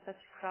live in such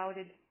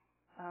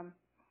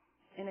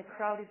in a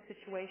crowded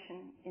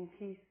situation in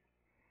peace?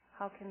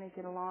 How can they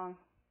get along?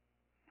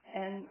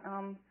 And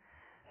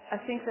I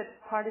think that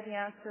part of the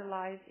answer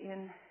lies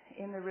in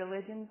the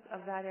religions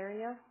of that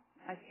area.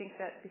 I think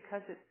that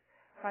because it's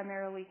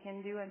primarily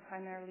Hindu and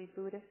primarily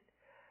Buddhist,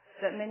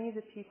 that many of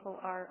the people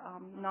are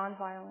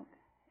nonviolent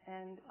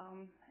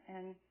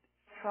and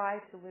try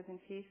to live in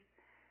peace.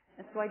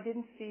 And so I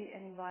didn't see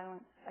any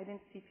violence. I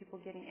didn't see people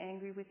getting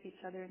angry with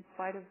each other in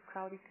spite of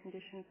crowded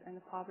conditions and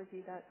the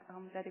poverty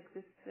that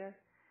exists there.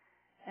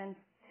 And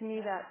to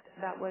me,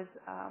 that was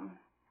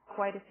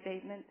quite a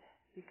statement,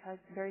 because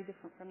very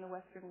different from the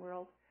Western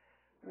world,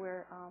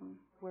 where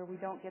we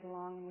don't get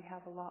along and we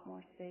have a lot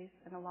more space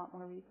and a lot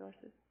more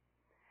resources.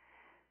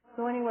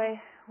 So anyway,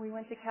 we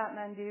went to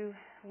Kathmandu.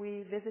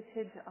 We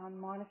visited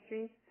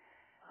monasteries.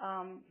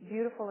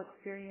 Beautiful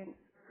experience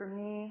for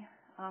me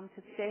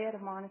to stay at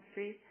a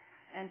monastery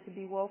and to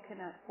be woken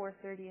at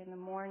 4:30 in the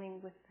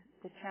morning with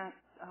the chants,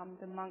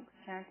 the monks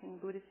chanting,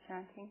 Buddhist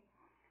chanting,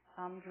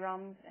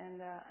 drums, and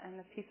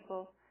the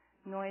peaceful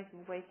noise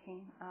of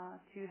waking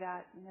to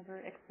that.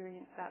 Never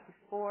experienced that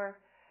before,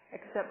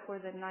 except for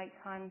the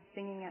nighttime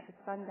singing at the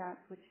Sundance,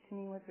 which to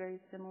me was very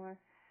similar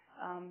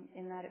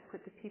in that it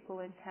put the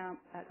people in camp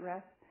at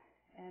rest,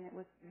 and it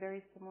was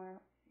very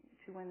similar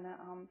to when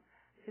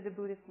the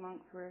Buddhist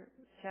monks were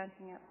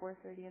chanting at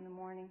 4:30 in the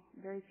morning.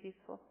 Very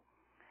peaceful.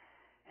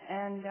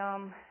 And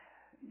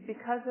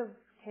because of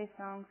Khe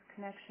Sang's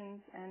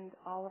connections and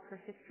all of her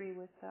history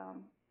with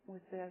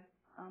the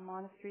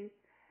monasteries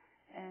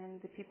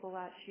and the people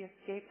that she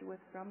escaped with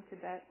from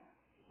Tibet,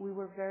 we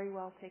were very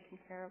well taken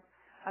care of.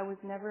 I was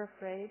never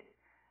afraid,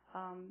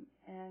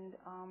 and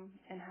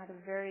had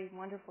a very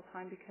wonderful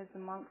time because the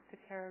monks took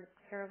care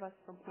of us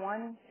from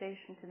one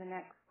station to the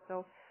next.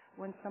 So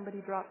when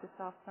somebody dropped us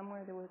off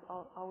somewhere, there was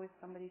always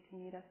somebody to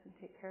meet us and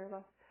take care of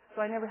us.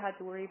 So I never had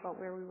to worry about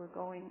where we were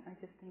going. I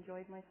just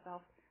enjoyed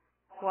myself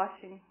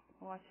watching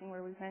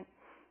where we went.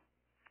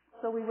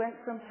 So we went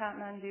from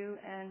Kathmandu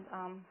and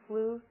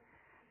flew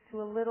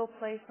to a little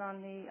place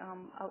on the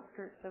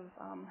outskirts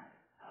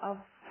of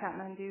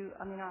Kathmandu,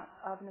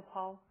 of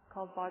Nepal,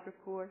 called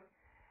Badrapur.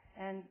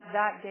 And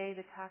that day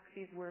the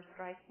taxis were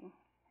striking.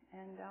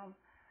 And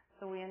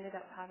so we ended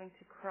up having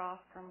to cross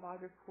from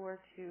Badrapur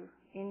to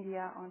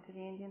India onto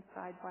the Indian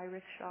side by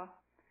rickshaw.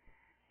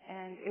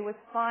 And it was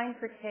fine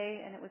for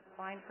Kay, and it was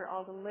fine for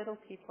all the little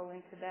people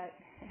in Tibet.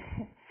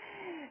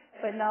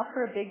 But not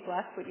for a big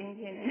Blackfoot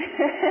Indian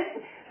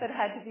that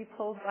had to be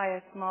pulled by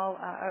a small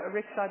a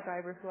rickshaw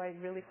driver who I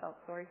really felt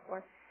sorry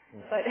for.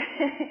 Mm. But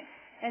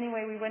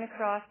anyway, we went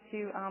across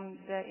to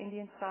the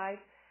Indian side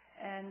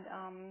and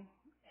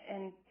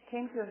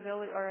came to a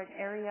village or an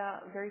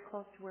area very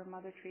close to where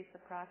Mother Teresa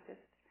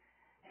practiced.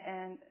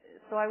 And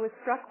so I was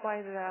struck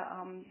by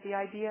the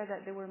idea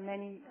that there were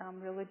many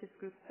religious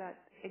groups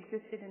that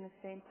existed in the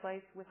same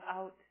place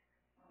without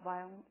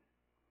violence.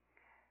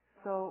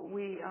 So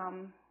we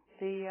had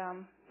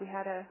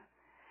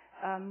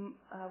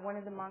one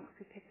of the monks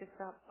who picked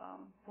us up,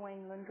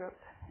 Wayne Lundrup,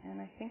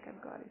 and I think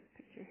I've got his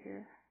picture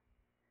here.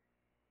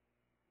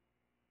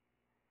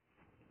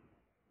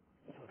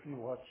 So if you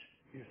watch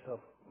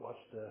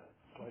the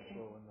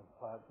slideshow and the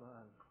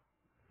plasma.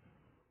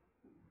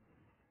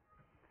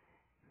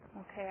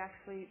 Okay,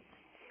 actually.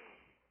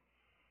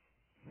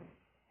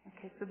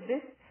 Okay, so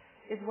this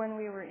is when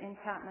we were in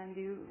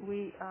Kathmandu.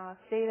 We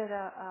stayed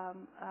at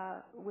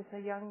with a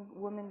young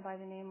woman by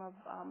the name of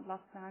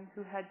Laksan,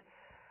 who had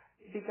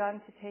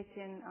begun to take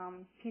in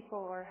people,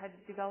 or had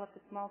developed a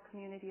small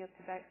community of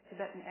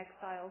Tibetan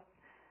exiles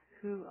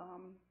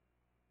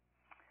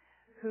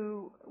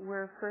who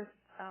were first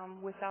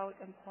without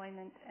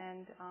employment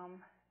and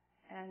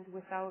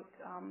without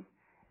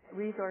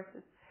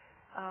resources.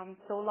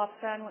 So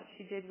Laksan, what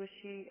she did was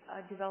she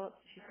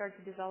started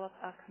to develop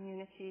a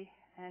community,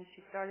 and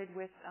she started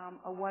with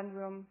a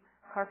one-room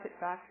carpet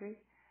factory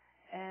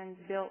and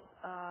built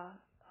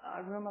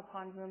room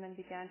upon room and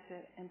began to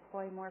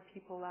employ more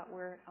people that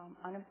were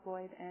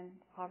unemployed and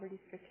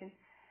poverty-stricken.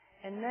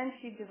 And then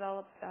she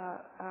developed a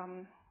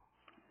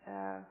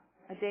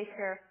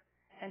daycare,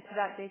 and to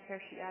that daycare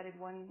she added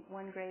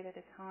one grade at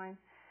a time.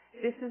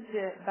 This is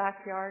the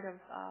backyard of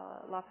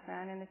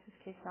Laksan, and this is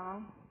Khe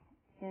Sang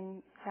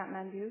in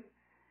Kathmandu.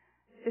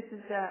 This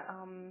is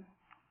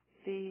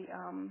the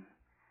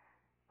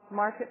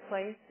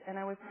marketplace, and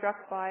I was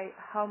struck by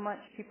how much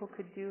people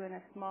could do in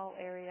a small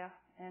area.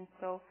 And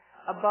so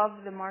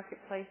above the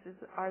marketplaces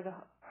are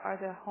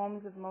the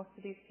homes of most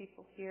of these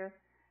people here,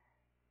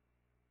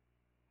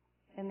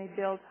 and they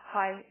build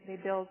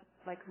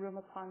like room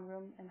upon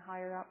room and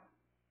higher up.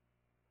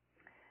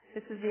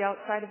 This is the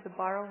outside of the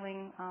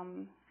Baroling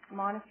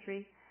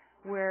monastery,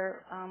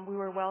 where we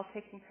were well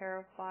taken care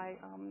of by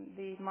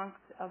the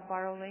monks of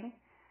Baroling,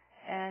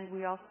 and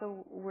we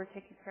also were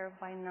taken care of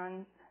by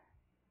nuns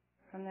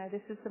from there.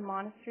 This is the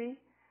monastery,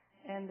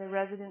 and the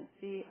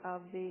residency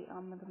of the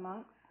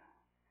monks.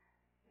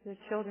 There's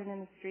children in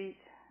the street,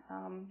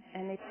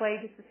 and they play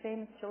just the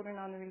same as children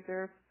on the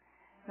reserve.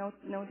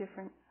 No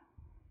difference.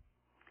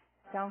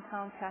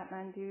 Downtown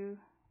Kathmandu.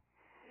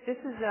 This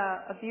is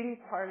a beauty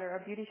parlor,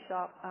 a beauty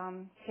shop.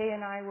 Kay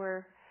and I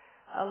were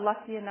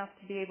lucky enough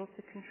to be able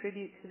to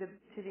contribute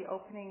to the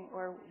opening.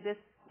 Or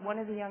one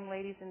of the young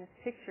ladies in this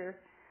picture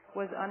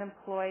was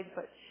unemployed,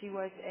 but she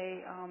was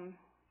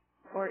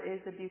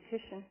is a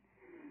beautician.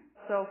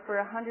 So for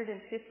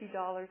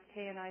 $150,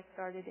 Kay and I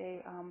started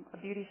a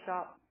beauty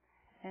shop,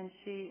 and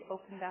she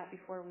opened that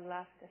before we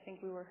left. I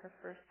think we were her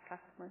first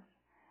customers.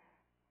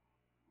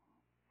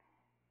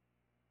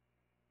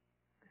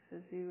 This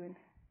is zoo.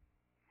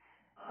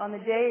 And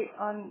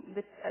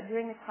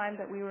during the time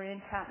that we were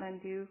in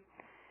Kathmandu,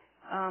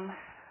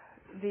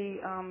 the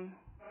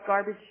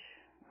garbage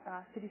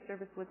city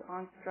service was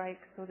on strike,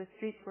 so the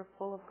streets were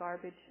full of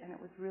garbage, and it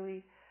was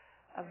really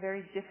a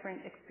very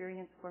different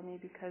experience for me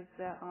because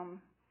the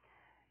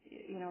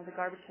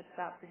garbage had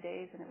sat for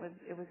days, and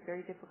it was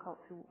very difficult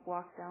to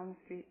walk down the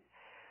streets.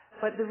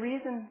 But the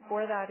reason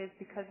for that is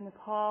because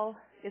Nepal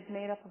is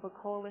made up of a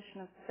coalition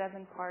of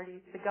 7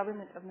 parties. The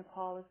government of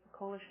Nepal is a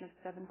coalition of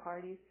 7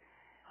 parties.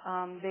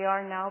 They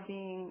are now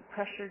being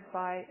pressured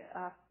by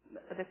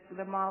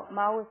the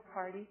Maoist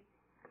Party,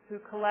 who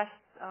collects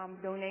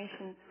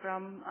donations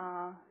from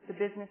the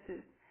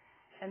businesses.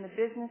 And the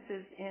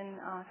businesses in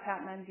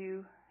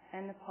Kathmandu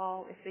and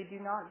Nepal, if they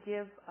do not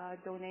give a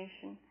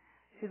donation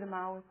to the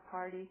Maoist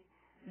Party,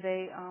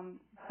 they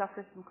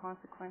suffer some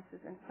consequences.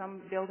 And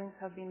some buildings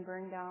have been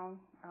burned down.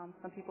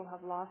 Some people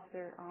have lost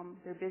their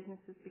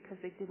businesses because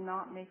they did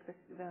not make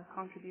the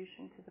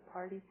contribution to the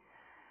party.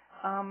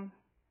 On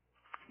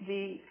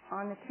the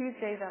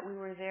Tuesday that we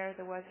were there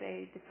was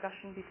a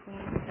discussion between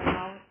the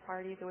Maoist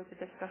Party, there was a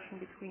discussion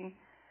between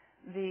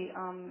the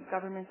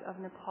government of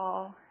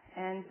Nepal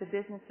and the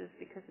businesses,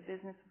 because the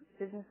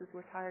businesses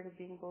were tired of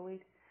being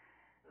bullied.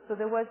 So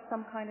there was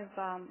some kind of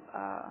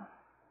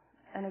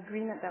an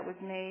agreement that was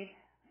made,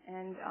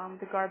 and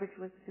the garbage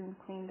was soon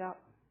cleaned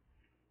up.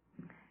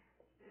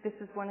 This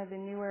is one of the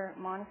newer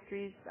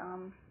monasteries.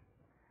 How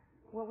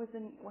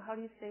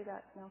do you say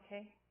that now,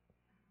 Kay?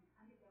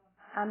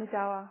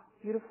 Amidawa,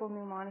 beautiful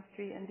new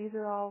monastery, and these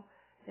are all,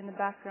 in the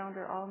background,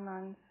 are all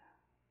nuns.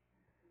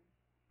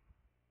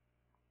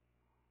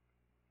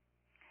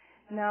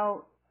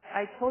 Now,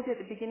 I told you at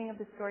the beginning of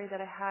the story that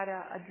I had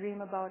a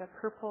dream about a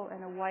purple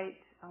and a white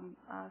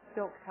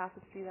silk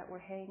tapestry that were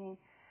hanging.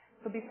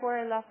 So before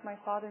I left, my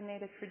father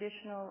made a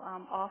traditional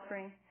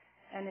offering,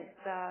 and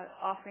it's an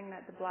offering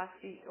that the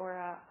Blackfeet,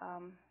 or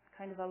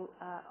kind of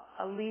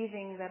a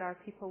leaving that our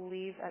people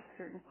leave at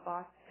certain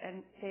spots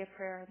and say a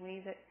prayer and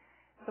leave it.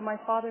 So my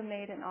father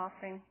made an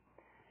offering,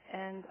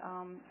 and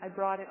I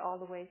brought it all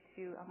the way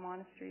to a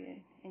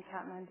monastery in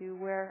Kathmandu,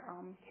 where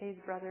Kay's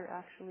brother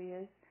actually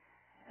is.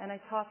 And I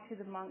talked to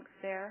the monks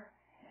there,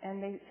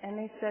 and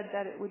they said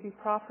that it would be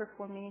proper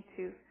for me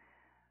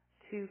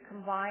to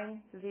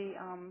combine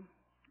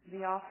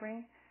the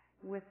offering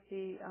with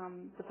the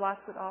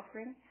Blackfoot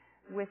offering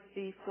with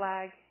the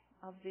flag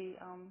of the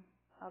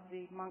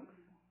monks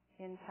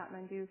in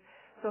Kathmandu.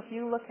 So if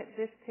you look at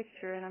this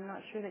picture, and I'm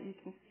not sure that you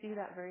can see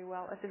that very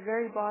well, at the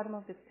very bottom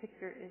of this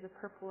picture is a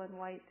purple and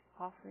white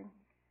offering.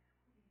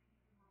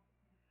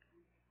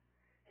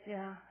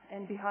 Yeah,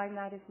 and behind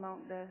that is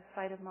the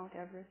site of Mount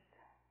Everest.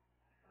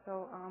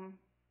 So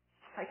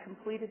I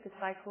completed the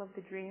cycle of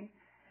the dream,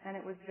 and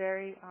it was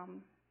very,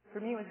 for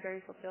me, it was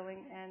very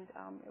fulfilling, and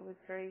it was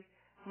very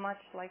much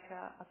like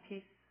a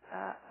peace,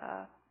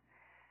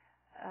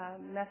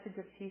 message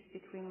of peace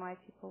between my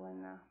people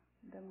and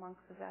the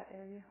monks of that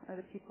area, or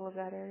the people of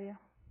that area.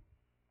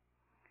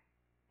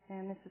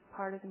 And this is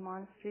part of the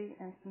monastery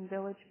and some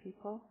village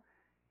people.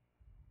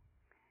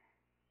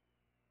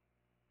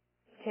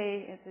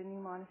 Kay is a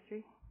new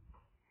monastery.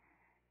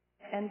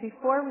 And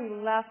before we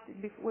left,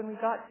 when we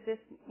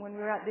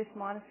were at this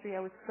monastery,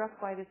 I was struck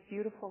by this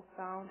beautiful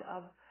sound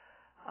of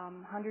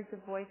hundreds of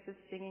voices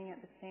singing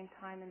at the same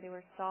time, and they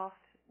were soft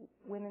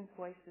women's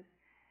voices.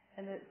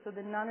 And so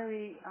the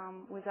nunnery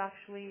was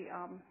actually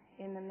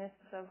in the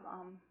midst of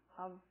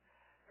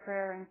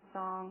prayer and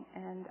song,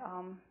 and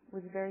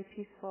was very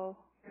peaceful,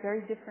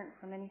 very different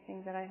from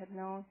anything that I had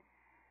known.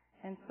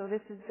 And so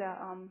this is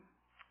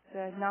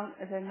the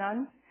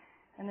nuns,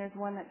 and there's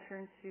one that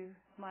turned to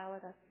smile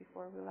at us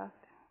before we left.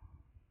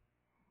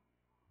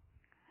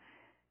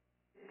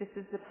 This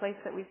is the place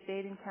that we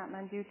stayed in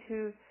Kathmandu.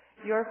 To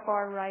your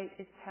far right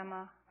is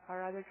Tema,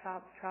 our other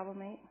travel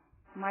mate,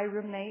 my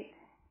roommate,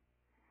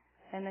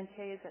 and then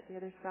Kay is at the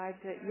other side.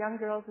 The young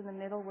girls in the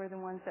middle were the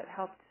ones that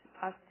helped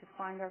us to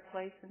find our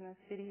place in the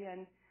city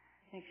and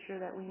make sure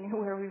that we knew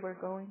where we were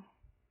going.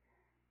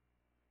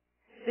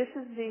 This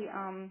is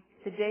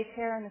the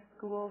daycare and the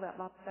school that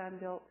Lapsan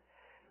built.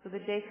 So the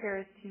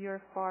daycare is to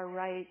your far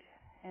right,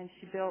 and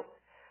she built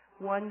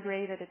one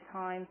grade at a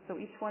time. So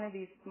each one of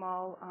these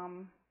small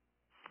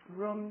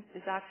rooms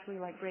is actually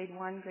like grade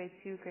 1, grade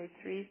 2, grade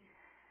 3.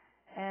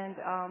 And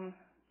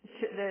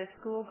the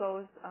school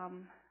goes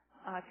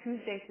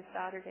Tuesday to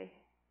Saturday.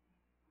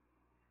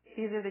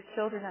 These are the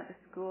children at the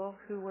school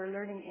who were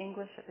learning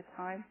English at the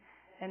time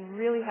and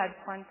really had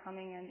fun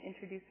coming and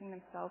introducing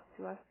themselves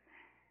to us.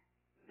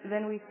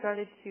 Then we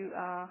started to,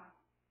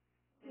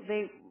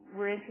 they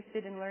were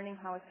interested in learning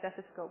how a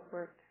stethoscope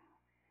worked.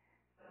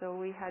 So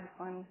we had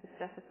fun with the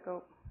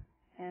stethoscope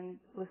and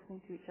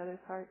listening to each other's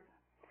hearts.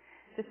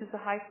 This is the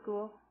high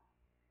school,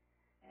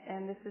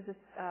 and this is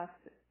a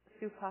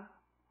stupa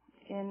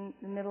in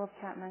the middle of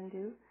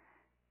Kathmandu.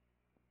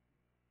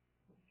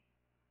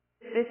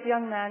 This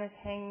young man is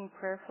hanging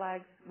prayer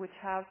flags, which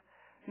have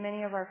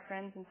many of our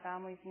friends and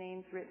family's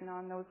names written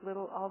on those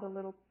all the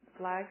little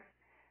flags.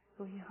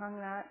 So he hung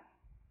that,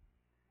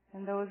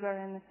 and those are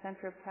in the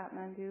center of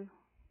Kathmandu.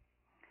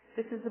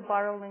 This is the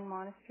Baroling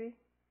Monastery.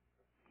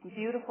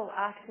 Beautiful,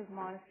 active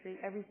monastery.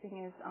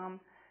 Everything is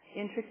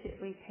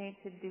intricately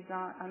painted,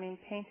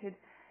 painted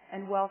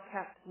and well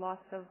kept.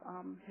 Lots of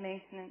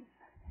maintenance,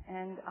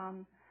 and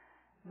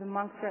the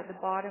monks are at the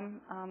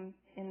bottom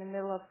in the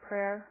middle of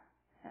prayer.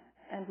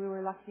 And we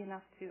were lucky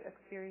enough to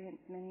experience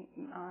many,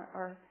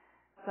 or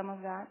some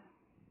of that.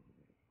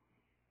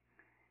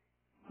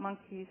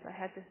 Monkeys, I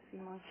had to see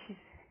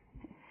monkeys.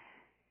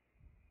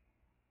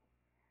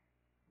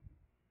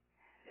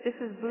 This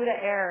is Buddha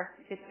Air.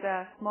 It's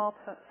a small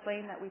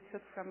plane that we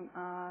took from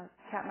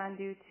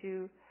Kathmandu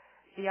to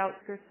the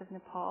outskirts of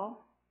Nepal.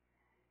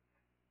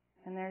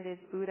 And there it is,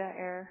 Buddha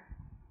Air.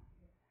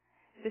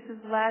 This is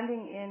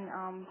landing in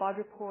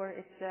Badrapur.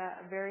 It's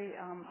very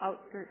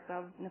outskirts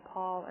of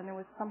Nepal, and there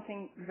was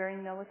something very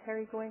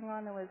military going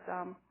on. There was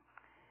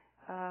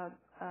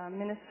a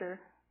minister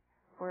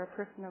or a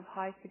person of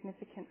high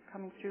significance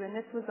coming through, and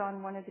this was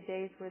on one of the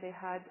days where they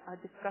had a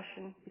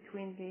discussion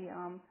between the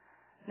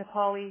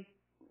Nepali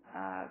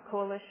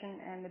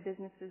coalition and the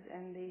businesses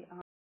and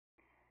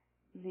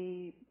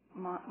the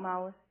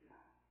Maoists.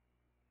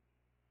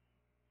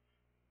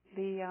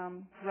 The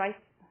rice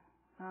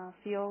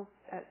fields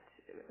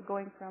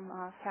going from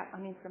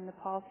from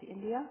Nepal to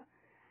India,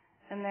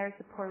 and there's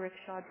the poor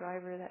rickshaw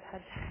driver that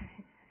had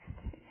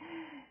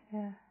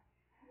yeah.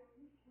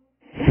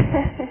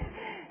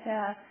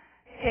 Yeah.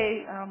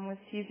 Kay was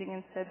teasing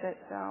and said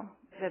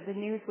that the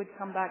news would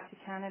come back to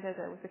Canada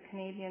that it was a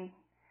Canadian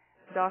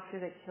doctor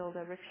that killed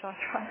a rickshaw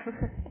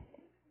driver.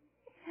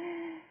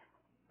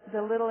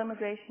 The little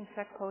immigration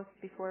check post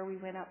before we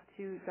went up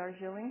to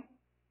Darjeeling,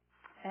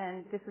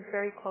 and this is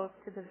very close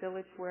to the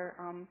village where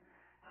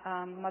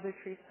Mother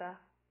Teresa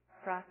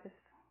practiced.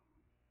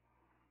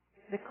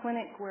 The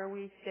clinic where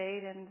we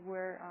stayed and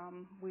where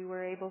we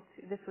were able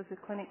to, this was a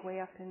clinic way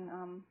up in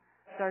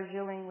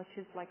Darjeeling, which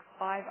is like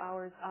 5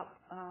 hours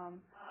up a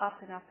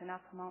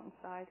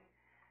mountainside.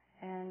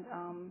 And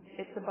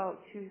it's about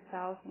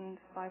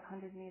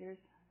 2,500 meters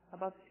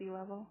above sea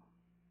level.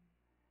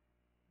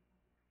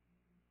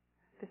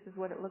 This is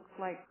what it looks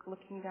like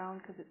looking down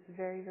because it's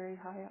very, very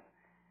high up.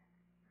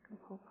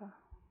 Kampoka.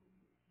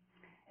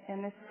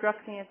 And this struck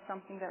me as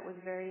something that was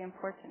very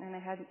important and I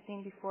hadn't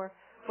seen before.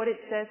 What it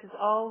says is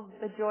all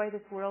the joy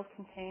this world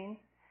contains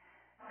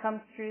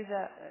comes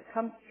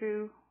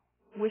through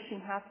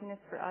wishing happiness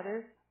for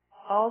others.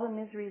 All the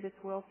misery this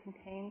world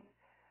contains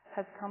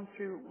has come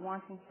through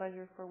wanting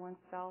pleasure for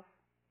oneself,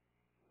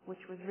 which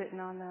was written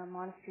on the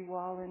monastery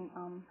wall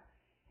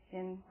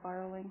in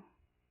Baroling.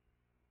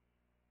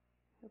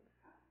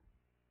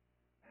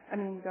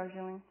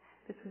 Darjeeling.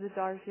 This was a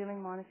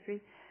Darjeeling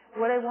monastery.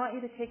 What I want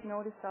you to take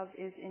notice of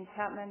is in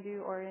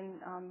Kathmandu or in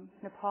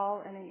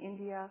Nepal and in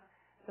India,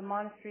 the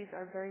monasteries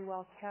are very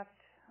well kept.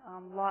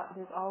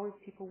 There's always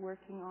people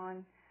working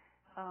on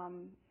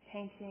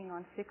painting,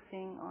 on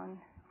fixing,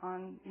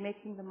 on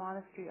making the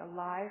monastery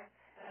alive.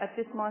 At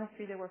this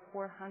monastery there were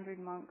 400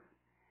 monks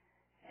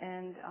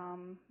and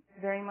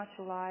very much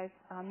alive.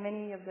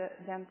 Many of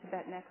them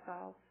Tibetan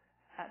exiles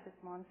at this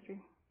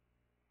monastery.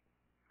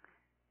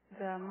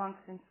 The monks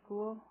in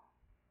school.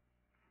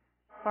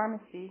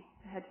 Pharmacy.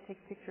 I had to take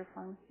a picture of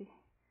pharmacy.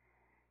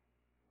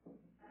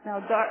 Now,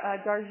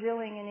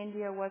 Darjeeling in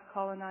India was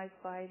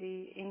colonized by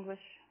the English,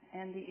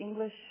 and the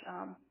English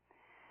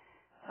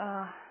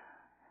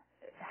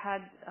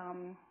had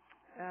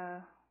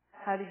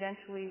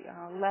eventually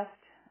left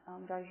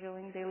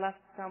Darjeeling. They left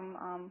some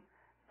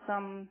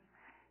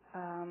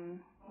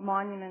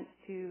monuments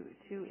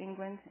to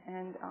England,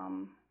 and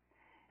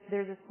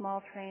there's a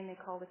small train they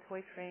call the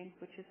toy train,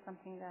 which is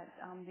something that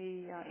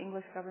the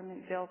English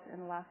government built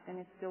and left, and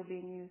it's still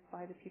being used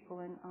by the people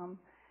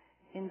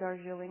in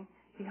Darjeeling.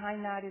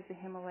 Behind that is the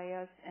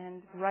Himalayas,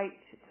 and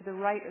to the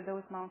right of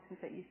those mountains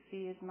that you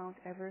see is Mount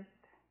Everest.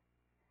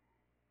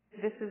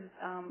 This is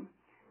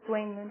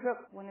Dwayne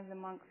Lindrup, one of the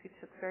monks who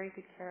took very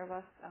good care of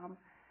us.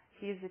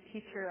 He is the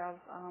teacher of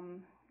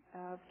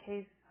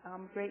Kay's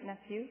great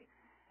nephew,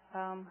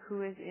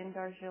 who is in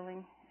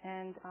Darjeeling,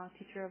 and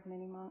teacher of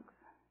many monks.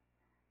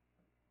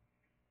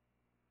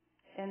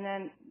 And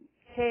then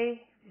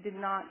Kay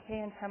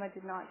and Tema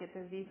did not get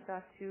their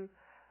visa to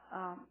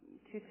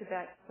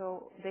Tibet,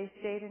 so they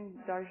stayed in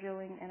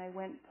Darjeeling, and I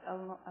went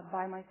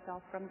by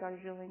myself from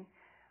Darjeeling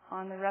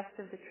on the rest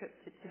of the trip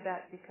to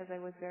Tibet because I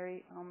was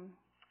very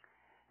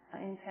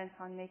intent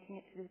on making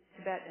it to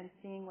Tibet and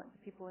seeing what the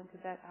people in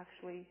Tibet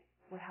actually,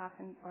 what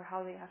happened or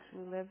how they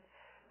actually lived.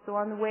 So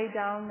on the way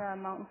down the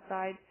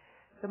mountainside,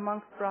 the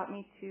monks brought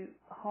me to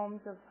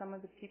homes of some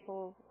of the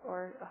people,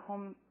 or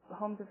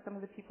homes of some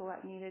of the people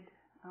that needed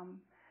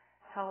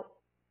help.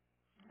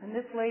 And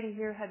this lady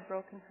here had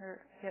broken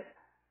her hip,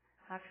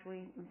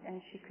 actually,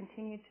 and she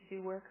continued to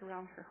do work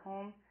around her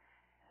home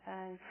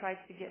and tried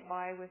to get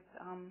by with,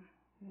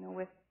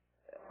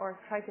 or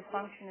tried to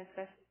function as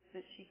best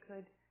that she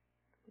could.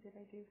 What did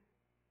I do?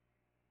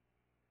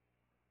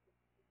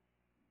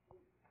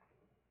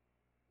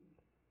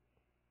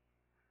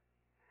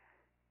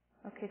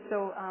 Okay,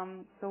 so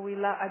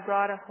I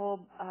brought a whole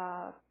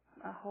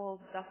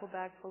duffel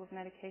bag full of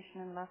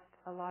medication and left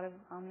a lot of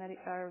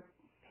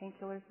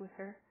painkillers with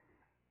her.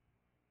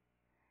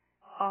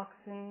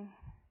 Oxen.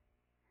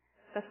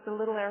 That's the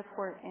little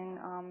airport in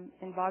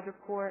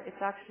Badrapur.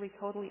 It's actually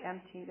totally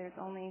empty. There's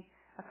only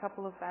a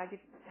couple of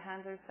baggage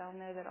handlers down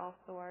there that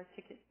also are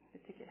the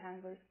ticket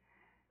handlers.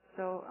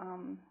 So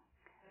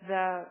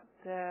the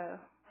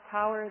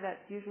tower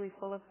that's usually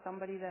full of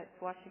somebody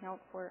that's watching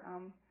out for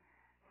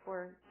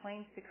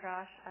planes to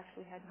crash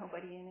actually had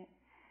nobody in it.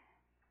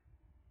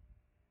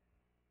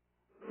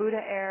 Buddha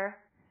Air,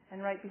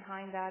 and right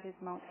behind that is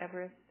Mount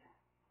Everest.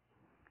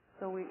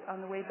 So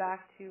on the way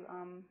back to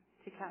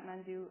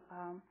Kathmandu,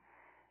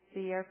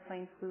 the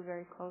airplane flew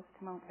very close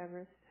to Mount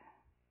Everest.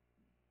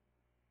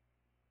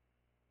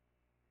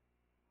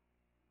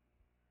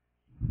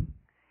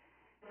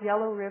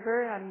 Yellow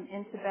River, I'm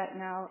in Tibet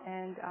now,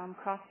 and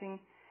crossing.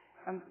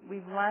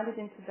 We've landed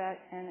in Tibet,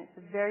 and it's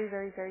a very,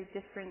 very, very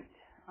different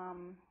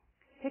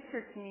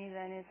picture to me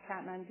than is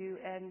Kathmandu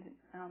and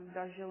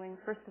Darjeeling.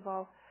 First of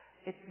all,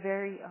 it's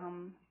very.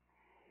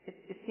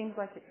 It seems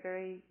like it's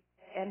very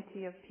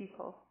empty of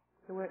people.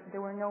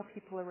 There were no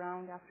people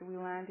around after we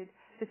landed.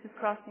 This is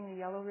crossing the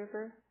Yellow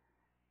River,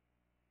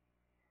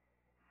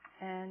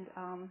 and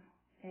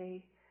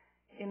a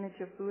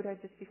image of Buddha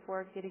just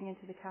before getting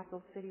into the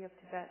capital city of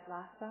Tibet,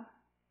 Lhasa.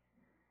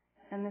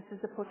 And this is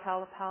the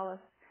Potala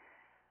Palace.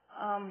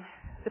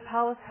 The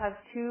palace has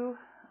two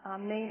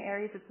main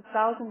areas. It's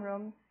 1,000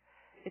 rooms.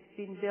 It's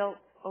been built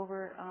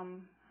over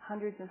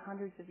hundreds and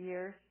hundreds of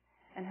years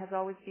and has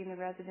always been the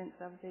residence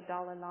of the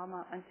Dalai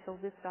Lama until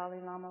this Dalai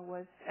Lama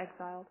was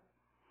exiled.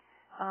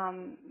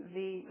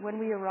 When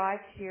we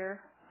arrived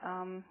here,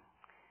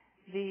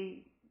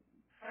 the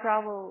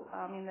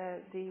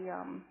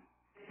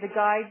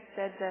guide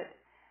said that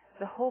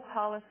the whole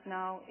palace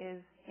now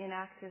is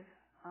inactive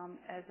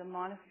as a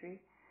monastery,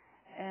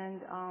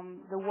 and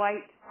the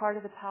white part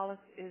of the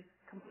palace is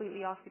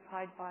completely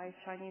occupied by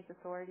Chinese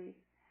authorities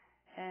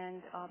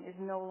and is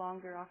no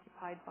longer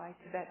occupied by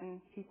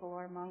Tibetan people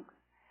or monks.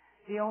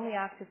 The only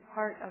active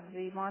part of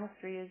the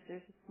monastery is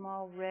there's a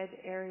small red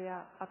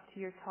area up to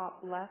your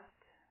top left,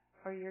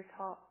 or your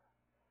top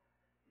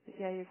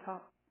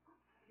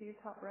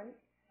right?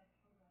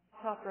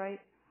 Top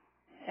right.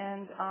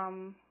 And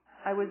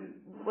I was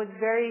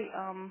very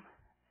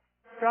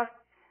struck.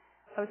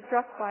 I was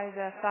struck by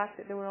the fact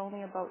that there were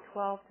only about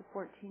 12 to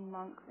 14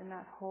 monks in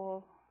that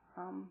whole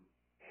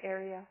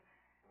area,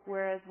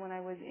 whereas when I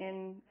was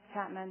in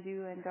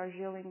Kathmandu and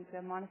Darjeeling,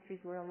 the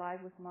monasteries were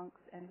alive with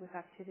monks and with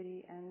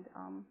activity, and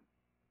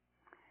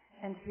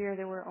here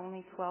there were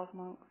only 12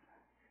 monks.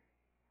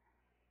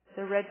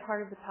 The red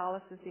part of the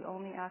palace is the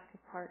only active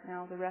part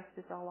now. The rest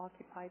is all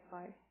occupied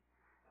by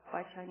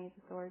Chinese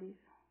authorities.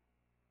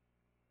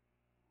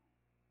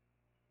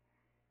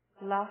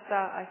 Lhasa,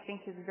 I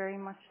think, is very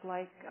much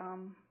like,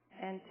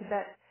 and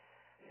Tibet,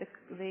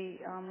 the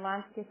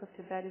landscape of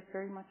Tibet is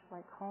very much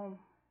like home.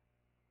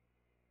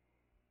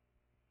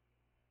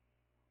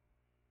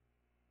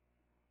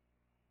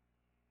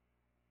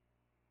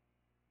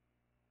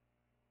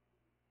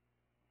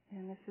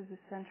 And this is the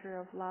center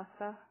of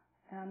Lhasa.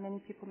 Many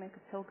people make a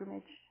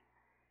pilgrimage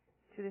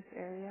to this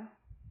area.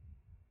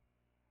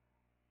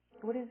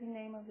 What is the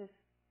name of this?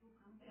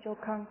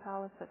 Jokang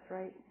Palace, that's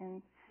right.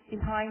 And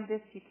behind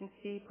this you can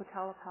see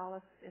Potala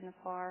Palace in the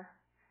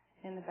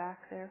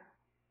back there.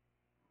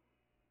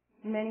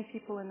 Many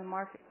people in the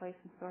marketplace,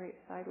 I'm sorry,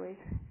 it's sideways.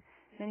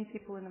 Many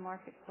people in the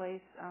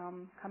marketplace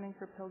coming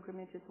for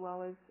pilgrimage as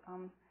well as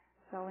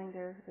selling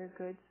their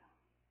goods.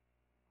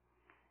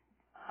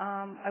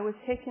 I was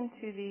taken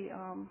to the,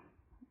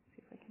 let's see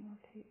if I can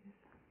rotate this.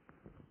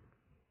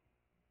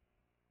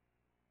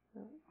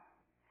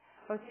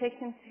 I was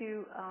taken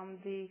to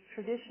the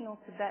traditional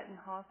Tibetan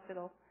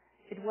hospital.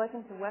 It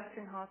wasn't a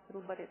Western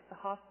hospital, but it's a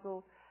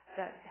hospital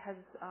that has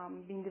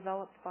been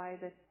developed by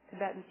the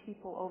Tibetan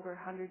people over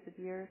hundreds of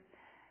years.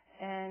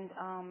 And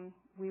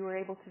we were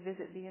able to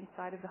visit the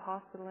inside of the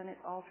hospital, and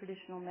it's all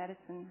traditional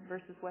medicine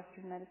versus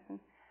Western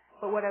medicine.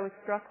 But what I was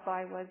struck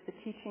by was the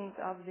teachings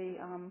of the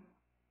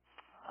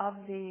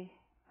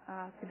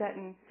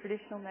Tibetan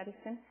traditional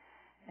medicine.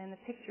 And the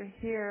picture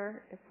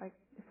here, if I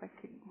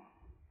could,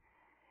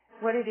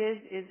 what it is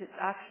it's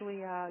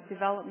actually a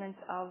development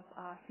of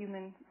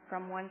human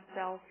from one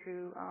cell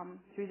through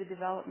the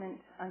development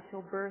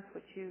until birth,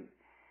 which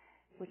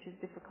which is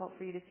difficult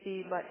for you to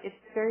see, but it's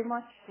very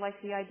much like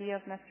the idea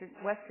of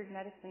Western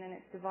medicine, and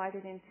it's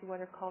divided into what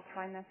are called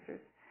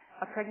trimesters.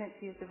 A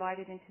pregnancy is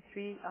divided into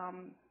 3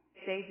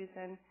 stages,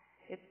 and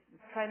it's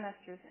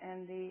trimesters,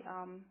 and the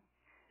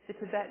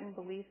Tibetan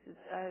beliefs,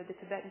 the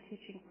Tibetan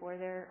teaching for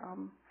their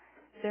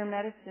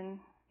medicine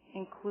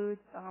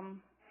includes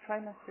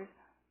trimesters.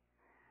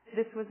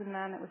 This was a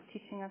man that was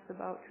teaching us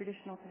about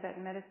traditional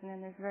Tibetan medicine,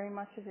 and there's very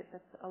much of it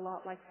that's a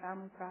lot like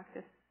family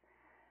practice.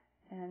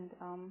 And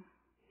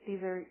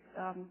these are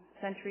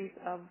centuries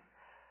of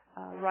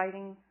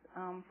writings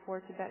for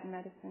Tibetan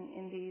medicine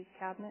in these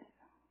cabinets.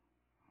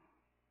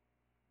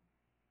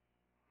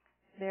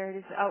 There it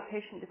is, the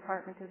outpatient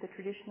department of the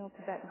traditional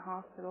Tibetan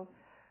hospital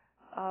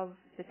of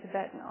the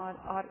Tibetan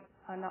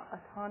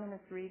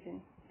Autonomous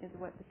Region is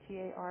what the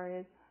TAR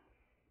is.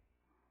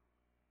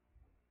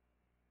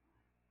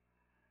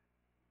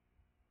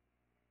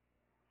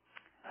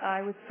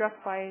 I was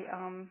struck by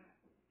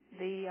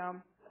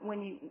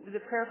the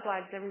prayer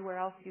flags everywhere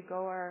else you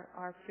go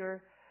are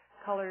pure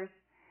colors,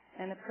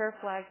 and the prayer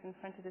flags in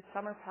front of the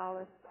summer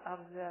palace of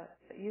the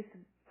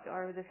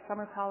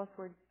summer palace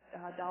where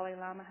Dalai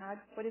Lama had,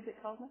 what is it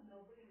called now?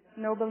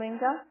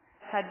 Nobulinga,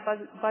 had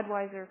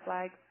Budweiser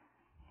flags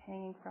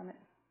hanging from it.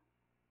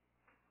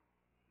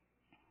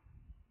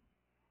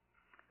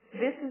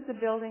 This is the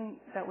building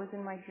that was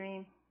in my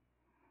dream,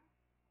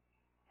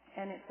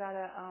 and it's at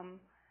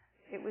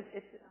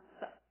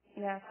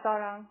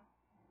Sarang.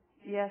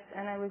 Yes,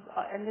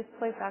 and this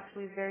place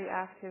actually is very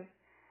active.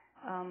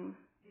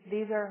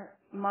 These are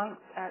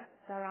monks at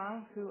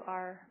Sarang who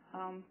are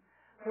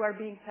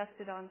being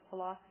tested on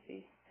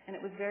philosophy, and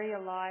it was very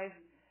alive,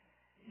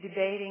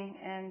 debating,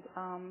 and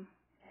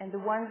the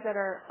ones that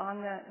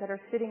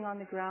are sitting on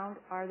the ground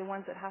are the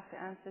ones that have to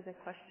answer the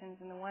questions,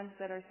 and the ones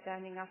that are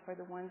standing up are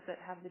the ones that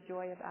have the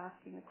joy of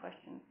asking the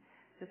questions,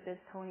 just as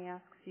Tony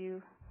asks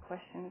you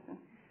questions.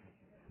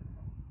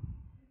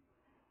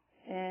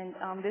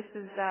 And this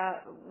is,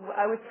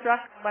 I was struck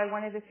by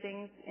one of the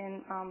things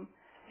in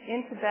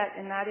Tibet,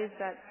 and that is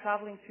that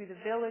traveling through the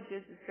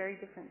villages is very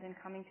different than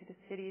coming to the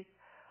cities.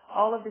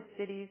 All of the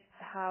cities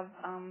have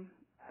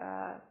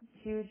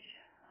huge,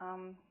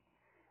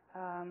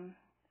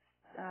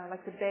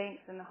 like the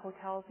banks and the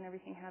hotels and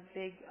everything have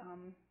big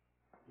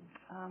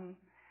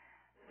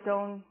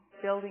stone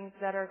buildings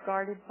that are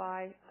guarded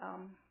by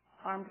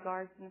armed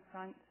guards in the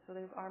front. So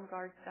there's armed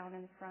guards down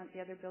in the front.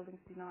 The other buildings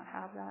do not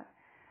have that.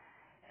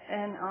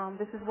 And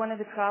this is one of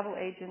the travel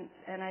agents,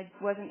 and I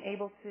was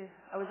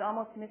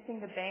almost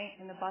missing the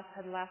bank, and the bus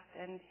had left,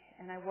 and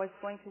I was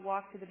going to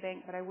walk to the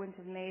bank, but I wouldn't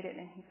have made it.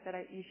 And he said,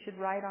 you should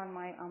ride on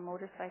my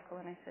motorcycle.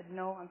 And I said,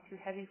 no, I'm too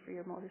heavy for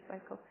your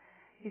motorcycle.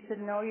 He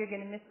said, no, you're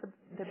going to miss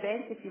the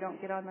bank if you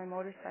don't get on my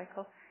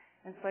motorcycle.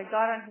 And so I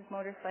got on his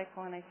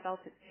motorcycle, and I felt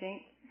it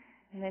sink.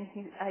 And then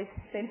he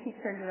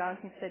turned around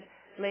and he said,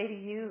 lady,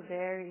 you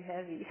very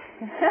heavy.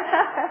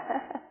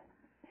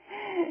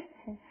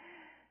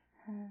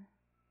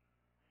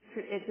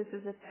 This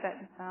is a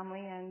Tibetan family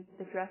and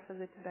the dress of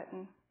the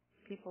Tibetan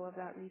people of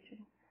that region.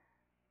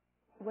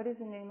 What is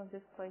the name of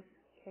this place?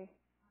 Okay.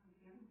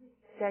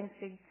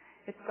 Dangsig.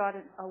 It's got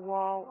a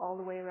wall all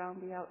the way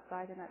around the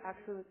outside, and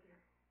actually,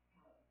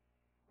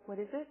 what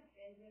is it?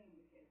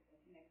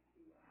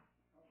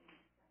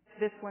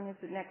 This one is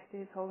next to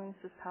His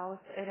Holiness's palace,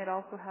 and it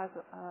also has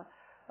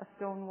a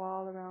stone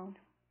wall around.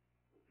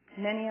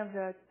 Many of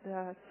the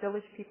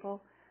village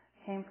people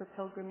came for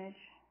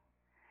pilgrimage.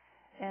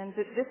 And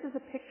this is a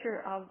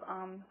picture of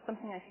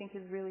something I think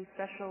is really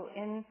special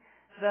in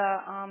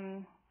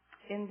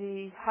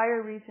the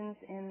higher regions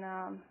in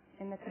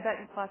the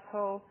Tibetan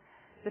plateau.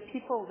 The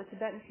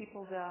Tibetan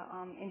people, the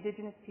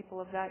indigenous people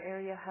of that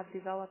area have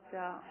developed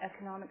an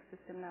economic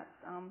system that's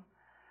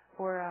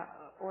or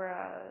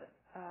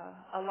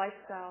a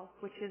lifestyle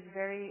which is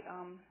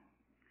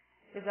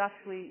is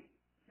actually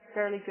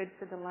fairly good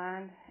for the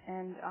land,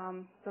 and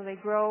so they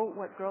grow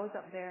what grows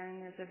up there,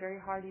 and there's a very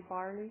hardy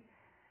barley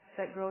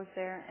that grows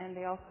there, and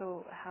they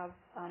also have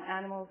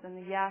animals, and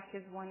the yak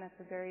is one that's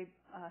a very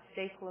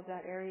staple of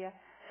that area.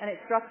 And it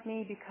struck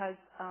me because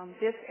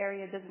this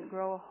area doesn't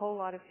grow a whole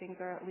lot of things,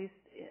 or at least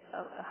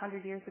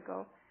 100 years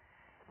ago.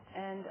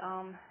 And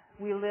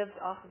we lived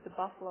off of the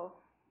buffalo,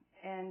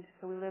 and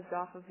so we lived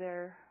off of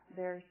their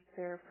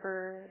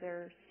fur,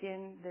 their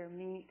skin, their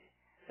meat,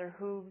 their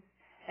hooves,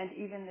 and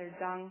even their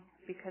dung,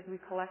 because we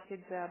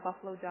collected the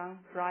buffalo dung,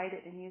 dried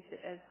it, and used it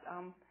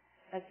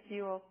as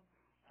fuel.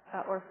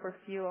 Or for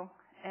fuel.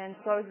 And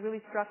so I was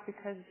really struck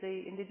because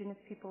the indigenous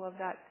people of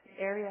that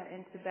area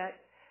in Tibet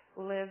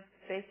live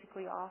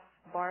basically off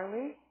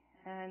barley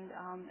and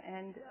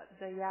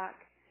the yak.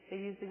 They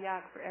use the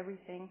yak for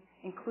everything,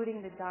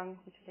 including the dung,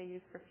 which they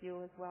use for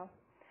fuel as well.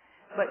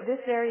 But this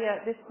area,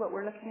 what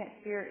we're looking at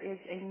here is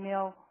a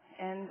mill,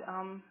 and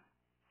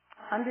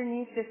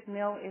underneath this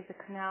mill is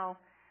a canal,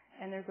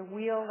 and there's a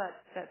wheel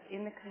that's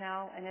in the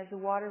canal, and as the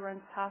water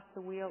runs past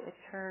the wheel, it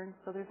turns.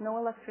 So there's no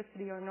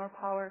electricity or no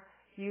power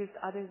used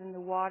other than the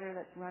water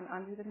that's run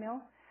under the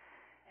mill,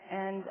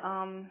 and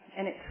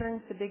it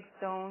turns the big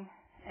stone,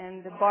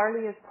 And the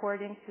barley is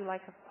poured into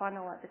like a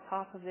funnel at the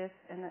top of this,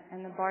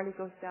 and the barley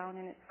goes down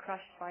and it's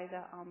crushed by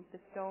the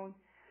stone.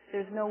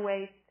 There's no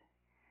waste,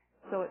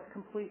 so it's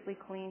completely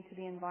clean to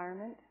the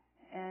environment.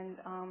 And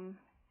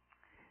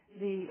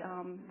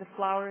the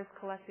flour is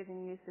collected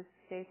and used as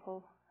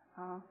staple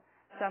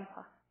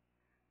sampa.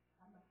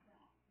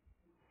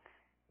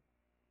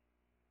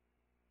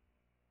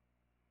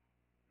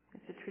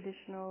 It's a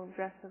traditional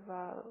dress of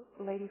a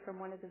lady from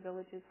one of the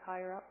villages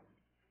higher up.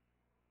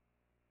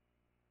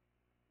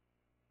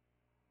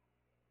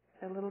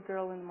 A little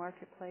girl in the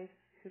marketplace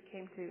who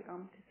came to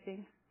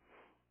sing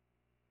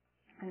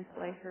and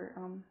play her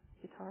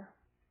guitar.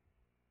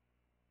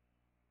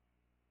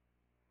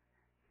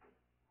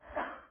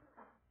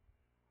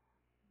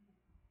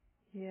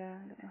 Yeah,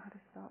 I don't know how to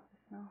stop this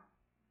now.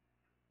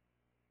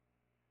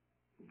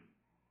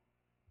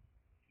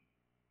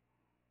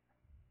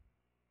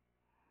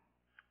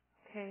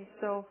 Okay,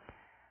 so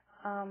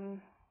how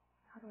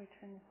do I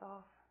turn this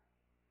off?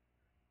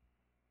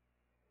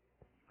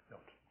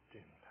 Don't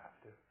have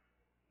to.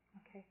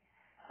 Okay.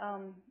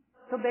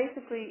 So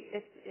basically,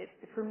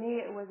 for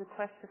me, it was a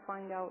quest to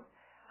find out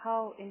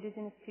how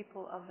Indigenous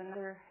people of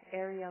another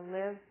area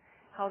live,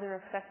 how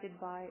they're affected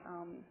by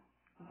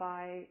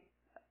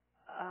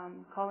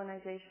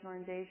colonization or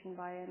invasion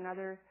by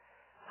another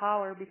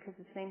power, because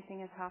the same thing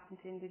has happened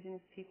to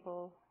Indigenous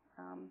people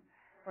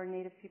or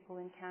Native people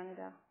in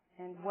Canada.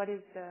 And what are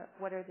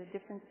the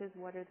differences?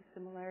 What are the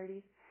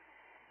similarities?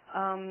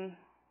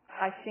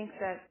 I think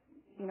that,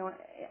 you know,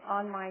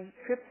 on my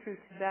trip through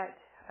Tibet,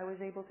 I was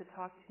able to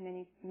talk to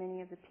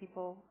many of the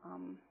people,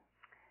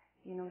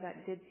 you know,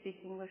 that did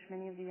speak English,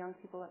 many of the young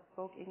people that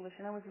spoke English,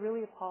 and I was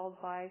really appalled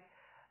by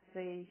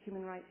the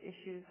human rights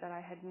issues that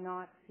I had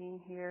not seen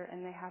here,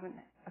 and they haven't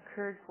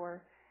occurred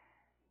for,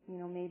 you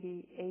know,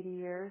 maybe 80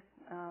 years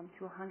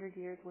to 100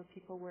 years, where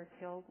people were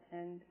killed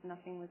and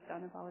nothing was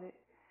done about it.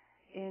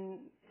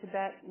 In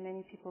Tibet,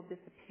 many people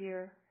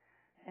disappear,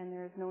 and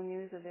there's no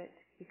news of it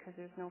because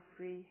there's no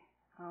free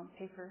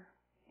paper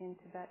in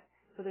Tibet.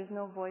 So there's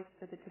no voice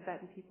for the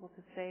Tibetan people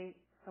to say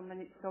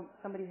somebody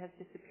has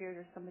disappeared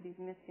or somebody's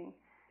missing.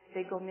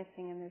 They go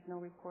missing and there's no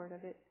report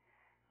of it.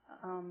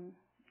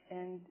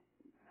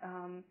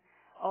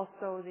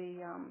 Also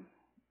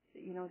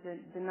you know,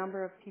 the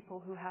number of people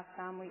who have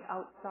family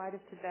outside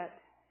of Tibet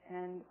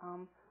and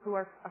who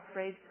are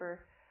afraid for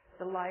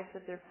the lives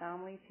of their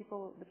family.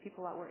 The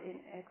people that were in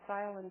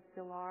exile and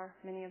still are,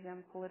 many of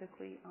them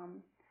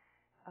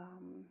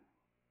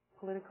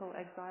political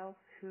exiles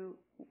who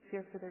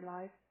fear for their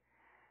lives.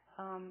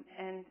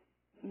 And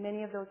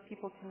many of those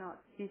people cannot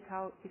speak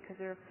out because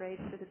they're afraid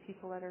for the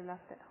people that are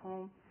left at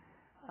home.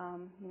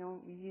 You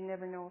know, you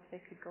never know if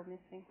they could go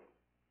missing.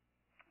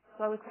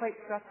 So I was quite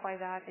struck by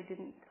that. I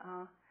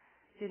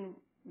didn't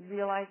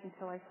realize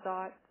until I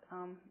saw it.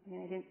 I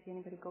mean, I didn't see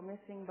anybody go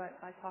missing, but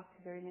I talked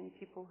to very many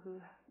people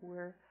who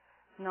were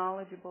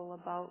knowledgeable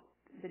about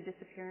the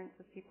disappearance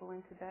of people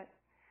in Tibet.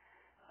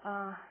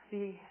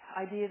 The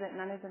idea that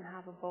none of them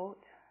have a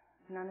vote,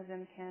 none of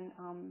them can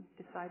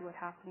decide what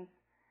happens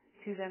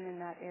to them in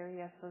that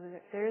area, so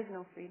that there is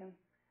no freedom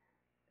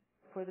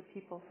for the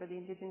people, for the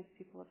Indigenous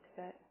people of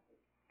Tibet.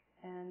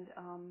 And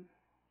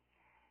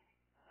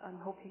I'm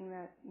hoping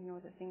that, you know,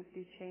 that things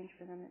do change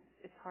for them.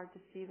 It's hard to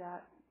see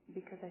that,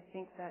 because I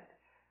think that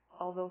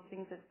although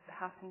things that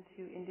happen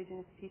to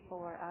Indigenous people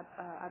or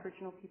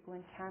Aboriginal people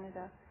in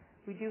Canada,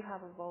 we do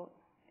have a vote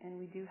and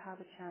we do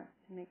have a chance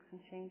to make some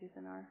changes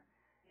in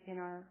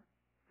our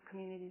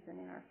communities and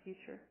in our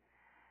future.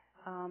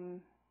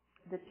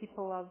 The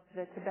people of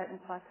the Tibetan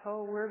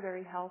Plateau were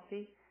very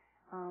healthy,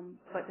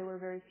 but there were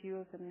very few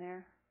of them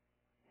there.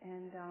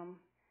 And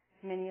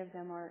many of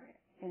them are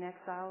in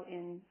exile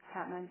in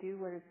Kathmandu,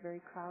 where it's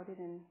very crowded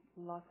and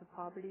lots of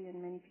poverty, and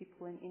many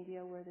people in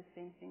India where the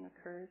same thing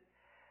occurs.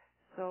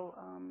 So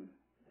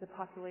the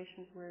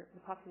population was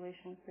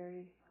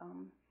very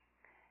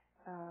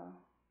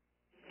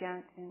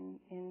scant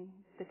in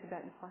the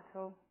Tibetan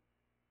Plateau.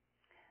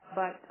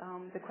 But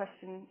the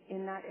question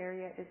in that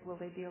area is, will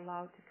they be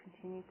allowed to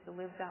continue to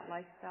live that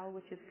lifestyle,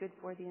 which is good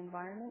for the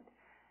environment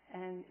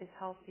and is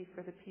healthy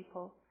for the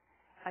people?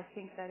 I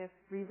think that if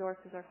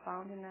resources are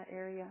found in that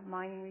area,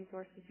 mining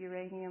resources,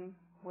 uranium,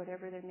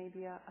 whatever, there may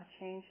be a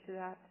change to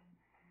that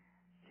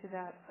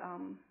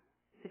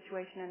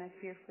situation, and I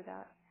fear for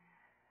that.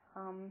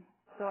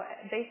 So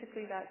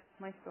basically, that's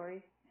my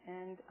story,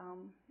 and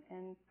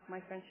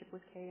my friendship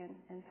with Kay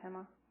and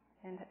Pema,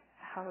 and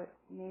how it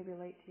may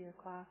relate to your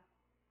class.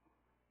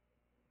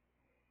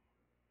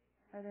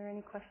 Are there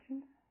any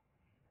questions?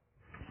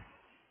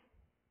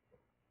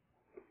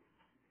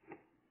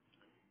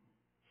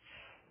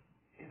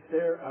 Is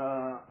there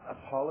a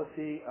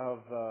policy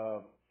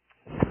of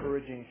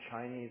encouraging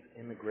Chinese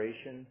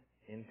immigration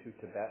into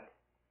Tibet,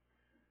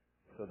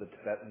 so the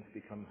Tibetans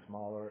become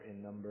smaller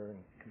in number in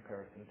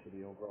comparison to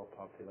the overall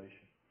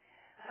population?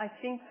 I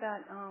think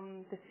that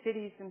the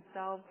cities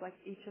themselves, like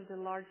each of the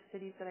large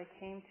cities that I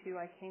came to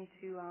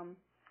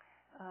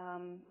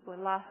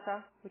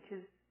Lhasa, which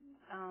is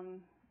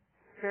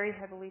very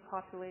heavily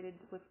populated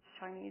with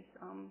Chinese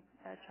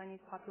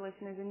population.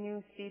 There's a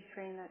new seed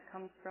train that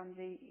comes from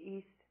the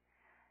east,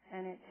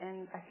 and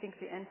I think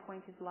the end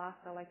point is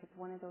Lhasa, like it's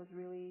one of those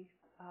really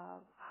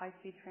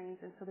high-speed trains,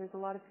 and so there's a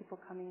lot of people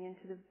coming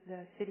into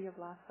the city of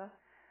Lhasa.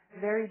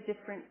 Very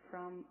different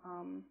from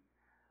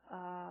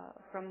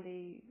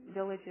the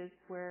villages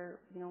where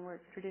where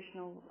it's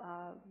traditional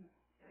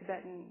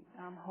Tibetan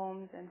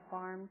homes and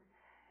farms,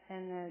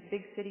 and the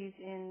big cities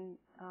in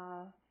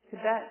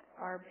Tibet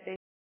are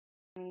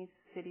basically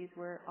cities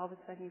where all of a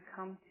sudden you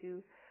come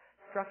to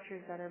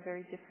structures that are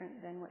very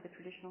different than what the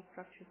traditional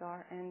structures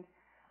are, and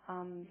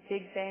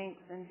big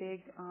banks and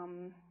big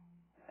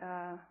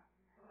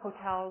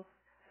hotels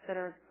that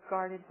are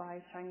guarded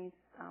by Chinese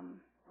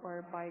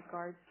or by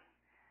guards,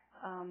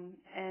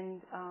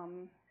 and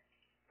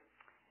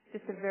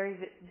just a very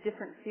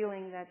different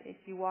feeling that if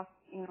you walk,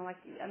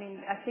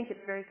 I think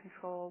it's very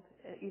controlled.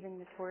 Even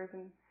the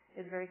tourism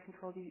is very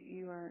controlled.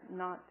 You are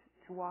not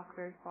to walk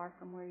very far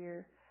from where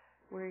you're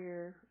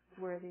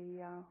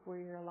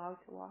allowed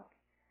to walk,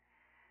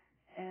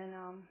 and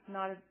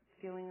not a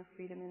feeling of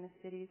freedom in the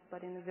cities,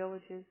 but in the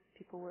villages,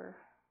 people were,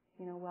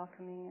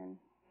 welcoming,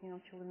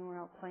 and children were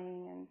out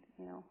playing, and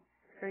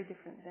very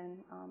different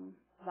than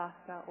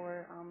Lhasa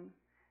or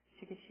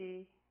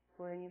Shigashi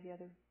or any of the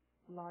other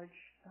large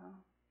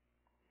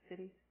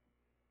cities.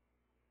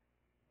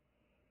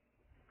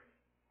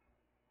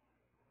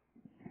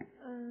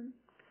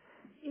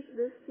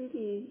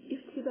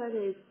 If Tibet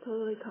is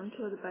totally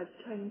controlled by the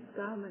Chinese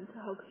government,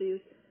 how could you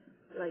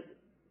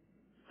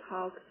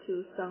talk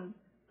to some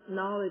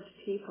knowledge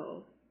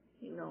people,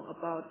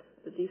 about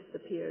the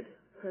disappeared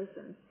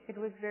persons? It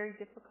was very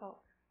difficult.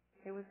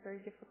 It was very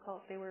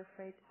difficult. They were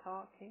afraid to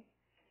talk. Eh?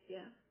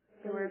 Yeah.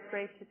 They were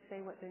afraid to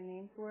say what their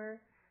names were.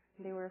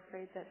 They were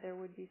afraid that there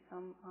would be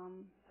some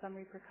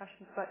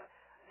repercussions. But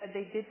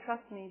they did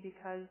trust me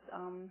because,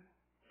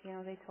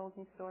 they told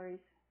me stories,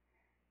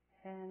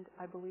 and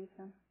I believed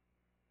them.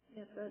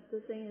 Yeah, but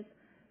the thing is,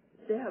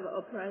 they have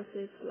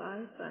oppressive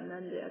life, and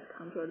then they are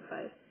controlled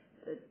by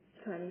the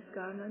Chinese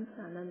government,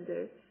 and then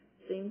there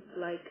things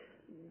like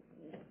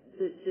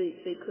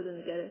they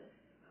couldn't get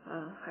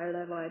a higher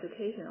level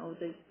education, or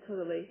they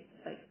totally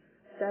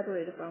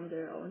separated from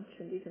their own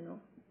traditional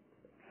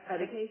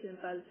education.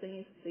 But the thing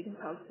is, they can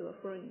talk to a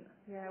foreigner.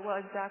 Yeah, well,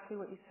 exactly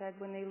what you said.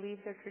 When they leave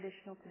their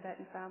traditional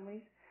Tibetan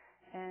families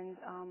and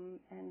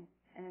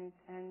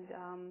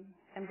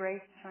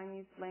embrace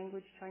Chinese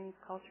language, Chinese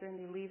culture, and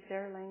they leave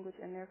their language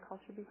and their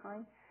culture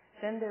behind,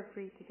 then they're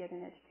free to get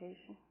an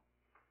education.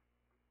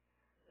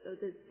 So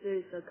there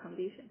is a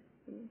condition.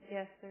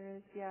 Yes, there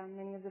is. Yeah,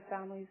 many of the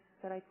families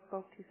that I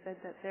spoke to said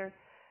that they're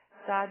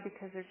sad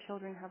because their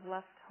children have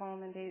left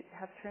home and they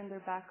have turned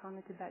their back on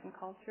the Tibetan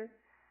culture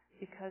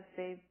because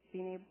they've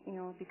been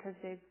able, because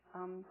they've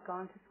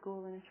gone to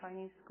school in a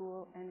Chinese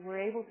school and were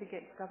able to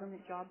get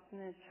government jobs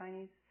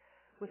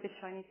with the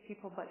Chinese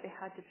people, but they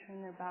had to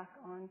turn their back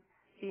on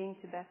being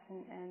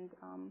Tibetan,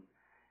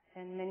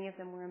 and many of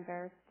them were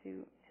embarrassed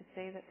to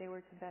say that they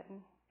were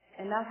Tibetan.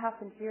 And that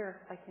happened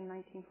here, like in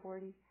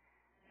 1930,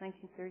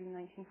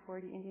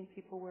 1940. Indian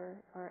people or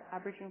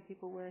Aboriginal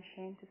people were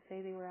ashamed to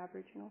say they were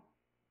Aboriginal.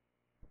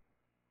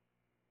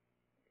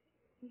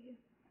 Thank you.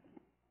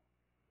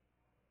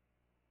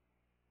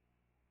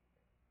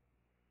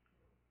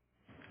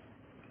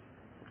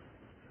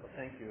 Well,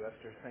 thank you,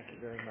 Esther. Thank you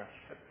very much.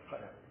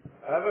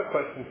 I have a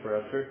question for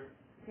Esther.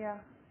 Yeah.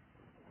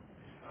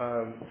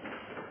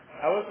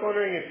 I was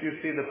wondering if you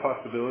see the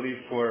possibility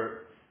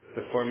for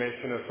the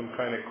formation of some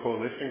kind of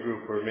coalition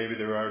group, or maybe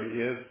there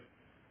already is,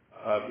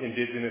 of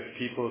indigenous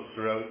peoples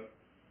throughout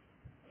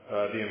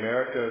the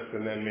Americas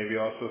and then maybe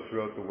also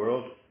throughout the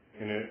world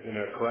in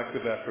a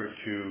collective effort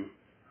to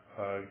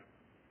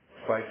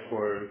fight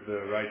for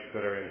the rights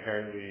that are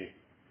inherently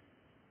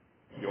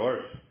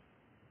yours.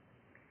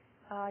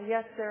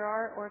 Yes, there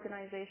are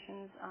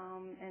organizations,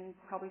 and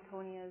probably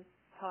Tony has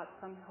taught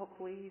some.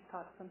 Hopefully, he's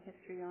taught some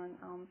history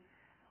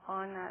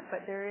on that.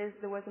 But there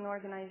was an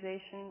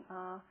organization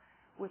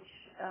which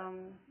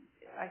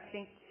I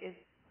think is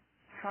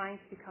trying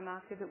to become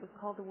active. It was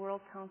called the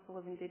World Council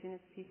of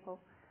Indigenous People,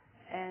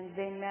 and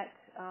they met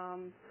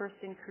first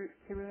in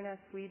Kiruna,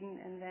 Sweden,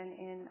 and then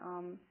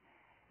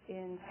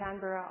in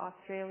Canberra,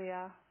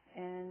 Australia,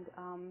 and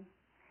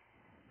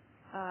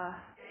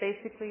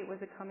basically it was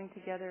a coming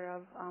together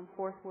of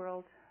fourth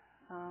world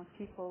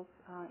peoples,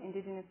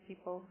 indigenous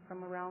people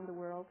from around the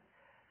world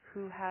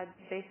who had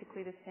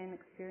basically the same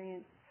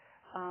experience.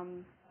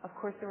 Of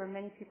course, there were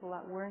many people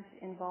that weren't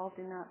involved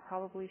in that,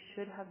 probably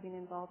should have been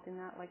involved in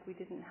that, like we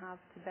didn't have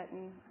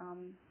Tibetan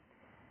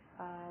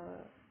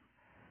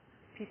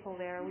people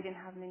there. We didn't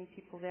have many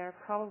people there,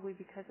 probably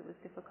because it was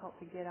difficult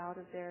to get out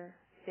of their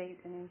state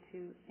and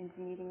into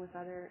meeting with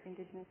other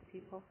indigenous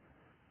people.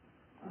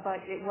 But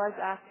it was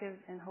active,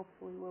 and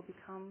hopefully will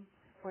become,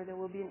 or there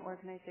will be an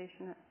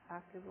organization that's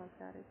active like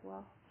that as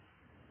well.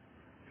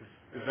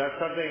 Is that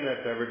something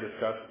that's ever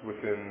discussed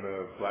within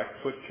the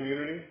Blackfoot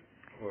community?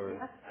 Or?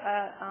 Yes.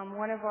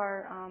 One of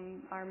our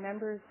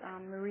members,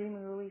 Marie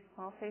Maruli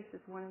Smallface,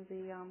 is one of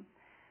the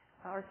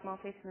or Small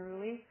Case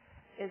Naruli,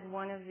 is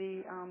one of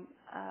the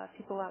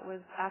people that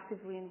was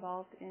actively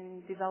involved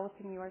in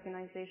developing the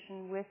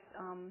organization with,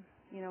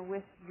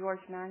 with George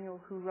Manuel,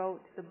 who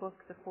wrote the book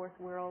The Fourth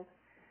World,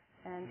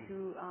 and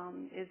who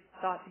is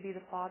thought to be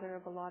the father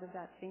of a lot of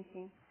that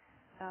thinking,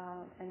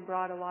 and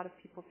brought a lot of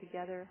people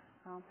together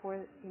for,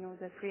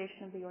 the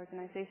creation of the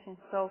organization.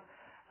 So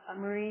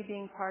Marie,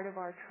 being part of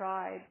our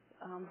tribe,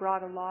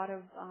 brought a lot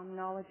of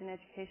knowledge and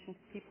education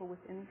to people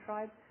within the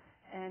tribe,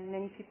 and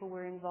many people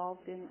were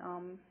involved in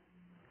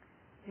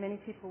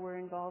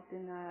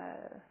the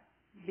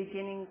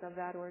beginnings of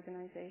that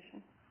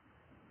organization.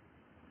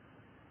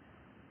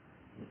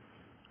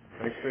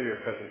 Thanks for your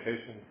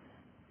presentation.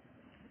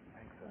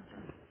 Thanks,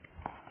 Esther.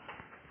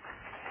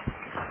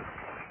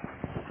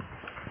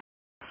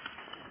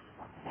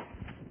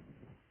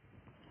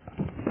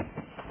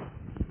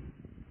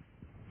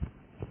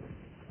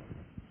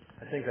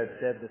 I think I've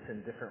said this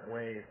in different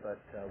ways,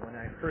 but when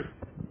I first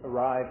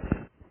arrived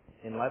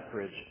in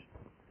Lethbridge,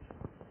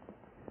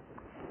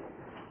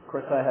 of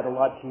course I had a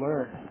lot to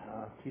learn,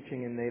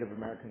 teaching in Native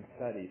American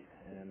Studies,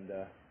 and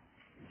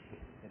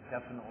it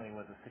definitely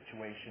was a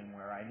situation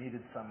where I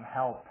needed some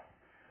help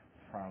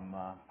from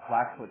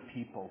Blackfoot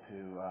people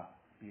to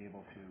be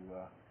able to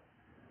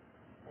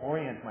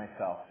orient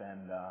myself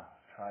and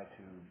try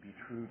to be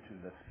true to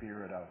the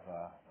spirit of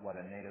what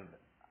a Native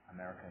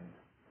American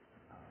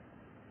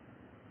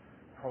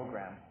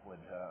program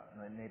would,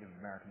 the Native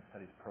American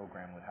Studies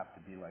program would have to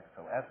be like.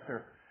 So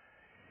Esther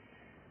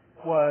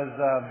was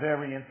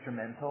very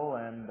instrumental,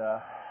 and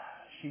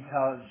she's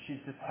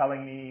just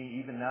telling me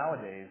even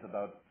nowadays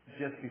about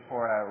just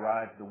before I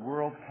arrived, the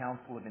World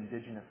Council of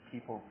Indigenous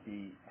Peoples,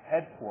 the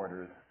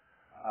headquarters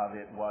of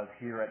it was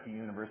here at the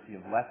University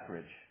of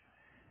Lethbridge.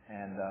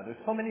 And there's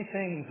so many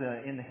things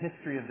in the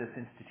history of this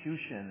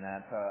institution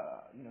that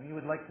you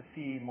would like to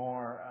see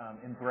more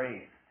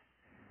embraced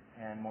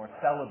and more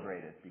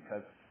celebrated,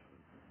 because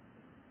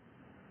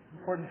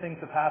important things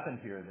have happened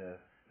here.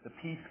 The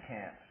peace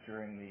camps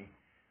during the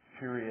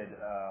period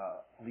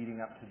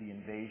leading up to the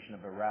invasion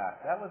of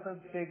Iraq, that was a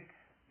big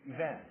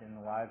event in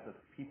the lives of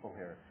people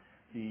here.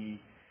 The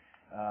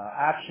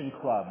Action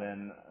Club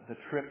and the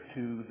trip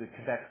to the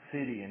Quebec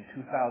City in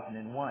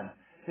 2001.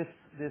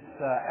 This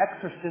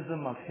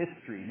exorcism of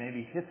history,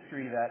 maybe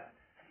history that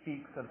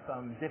speaks of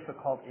some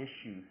difficult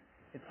issues.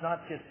 It's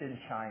not just in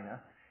China.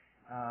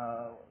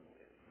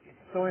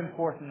 It's so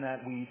important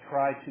that we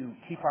try to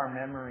keep our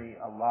memory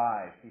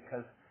alive,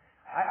 because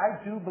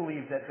I do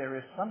believe that there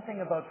is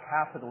something about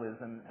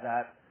capitalism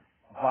that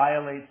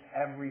violates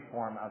every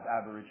form of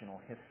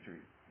Aboriginal history.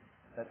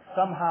 That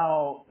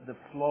somehow the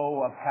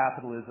flow of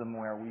capitalism,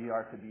 where we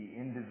are to be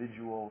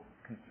individual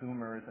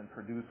consumers and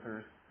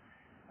producers,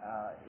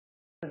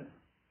 doesn't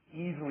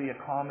easily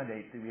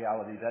accommodate the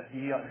reality that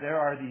there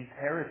are these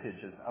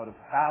heritages out of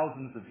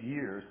thousands of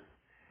years,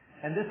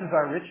 and this is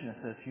our richness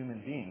as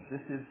human beings.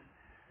 This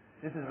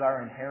is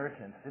our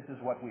inheritance. This is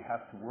what we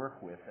have to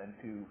work with, and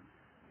to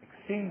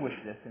extinguish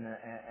this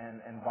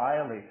and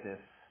violate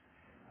this,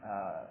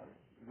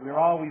 we're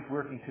always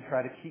working to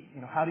try to keep,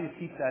 how do you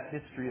keep that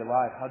history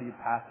alive? How do you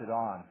pass it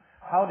on?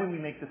 How do we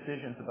make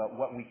decisions about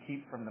what we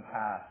keep from the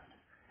past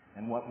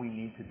and what we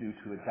need to do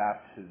to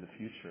adapt to the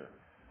future?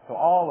 So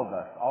all of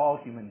us, all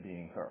human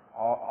beings, are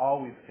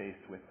always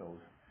faced with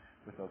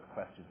those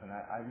questions. And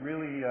I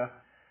really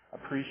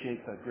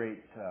appreciate the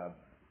great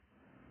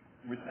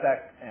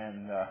respect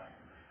and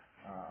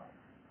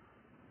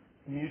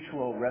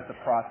mutual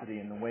reciprocity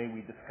in the way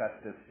we discuss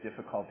this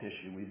difficult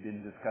issue. We've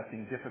been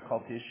discussing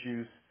difficult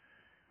issues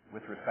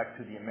with respect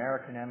to the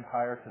American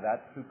empire, to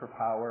that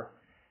superpower,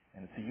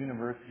 and it's a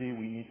university.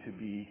 We need to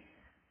be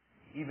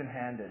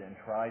even-handed and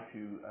try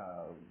to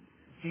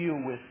deal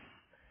with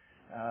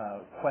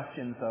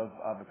questions of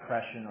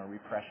oppression or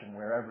repression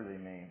wherever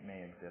they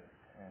may exist.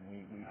 And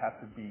we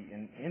have to be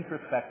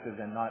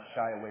introspective and not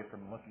shy away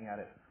from looking at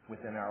it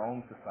within our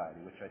own society,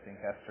 which I think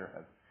Esther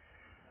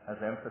has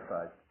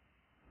emphasized.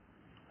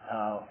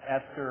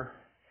 Esther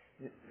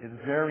is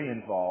very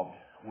involved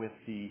with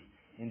the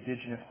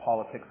indigenous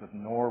politics of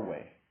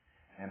Norway,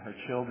 and her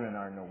children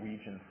are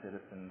Norwegian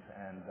citizens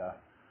and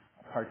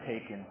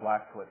partake in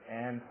Blackfoot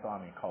and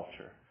Sami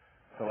culture.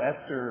 So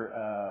Esther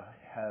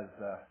has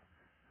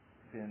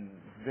been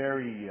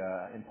very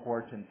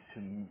important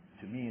to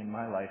me in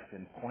my life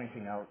in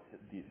pointing out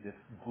this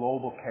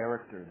global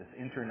character, this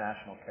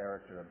international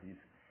character of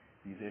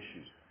these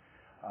issues.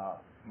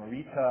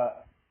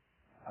 Marita,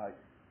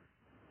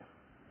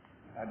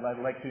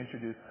 I'd like to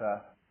introduce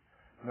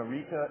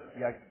Marita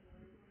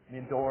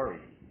Midori,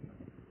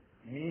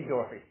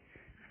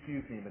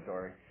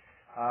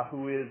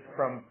 who is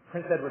from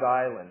Prince Edward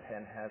Island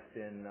and has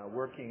been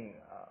working,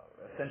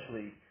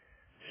 essentially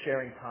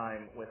sharing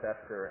time with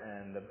Esther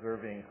and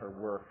observing her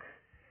work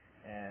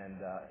and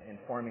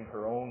informing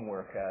her own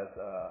work as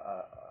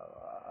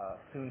a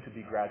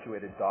soon-to-be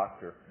graduated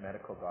doctor,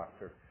 medical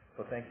doctor.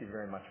 So thank you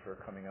very much for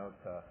coming out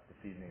this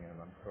evening,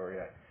 and I'm sorry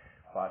I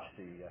botched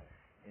the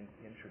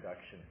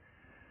introduction.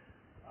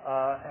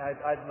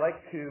 I'd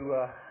like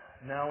to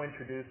now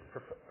introduce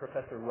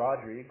Professor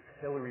Rodrigues,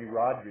 Hilary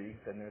Rodrigues,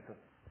 and there's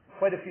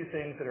quite a few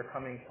things that are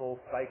coming full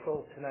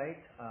cycle tonight.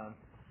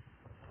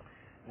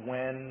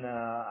 When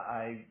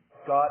I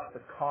got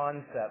the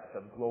concept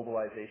of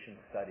globalization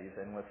studies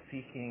and was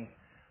seeking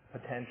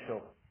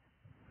potential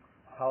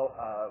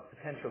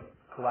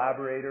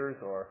collaborators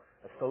or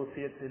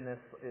associates in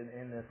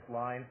this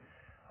line,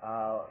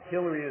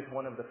 Hilary is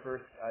one of the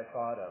first I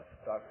thought of.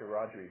 Dr.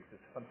 Rodrigues. Is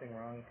something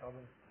wrong,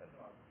 Kelvin?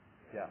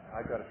 Yeah,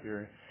 I got it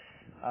here.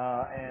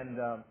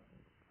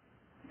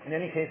 In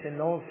any case, in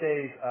those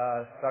days,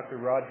 Dr.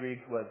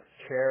 Rodrigues was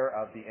chair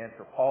of the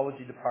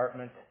anthropology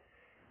department.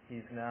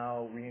 He's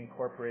now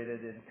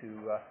reincorporated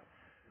into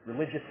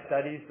religious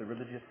studies, the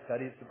religious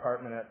studies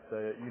department at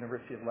the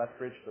University of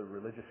Lethbridge. The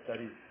religious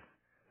studies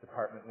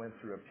department went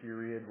through a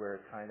period where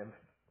it kind of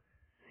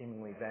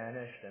seemingly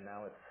vanished, and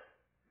now it's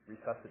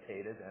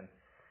resuscitated.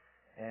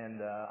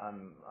 And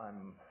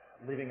I'm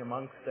living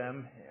amongst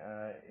them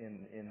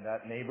in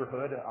that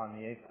neighborhood on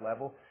the 8th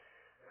level.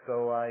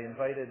 So I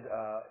invited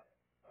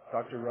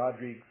Dr.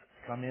 Rodrigues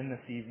to come in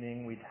this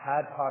evening. We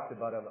had talked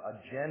about a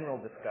general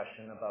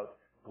discussion about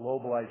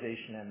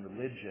globalization and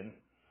religion.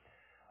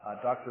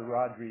 Dr.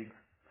 Rodrigues'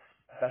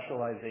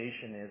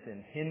 specialization is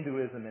in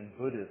Hinduism and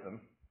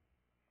Buddhism.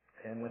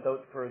 And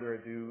without further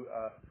ado,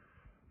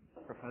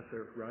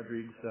 Professor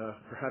Rodrigues,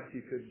 perhaps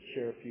you could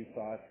share a few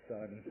thoughts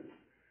on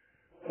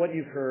what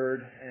you've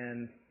heard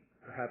and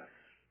perhaps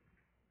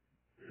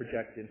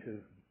project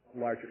into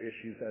larger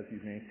issues as you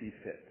may see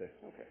fit.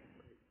 Okay.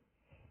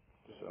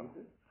 Just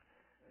something?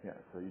 Yeah,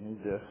 so you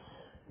need this.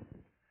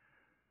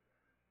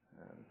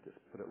 And just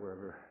put it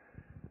wherever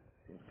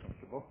seems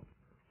comfortable.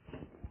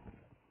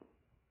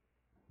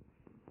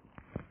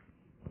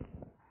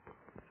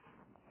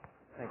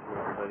 Thank you,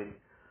 everybody.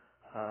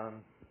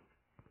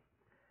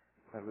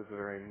 That was a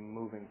very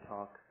moving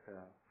talk.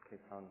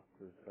 Ketan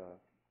was,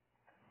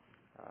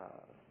 I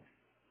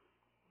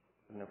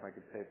don't know if I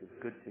could say it was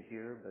good to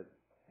hear, but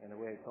in a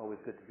way it's always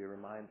good to be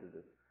reminded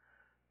of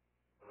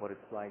what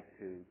it's like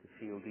to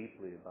feel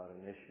deeply about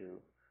an issue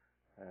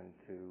and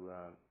to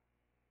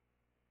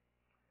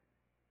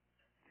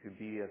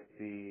be at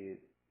the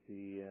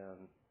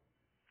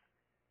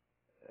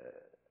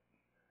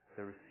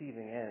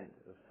receiving end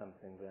of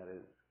something that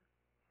is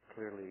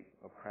clearly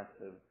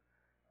oppressive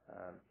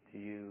to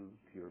you,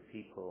 to your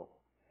people,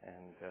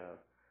 and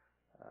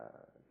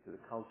to the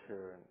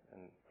culture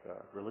and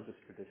religious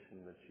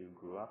tradition that you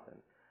grew up in.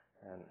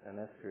 And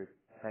Esther,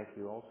 thank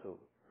you also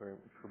for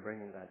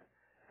bringing that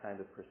kind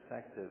of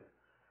perspective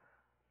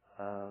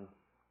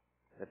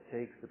that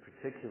takes the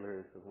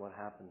particulars of what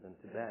happened in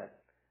Tibet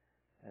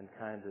and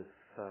kind of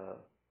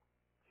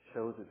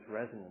shows its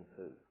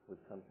resonances with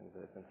something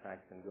that has in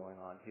fact been going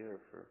on here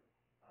for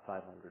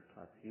 500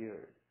 plus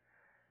years.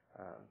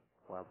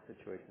 While the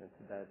situation in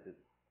Tibet is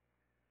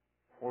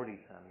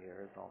 40-some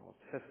years,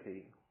 almost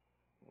 50,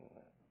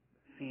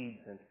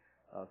 seeds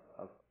of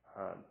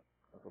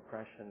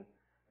oppression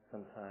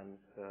sometimes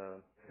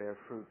bear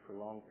fruit for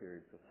long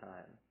periods of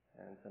time,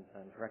 and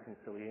sometimes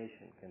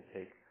reconciliation can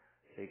take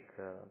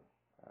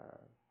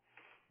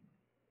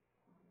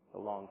a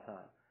long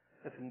time.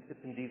 If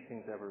indeed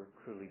things ever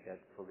truly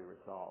get fully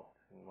resolved,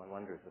 and one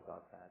wonders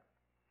about that.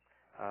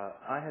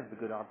 I had the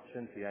good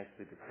opportunity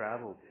actually to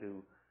travel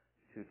to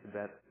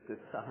Tibet this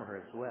summer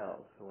as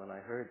well. So when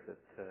I heard that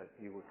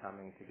you were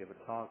coming to give a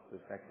talk, it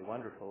was actually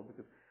wonderful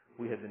because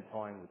we had been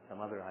toying with some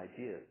other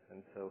ideas.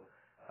 And so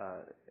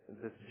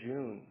this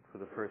June, for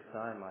the first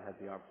time, I had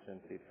the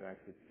opportunity to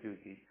actually do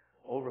the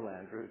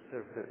overland route,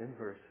 sort of the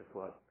inverse of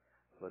what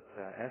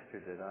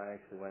Esther did. I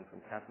actually went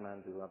from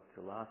Kathmandu up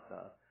to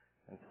Lhasa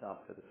and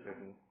stopped at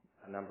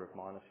a number of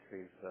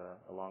monasteries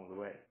along the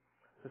way.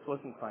 This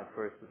wasn't my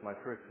first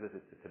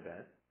visit to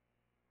Tibet.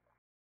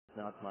 It's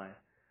not my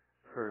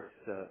first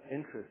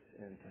interest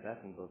in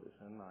Tibetan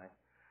Buddhism.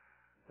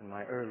 In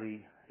my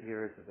early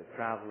years as a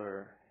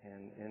traveler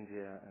in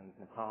India and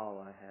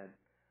Nepal, I had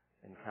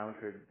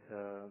encountered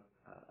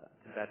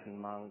Tibetan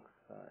monks.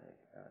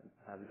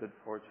 I had the good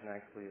fortune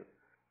actually of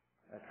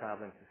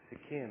traveling to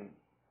Sikkim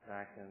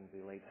back in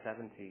the late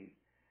 70s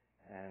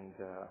and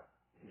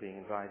being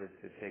invited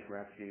to take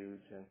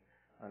refuge and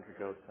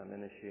undergo some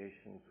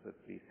initiations with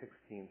the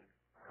 16th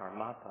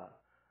Karmapa,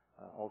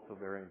 also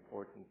very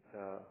important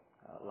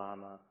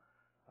Lama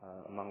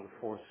among the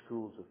 4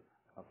 schools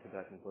of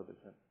Tibetan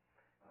Buddhism.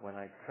 When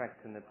I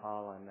trekked to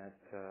Nepal, I met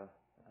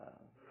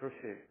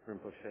Trungpa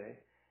Rinpoche,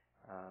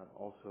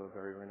 also a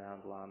very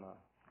renowned Lama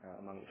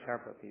among the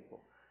Sherpa people.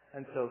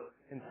 And so,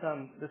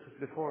 this was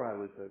before I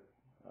was a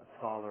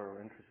scholar or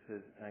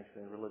interested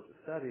actually in religious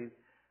studies.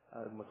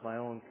 It was my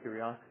own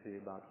curiosity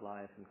about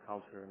life and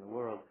culture in the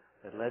world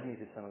that led me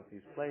to some of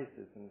these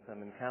places and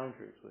some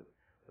encounters with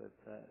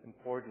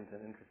important and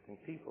interesting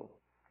people.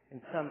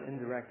 In some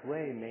indirect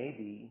way,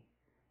 maybe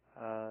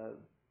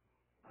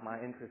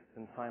my interest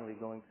in finally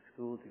going to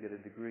school to get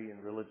a degree in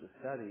religious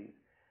studies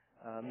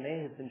may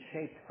have been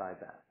shaped by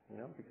that,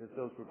 because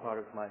those were part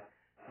of my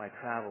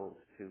travels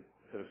to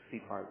sort of see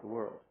part of the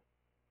world.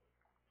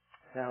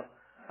 Now,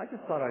 I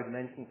just thought I'd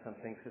mention some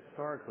things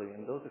historically,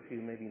 and those of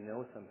you who maybe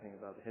know something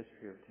about the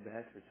history of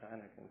Tibet or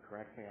China can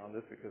correct me on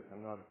this because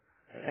I'm not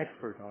an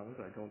expert on it.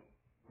 I don't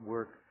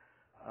work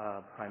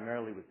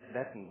primarily with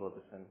Tibetan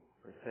Buddhism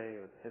per se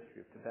or the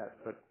history of Tibet,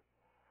 but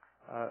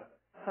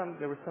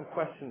there were some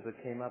questions that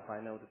came up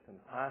I noticed in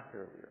class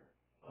earlier.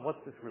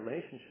 What this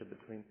relationship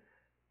between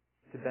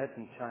Tibet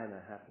and China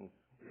happens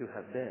to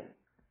have been.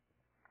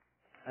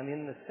 I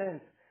mean, in a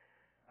sense,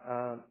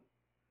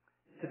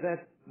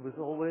 Tibet was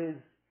always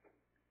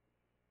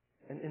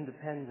an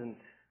independent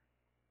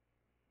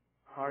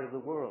part of the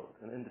world,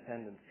 an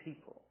independent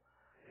people.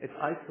 Its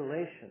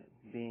isolation,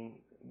 being,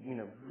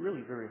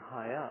 really very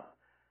high up,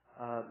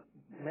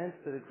 meant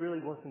that it really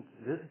wasn't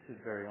visited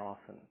very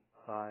often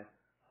by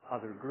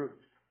other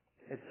groups.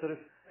 It's sort of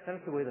kind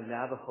of the way the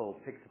Navajo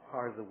picked a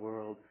part of the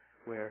world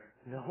where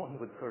no one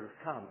would sort of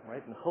come,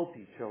 right? And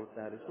Hopi showed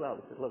that as well.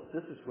 They said, look,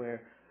 this is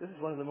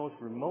one of the most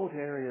remote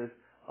areas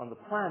on the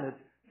planet.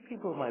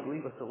 People might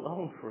leave us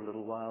alone for a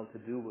little while to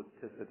do what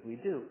it is that we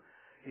do.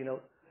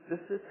 This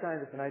is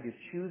kind of an idea of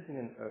choosing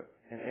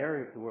an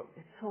area of the world.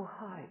 It's so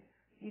high.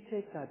 You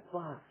take that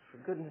bus, for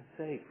goodness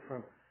sake,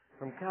 from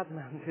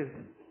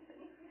Kathmandu.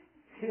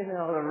 The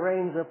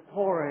rains are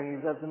pouring,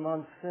 you've got the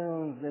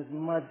monsoons, there's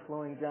mud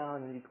flowing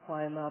down, and you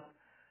climb up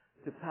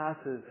to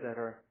passes that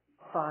are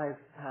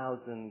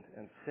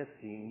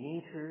 5,050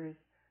 meters,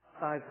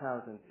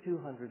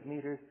 5,200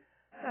 meters.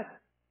 That's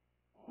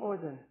more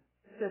than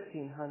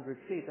 1,500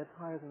 feet. That's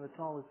higher than the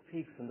tallest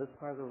peaks in this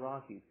part of the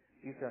Rockies.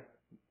 You've got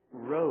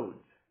roads,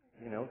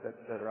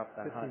 that are up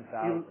that high.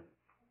 15,000.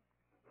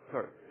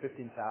 Sorry.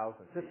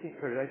 15,000.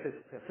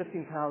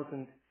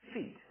 15,000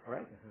 feet,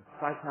 right?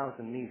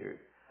 5,000 meters.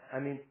 I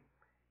mean,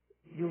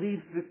 you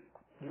leave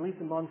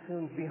the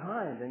monsoons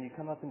behind and you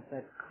come up into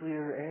that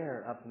clear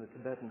air up in the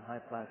Tibetan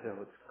high plateau.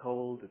 It's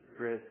cold, it's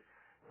brisk.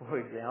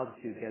 Boy, the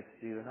altitude gets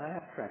to you. And I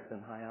have trekked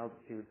in high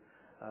altitude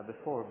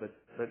before, but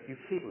you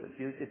feel it.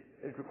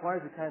 It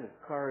requires a kind of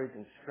courage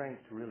and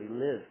strength to really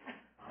live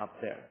up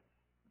there.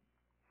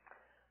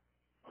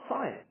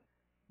 Fine.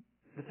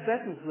 The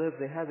Tibetans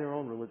they had their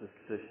own religious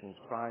traditions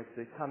prior to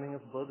the coming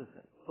of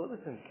Buddhism.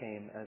 Buddhism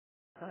came as an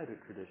outsider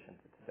tradition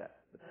to Tibet.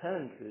 The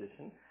Zen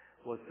tradition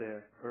was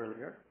there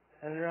earlier,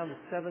 and around the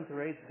 7th or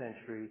 8th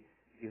century,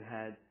 you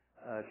had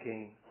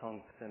King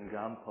Tongtsen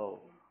Gampo,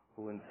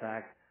 who in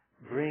fact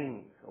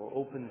brings or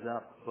opens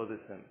up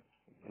Buddhism,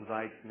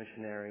 invites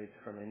missionaries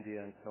from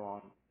India and so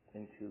on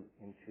into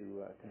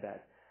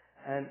Tibet.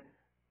 And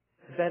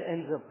Tibet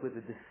ends up with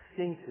a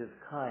distinctive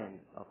kind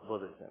of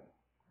Buddhism,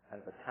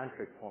 kind of a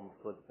tantric form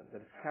of Buddhism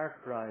that is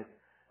characterized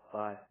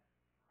by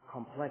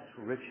complex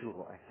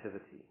ritual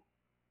activity.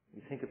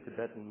 You think of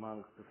Tibetan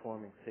monks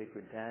performing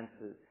sacred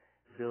dances,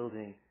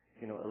 building,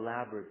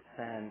 elaborate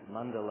sand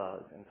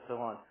mandalas and so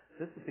on.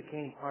 This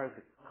became part of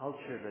the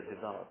culture that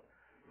developed.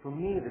 For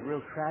me, the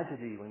real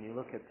tragedy when you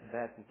look at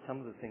Tibet and some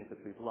of the things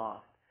that we've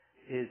lost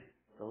is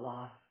the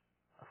loss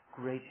of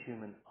great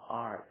human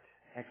art,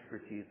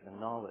 expertise, and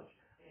knowledge.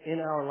 In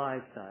our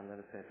lifetime, let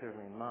us say,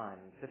 certainly in mine,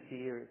 in 50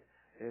 years,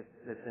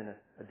 there's been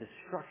a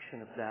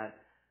destruction of that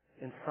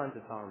in front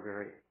of our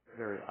very,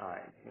 very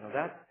eyes.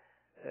 That's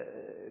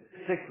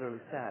particularly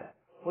sad.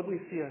 What we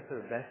see are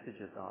sort of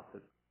vestiges of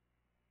it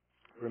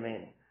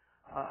remaining.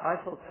 I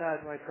felt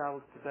sad when I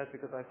traveled to Tibet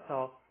because I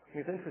saw,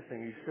 it's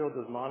interesting, you showed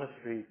those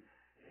monasteries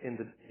in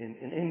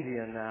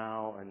India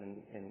now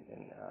and in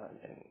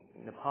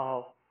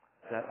Nepal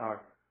that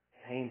are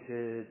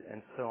painted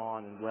and so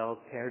on and well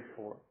cared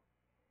for.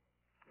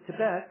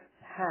 Tibet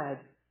had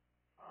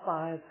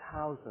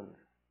 5,000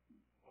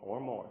 or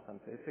more, some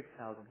say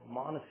 6,000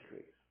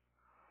 monasteries.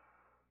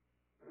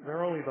 There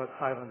are only about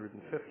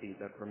 550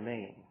 that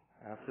remain.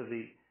 After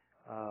the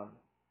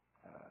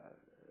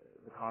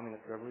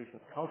Communist Revolution,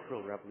 the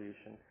Cultural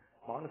Revolution,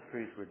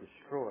 monasteries were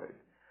destroyed.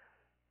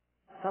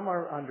 Some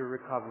are under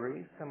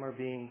recovery, some are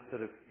being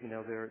sort of,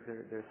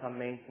 there's some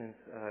maintenance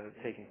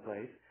taking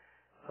place,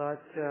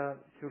 but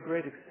to a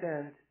great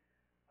extent,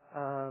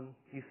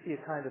 you see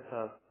a kind of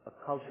a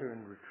culture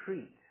in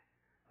retreat.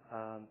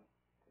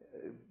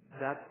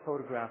 That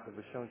photograph that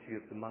was shown to you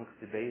of the monks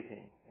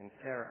debating in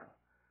Sera.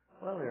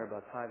 Well, there are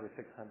about 500 or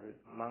 600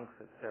 monks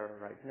at Sera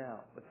right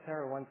now, but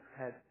Sera once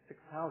had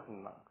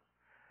 6,000 monks.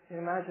 You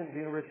can imagine the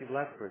University of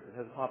Lethbridge, it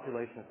has a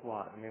population of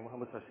what? I mean, how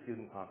much our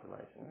student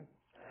population?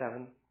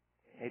 7,000,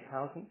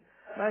 8,000?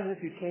 Imagine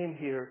if you came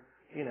here,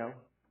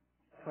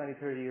 20,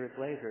 30 years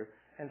later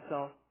and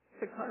saw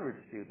 600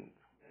 students,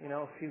 a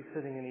few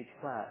sitting in each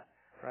class,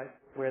 right?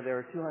 Where there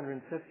are 250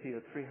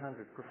 or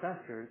 300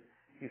 professors,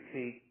 you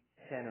see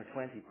 10 or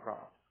 20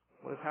 profs.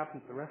 What has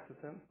happened to the rest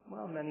of them?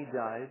 Well, many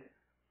died,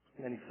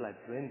 many fled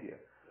to India.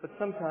 But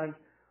sometimes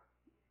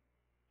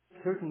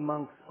certain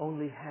monks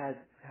only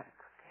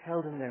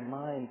held in their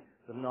mind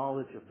the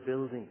knowledge of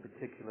building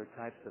particular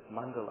types of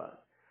mandalas.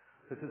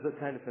 This is a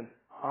kind of an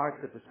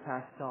art that was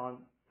passed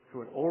on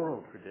through an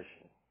oral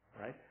tradition,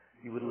 right?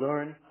 You would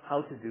learn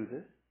how to do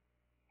this,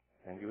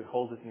 and you would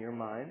hold it in your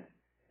mind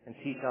and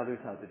teach others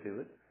how to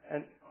do it.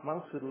 And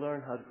monks would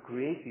learn how to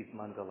create these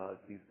mandalas,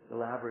 these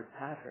elaborate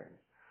patterns.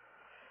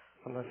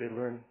 Sometimes they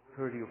learn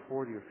 30 or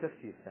 40 or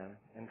 50 of them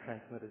and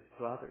transmit it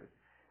to others.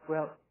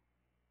 Well,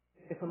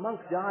 if a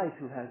monk dies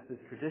who has this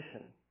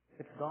tradition,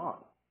 it's gone.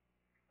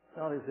 It's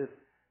not as if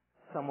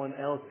someone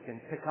else can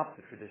pick up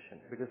the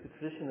tradition, because the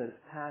tradition is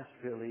passed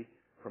really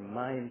from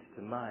mind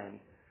to mind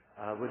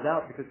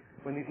because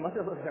when these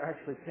mandalas are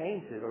actually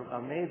painted or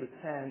are made with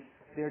sand,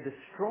 they're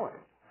destroyed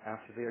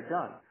after they are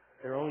done.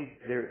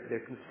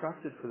 They're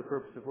constructed for the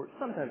purpose of work.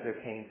 Sometimes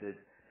they're painted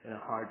in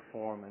a hard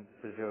form and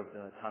preserved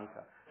in a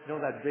tanka. You know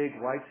that big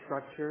white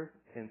structure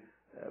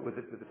with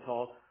the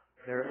tall?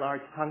 There are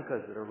large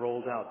tankas that are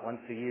rolled out once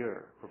a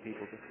year for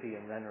people to see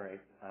and venerate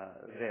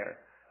there.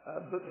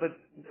 But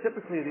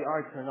typically the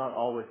arts are not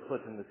always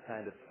put in this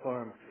kind of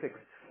firm,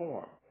 fixed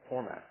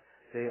format.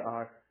 They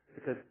are,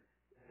 because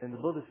in the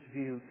Buddhist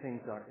view,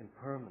 things are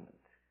impermanent.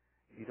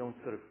 You don't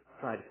sort of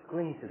try to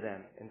cling to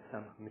them in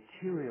some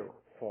material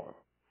form.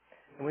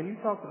 And when you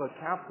talked about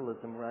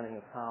capitalism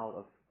running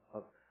afoul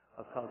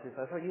of cultures,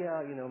 I thought, yeah,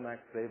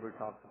 Max Weber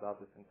talks about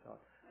this and so on.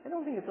 I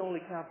don't think it's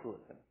only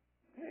capitalism.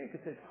 You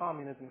could say it's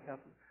communism,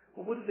 capitalism.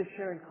 Well, what do they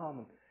share in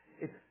common?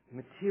 It's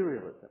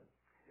materialism.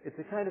 It's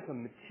a kind of a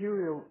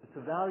material, it's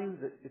a value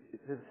that,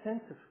 it's a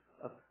sense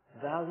of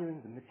valuing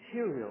the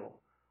material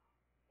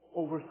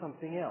over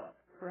something else.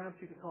 Perhaps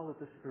you could call it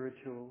the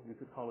spiritual, you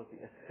could call it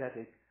the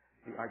aesthetic,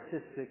 the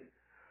artistic.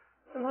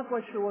 I'm not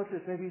quite sure what it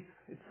is. Maybe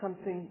it's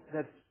something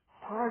that's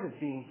part of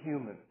being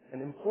human,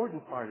 an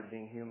important part of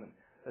being human,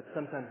 that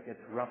sometimes gets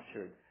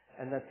ruptured,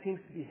 and that seems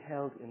to be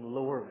held in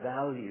lower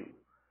value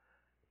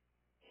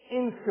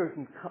in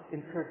certain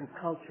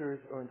cultures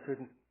or in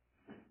certain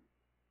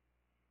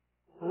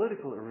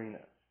political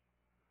arenas.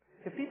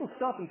 If people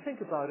stop and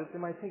think about it, they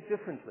might think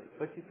differently,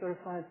 but you sort of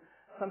find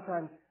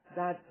sometimes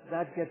that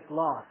gets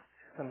lost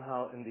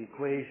somehow in the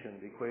equations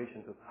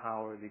of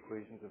power, the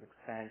equations of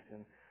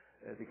expansion,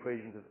 the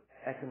equations of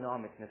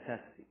economic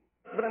necessity.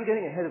 But I'm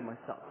getting ahead of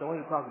myself, so I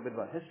want to talk a bit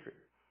about history.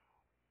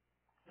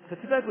 So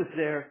Tibet was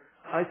there,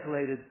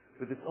 isolated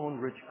with its own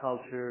rich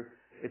culture,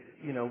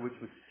 which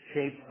was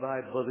shaped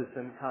by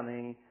Buddhism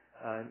coming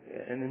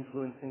and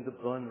influencing the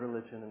Bön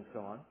religion and so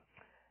on.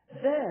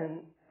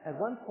 Then, at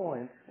one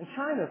point, and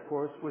China, of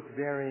course, was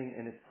varying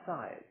in its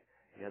size.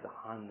 You had the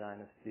Han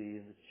Dynasty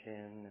and the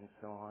Qin and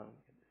so on,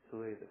 the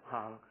Sui, the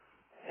Tang.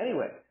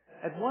 Anyway,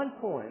 at one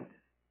point,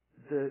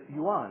 the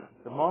Yuan,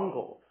 the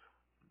Mongols,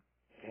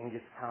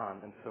 Genghis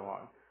Khan and so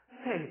on,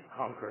 they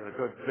conquered a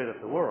good bit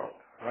of the world,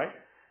 right?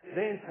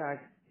 They, in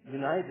fact,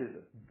 united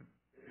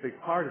a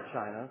big part of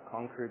China,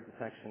 conquered the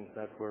sections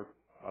that were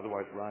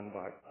otherwise run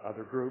by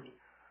other groups,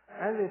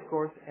 and they, of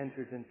course,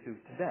 entered into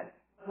Tibet.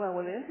 Well,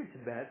 when they entered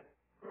Tibet,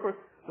 of course,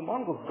 the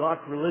Mongols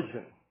got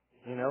religion,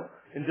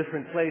 in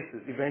different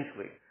places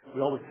eventually.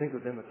 We always think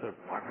of them as sort of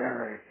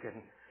barbaric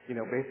and,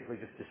 basically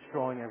just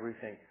destroying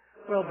everything.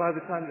 Well, by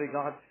the time they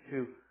got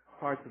to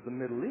parts of the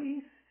Middle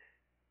East,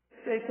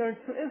 they turned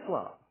to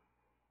Islam.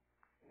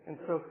 And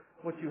so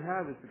what you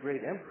have is the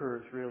great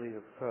emperors really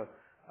of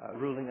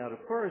ruling out of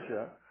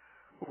Persia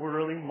who were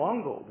really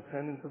Mongol,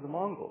 descendants of the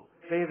Mongols.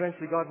 They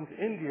eventually got into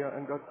India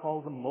and got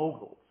called the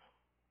Mughals.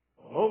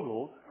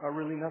 Mughals are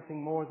really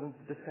nothing more than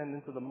the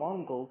descendants of the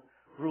Mongols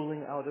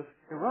ruling out of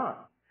Iran.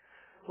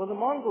 Well, the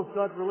Mongols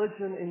got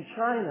religion in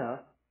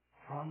China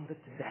from the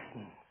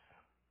Tibetans.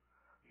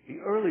 The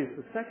earliest,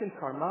 the second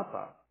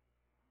Karmapa,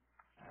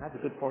 I had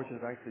the good fortune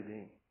of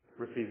actually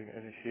receiving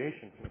an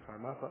initiation from the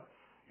Karmapa.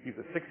 He's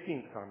the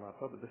 16th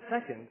Karmapa, but the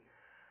second,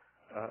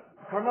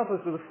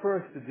 Karmapas were the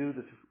first to do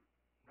this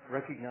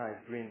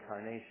recognized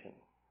reincarnation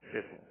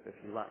business, if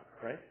you like,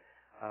 right?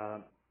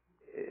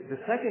 The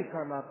second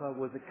Karmapa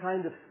was a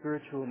kind of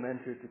spiritual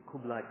mentor to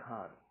Kublai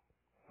Khan,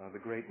 the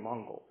great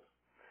Mongols.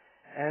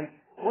 And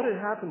what had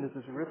happened is,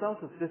 as a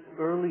result of this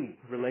early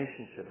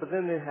relationship, but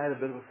then they had a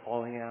bit of a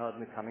falling out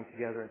and the coming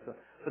together and so on.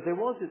 But there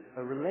was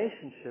a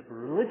relationship, a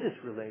religious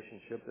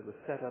relationship that was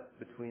set up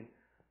between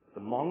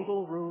the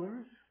Mongol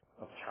rulers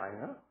of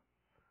China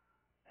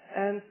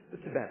and the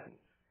Tibetans.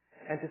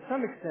 And to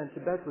some extent,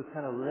 Tibet was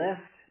kind of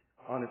left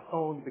on its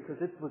own because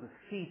it was a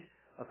seat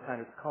of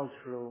kind of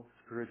cultural,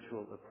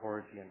 spiritual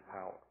authority and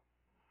power.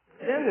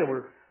 Then there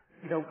were,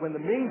 when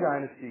the Ming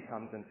Dynasty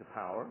comes into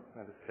power,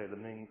 that is to say the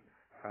Ming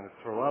kind of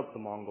throw out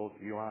the Mongols,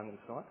 Yuan and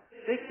so on,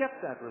 they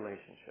kept that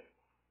relationship.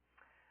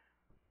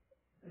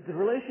 The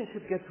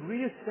relationship gets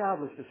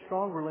reestablished, a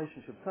strong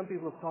relationship. Some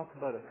people have talked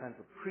about a kind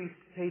of a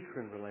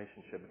priest-patron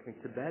relationship between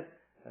Tibet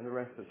and the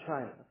rest of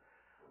China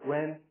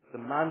when the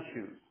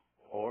Manchus,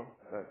 or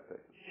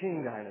the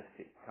Qing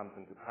Dynasty, comes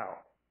into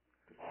power,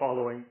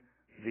 following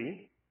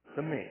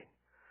the Ming.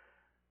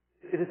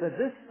 It is at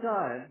this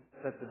time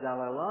that the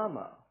Dalai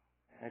Lama,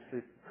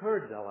 actually the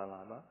third Dalai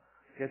Lama,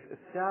 gets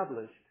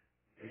established.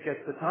 He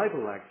gets the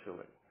title,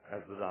 actually,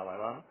 as the Dalai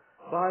Lama,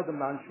 by the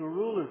Manchu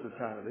rulers of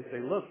China. They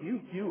say, look,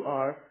 you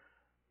are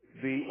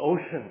the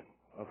ocean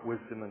of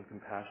wisdom and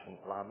compassion,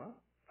 Lama.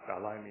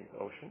 Dalai means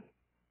ocean.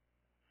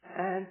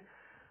 And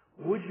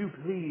would you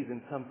please,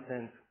 in some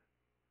sense,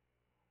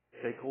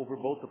 take over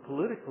both the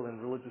political and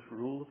religious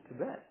rule of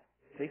Tibet?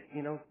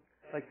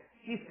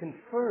 He's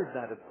conferred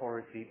that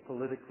authority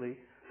politically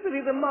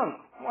Really, the monk.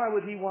 Why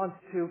would he want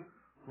to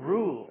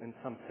rule, in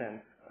some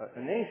sense, a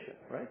nation,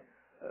 right?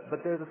 But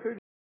there's a certain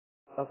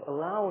of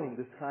allowing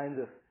this kind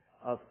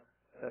of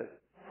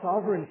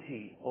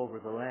sovereignty over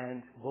the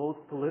land, both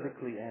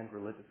politically and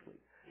religiously.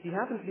 He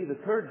happened to be the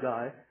third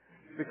guy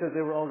because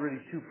there were already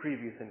two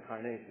previous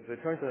incarnations.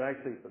 It turns out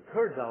actually it's the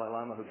third Dalai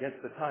Lama who gets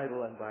the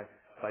title, and by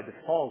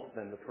default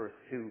then the first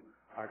two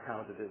are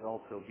counted as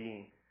also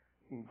being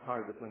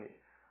part of the lineage.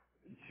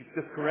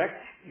 To correct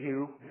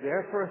you,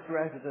 their first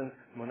residence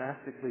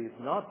monastically is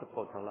not the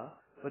Potala,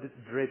 but it's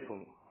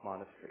Drepung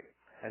Monastery.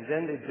 And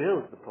then they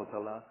build the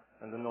Potala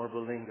and the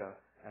Norbalinga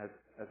as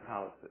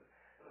palaces.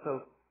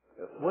 So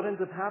what ends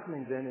up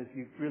happening then is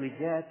you really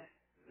get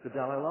the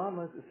Dalai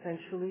Lamas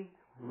essentially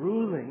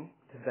ruling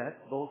Tibet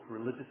both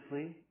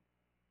religiously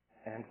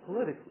and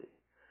politically.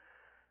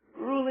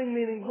 Ruling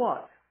meaning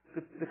what?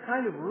 The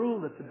kind of rule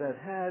that Tibet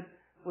had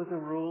was a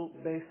rule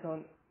based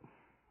on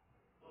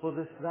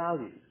Buddhist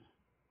values,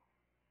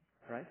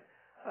 right?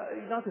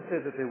 Not to say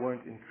that there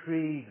weren't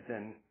intrigues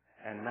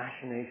and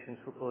machinations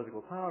for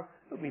political power.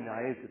 It would be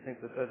naive to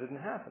think that that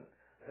didn't happen.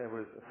 There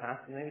was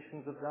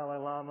assassinations of Dalai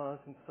Lamas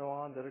and so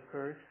on that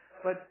occurred.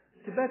 But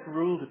Tibet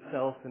ruled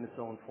itself in its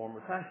own form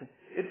or fashion.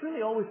 It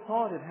really always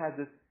thought it had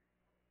this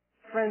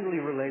friendly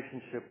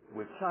relationship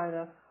with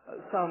China,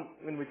 some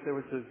in which there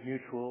was a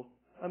mutual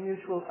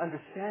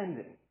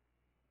understanding.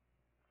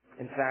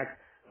 In fact,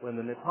 when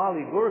the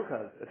Nepali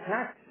Gurkhas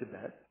attacked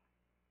Tibet,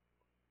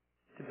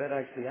 Tibet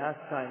actually asked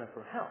China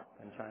for help,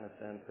 and China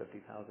sent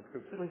 50,000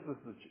 troops. At least this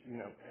was,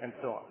 and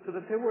so on. So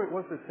that there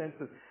was a sense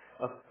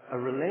of a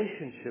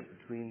relationship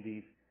between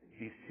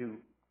these two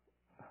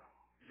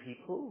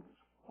peoples.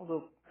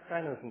 Although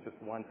China isn't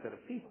just one set of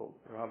people.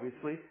 There are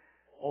obviously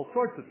all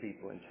sorts of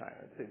people in China.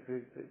 It's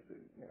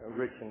a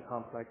rich and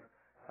complex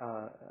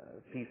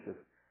piece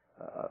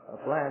of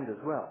land as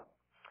well.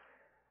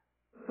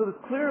 So that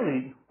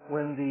clearly,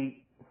 when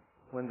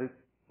the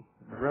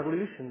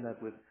revolution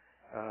that was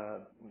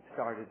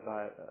started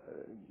by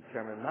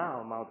Chairman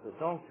Mao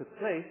Zedong, took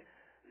place,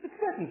 the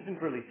Tibetans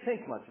didn't really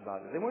think much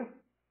about it. They weren't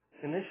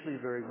initially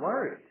very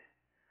worried.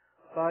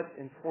 But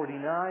in 49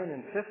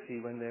 and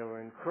 50, when there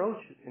were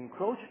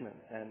encroachment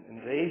and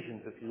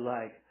invasions, if you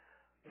like,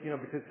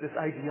 because this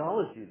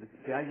ideology,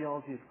 the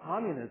ideology of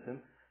communism,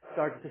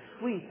 started to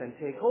sweep and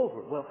take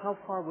over. Well, how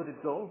far would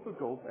it go? It would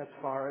go as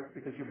far as,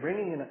 because you're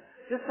bringing in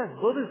just as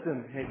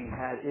Buddhism maybe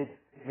had its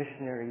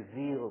missionary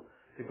zeal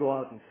to go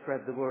out and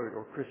spread the word,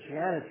 or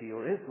Christianity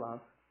or Islam,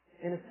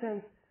 in a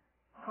sense,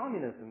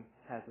 communism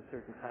has a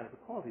certain kind of a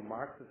quality.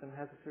 Marxism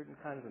has a certain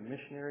kind of a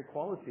missionary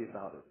quality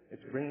about it.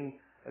 It's bringing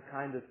a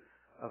kind of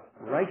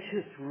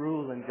righteous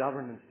rule and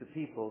governance to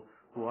people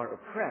who are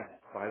oppressed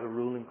by the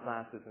ruling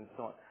classes and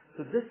so on.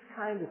 So this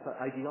kind of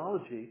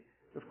ideology,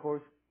 of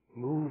course,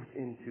 moved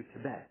into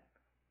Tibet.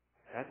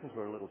 Tibetans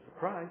were a little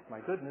surprised.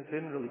 My goodness,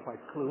 they didn't really quite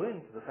clue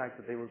in to the fact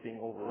that they were being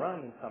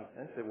overrun in some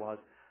sense. They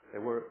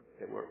were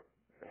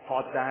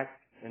fought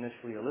back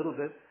initially a little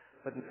bit,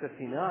 but in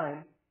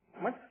 59,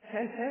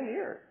 10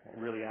 years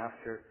really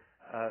after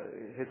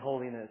His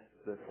Holiness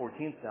the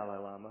 14th Dalai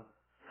Lama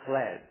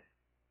fled,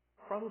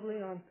 probably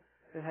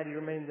had he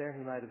remained there,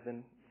 he might have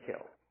been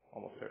killed,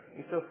 almost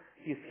certainly. So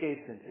he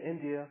escaped into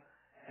India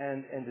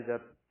and ended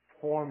up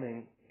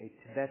forming a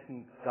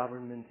Tibetan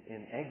government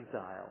in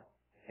exile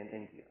in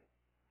India.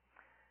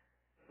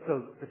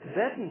 So the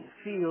Tibetans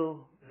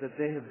feel that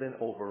they have been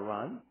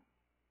overrun,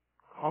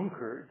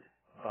 conquered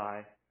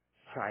by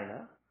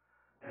China.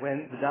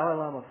 When the Dalai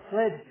Lama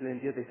fled to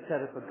India, they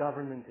set up a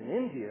government in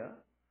India.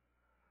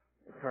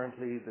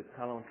 Currently, the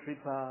Kalon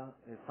Tripa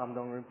is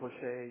Samdong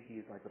Rinpoche.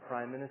 He's like the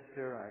prime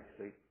minister. I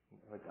actually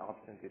had the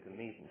opportunity to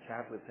meet and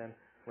chat with him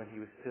when he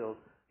was still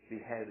the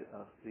head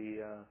of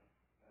the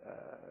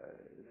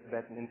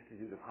Tibetan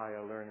Institute of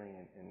Higher Learning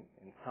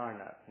in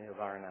Sarnath, near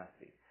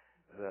Varanasi.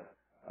 The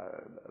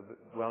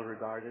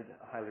well-regarded,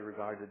 highly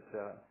regarded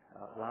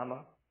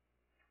Lama.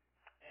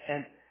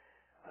 And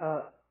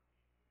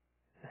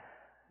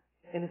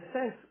in a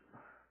sense,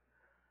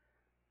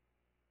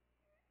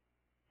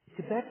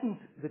 Tibetans,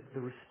 the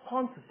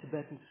response of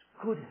Tibetans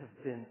could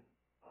have been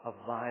a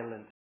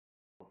violent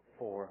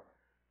for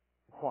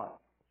what?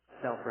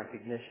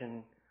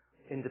 Self-recognition,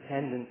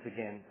 independence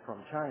again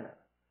from China.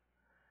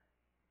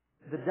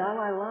 The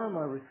Dalai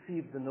Lama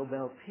received the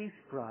Nobel Peace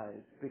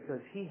Prize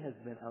because he has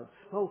been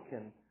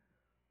outspoken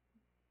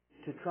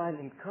to try and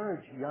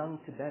encourage young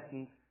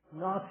Tibetans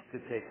not to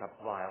take up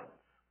violence.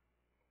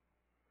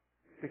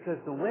 Because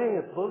the way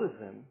of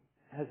Buddhism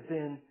has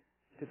been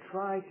to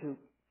try to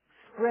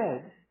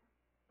spread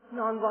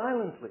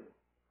non-violently.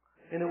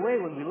 In a way,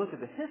 when we look at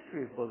the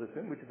history of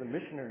Buddhism, which is a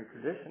missionary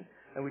tradition,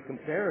 and we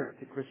compare it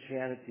to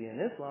Christianity and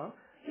Islam,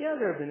 yeah,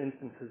 there have been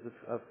instances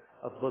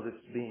of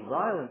Buddhists being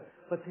violent,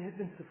 but they have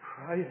been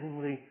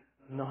surprisingly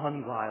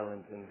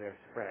non-violent in their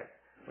spread.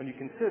 When you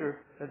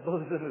consider that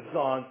Buddhism has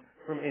gone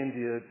from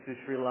India to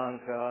Sri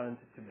Lanka and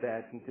to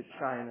Tibet and to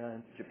China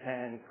and to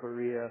Japan,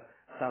 Korea,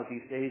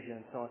 Southeast Asia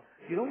and so on,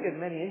 you don't get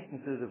many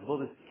instances of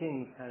Buddhist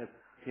kings kind of,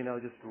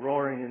 just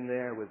roaring in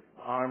there with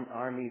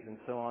armies Chinese and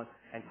so on,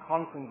 and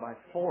conquering by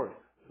force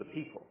the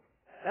people.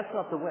 That's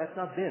not the way. That's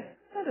not been.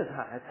 That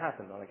has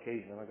happened on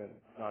occasion. I'm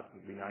not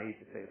going to be naive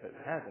to say that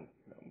it hasn't.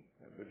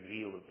 The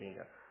zeal of being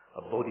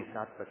a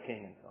bodhisattva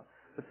king and so on.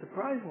 But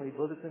surprisingly,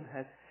 Buddhism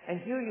has.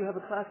 And here you have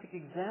a classic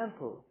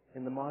example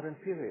in the modern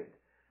period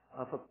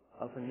of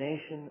a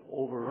nation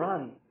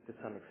overrun to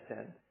some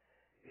extent.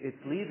 Its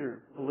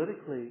leader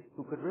politically,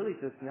 who could really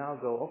just now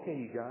go, okay,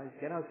 you guys,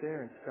 get out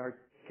there and start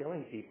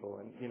killing people,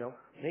 and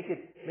make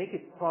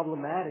it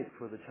problematic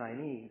for the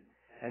Chinese,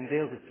 and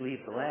they'll just leave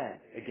the land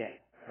again,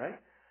 right?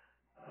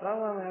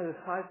 Dalai Lama had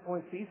this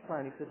 5-point peace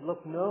plan. He said,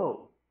 look,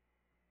 no.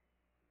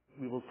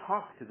 We will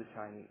talk to the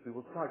Chinese. We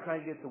will try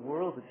to get the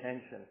world's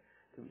attention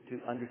to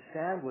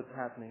understand what's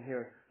happening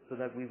here so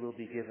that we will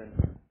be given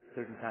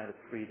certain kind of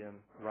freedom,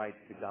 right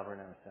to govern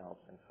ourselves,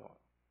 and so on.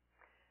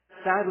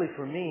 Sadly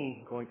for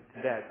me, going to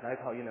Tibet, I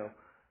thought,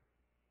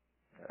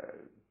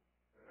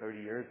 30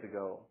 years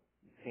ago,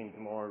 it seemed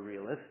more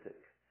realistic.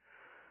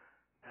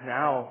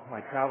 Now,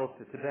 my travels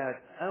to Tibet,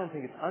 I don't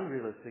think it's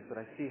unrealistic, but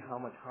I see how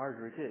much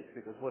harder it is.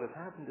 Because what has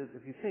happened is,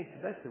 if you think,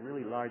 Tibet's a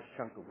really large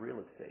chunk of real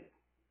estate.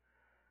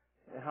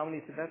 How many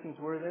Tibetans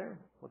were there?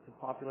 What's the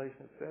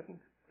population of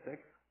Tibetans? 6?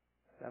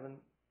 7?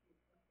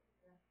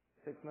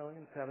 6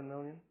 million? 7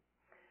 million?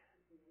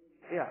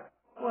 Yeah.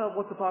 Well,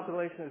 what's the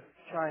population of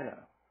China?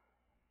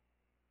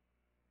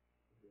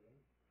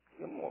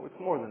 It's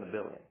more than 1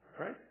 billion,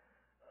 right?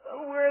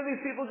 So where are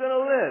these people going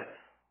to live?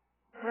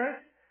 Right?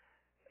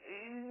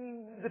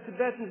 The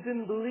Tibetans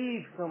didn't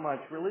believe so much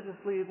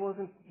religiously. It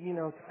wasn't,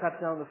 to cut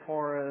down the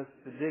forest,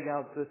 to dig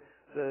out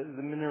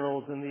the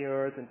minerals in the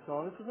earth and so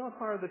on. This was not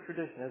part of the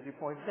tradition, as you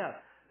pointed out.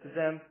 To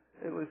them,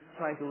 it was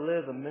trying to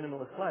live a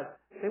minimalist life.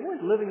 They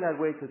weren't living that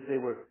way because they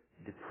were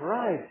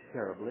deprived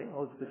terribly. It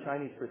was the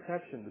Chinese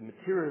perception, the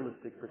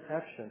materialistic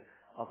perception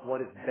of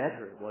what is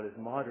better, what is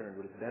modern,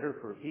 what is better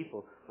for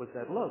people, was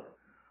that, look,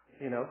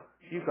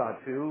 you've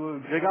got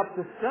to dig up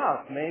the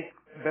stuff, make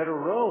better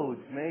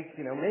roads, make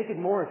it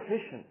more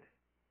efficient.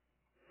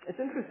 It's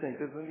interesting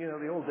because,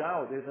 the old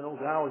Tao, there's an old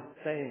Taoist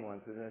saying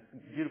once, and it's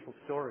a beautiful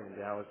story in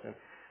Taoism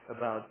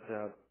about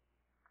a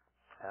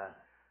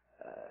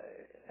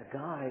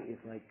guy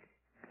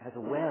has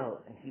a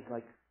well, and he's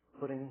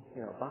putting,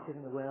 a bucket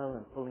in the well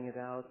and pulling it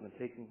out and then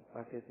taking a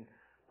bucket and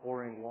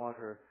pouring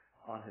water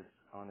on his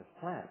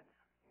plants.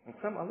 And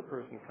some other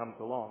person comes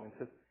along and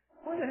says,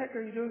 why the heck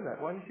are you doing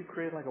that? Why don't you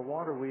create a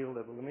water wheel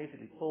that will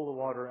immediately pull the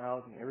water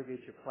out and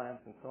irrigate your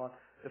plants and so on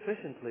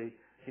efficiently?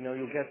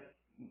 You'll get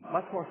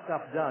much more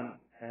stuff done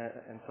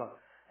and so on.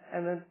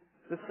 And then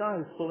this guy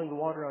who's pulling the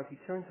water out, he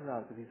turns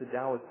around because he's a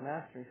Taoist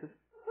master and he says,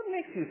 what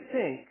makes you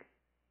think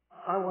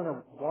I want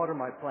to water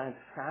my plants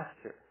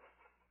faster?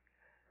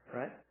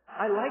 Right?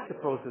 I like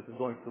the process of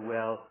going to the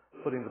well,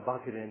 putting the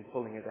bucket in,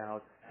 pulling it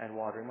out, and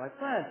watering my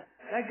plants.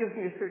 That gives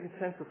me a certain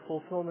sense of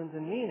fulfillment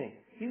and meaning.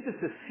 You just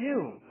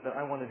assume that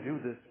I want to do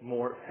this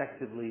more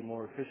effectively,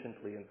 more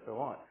efficiently, and so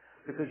on.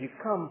 Because you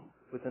come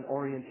with an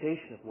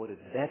orientation of what is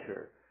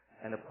better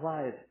and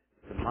apply it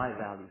to my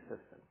value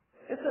system.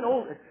 It's an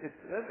old,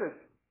 that's a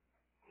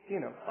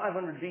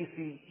 500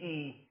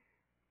 BCE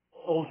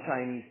old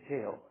Chinese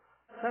tale.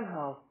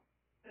 Somehow,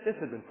 this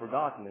had been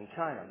forgotten in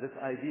China, this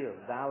idea of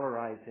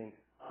valorizing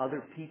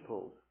other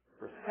people's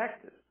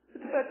perspectives. The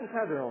Tibetans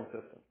had their own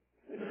system.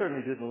 It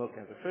certainly didn't look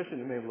as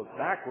efficient. It may have looked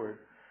backward,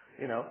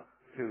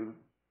 to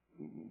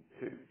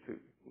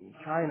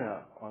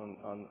China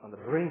on the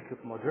brink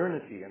of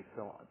modernity and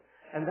so on.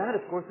 And that,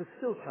 of course, is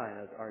still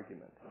China's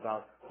argument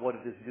about what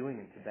it is doing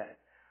in Tibet.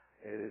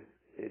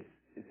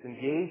 It's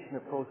engaged in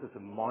a process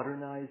of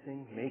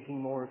modernizing,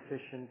 making more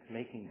efficient,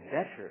 making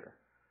better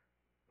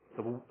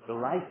the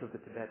life of the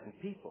Tibetan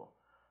people.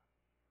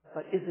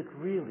 But is it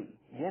really?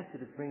 Yes,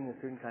 it is bringing a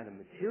certain kind of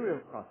material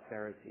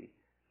prosperity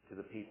to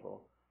the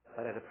people,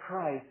 but at a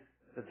price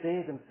that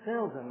they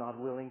themselves are not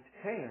willing to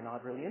pay, are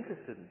not really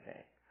interested in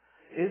paying.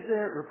 Is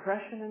there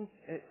repression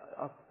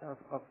of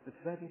the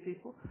Tibetan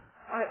people?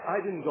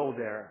 I didn't go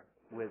there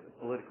with a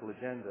political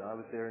agenda. I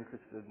was there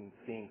interested in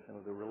seeing some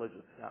of the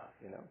religious stuff,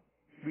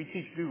 We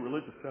do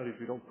religious studies.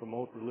 We don't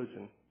promote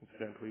religion.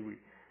 Incidentally,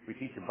 we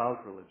teach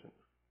about religion.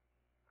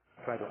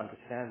 Try to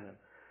understand them.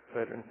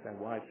 Try to understand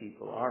why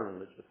people are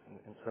religious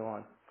and so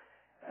on.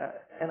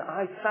 And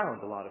I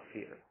found a lot of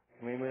fear.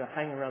 I mean, we're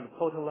hanging around the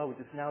Potala, which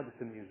is now just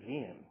a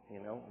museum,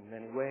 in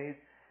many ways.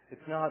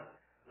 It's not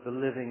the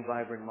living,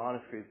 vibrant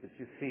monasteries that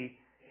you see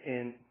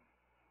in,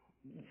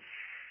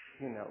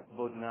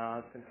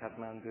 Bodhnath and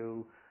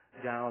Kathmandu,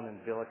 down in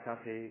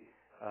Vilakati,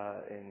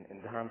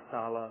 in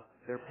Dharamsala.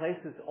 There are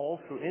places all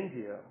through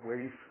India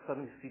where you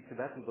suddenly see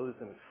Tibetan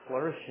Buddhism is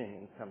flourishing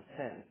in some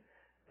sense,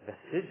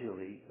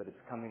 vestigially, but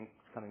it's coming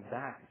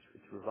back,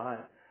 it's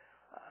revived.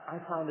 I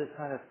found it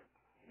kind of,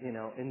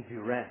 in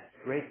duress,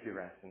 great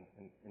duress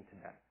in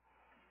Tibet.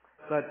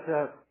 But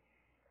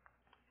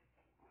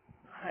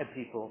I had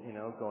people,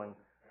 going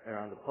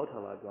around the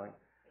Potala going,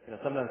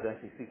 sometimes I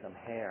actually see some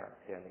hair,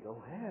 and they go,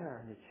 hair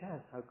on your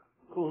chest, how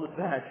cool is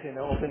that,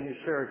 open your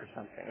shirt or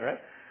something, right?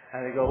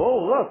 And they go,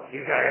 oh, look,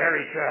 you've got a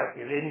hairy chest,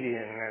 you're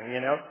Indian,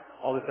 and,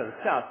 all this other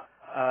stuff.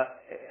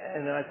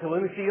 And then I said,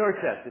 let me see your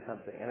chest or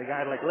something. And the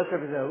guy like lifts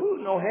up and said,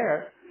 ooh, no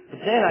hair. But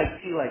then I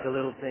see like a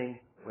little thing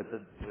with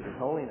His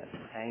Holiness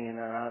hanging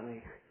around me.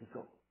 He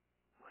goes,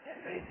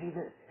 see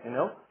this? You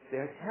know,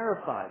 they're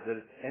terrified that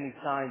if any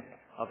signs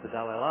of the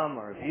Dalai Lama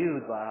are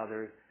viewed by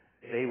others,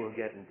 they will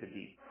get into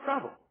deep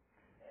trouble.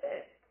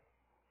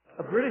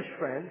 A British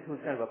friend who's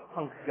kind of a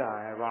punk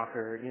guy, a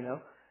rocker, you know,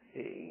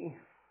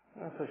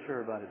 I'm not so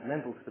sure about his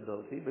mental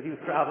stability, but he was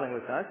traveling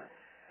with us.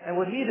 And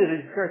what he did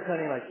is he started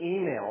sending like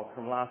emails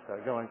from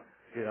Lhasa going,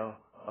 you know,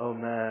 oh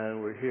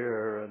man, we're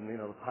here, and you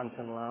know, the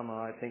Panchen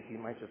Lama, I think he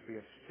might just be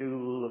a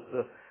stool of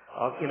the,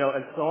 you know,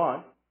 and so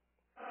on.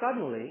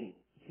 Suddenly,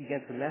 he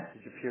gets a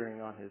message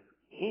appearing on his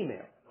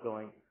email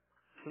going,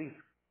 please,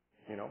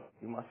 you know,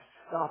 you must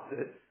stop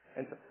this.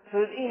 And so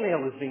his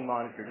email is being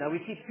monitored. Now we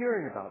keep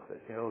hearing about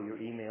this, you know,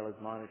 your email is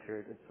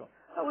monitored and so on.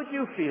 How would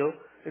you feel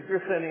if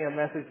you're sending a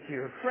message to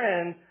your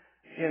friend,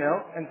 you know,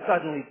 and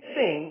suddenly,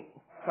 bing,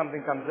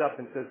 something comes up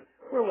and says,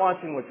 we're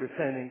watching what you're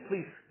sending,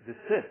 please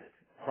desist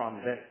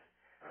from this,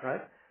 right?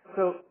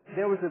 So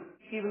there was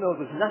even though it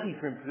was nutty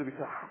for him to do,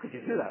 because how could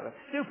you do that?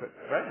 That's stupid,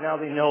 right? Now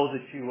they know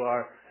that you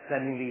are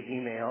sending these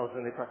emails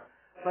and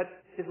but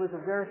it was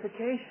a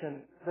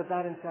verification that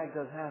in fact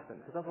does happen,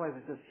 because otherwise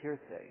it's just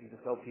hearsay. You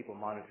just, people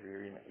monitor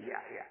your email.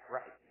 Yeah,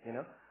 right, you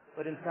know?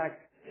 But in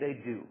fact,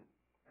 they do,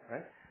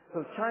 right?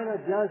 So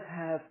China does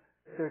have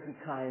certain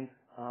kinds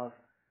of,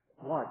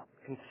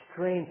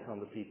 constraints on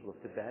the people of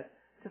Tibet.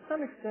 To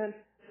some extent,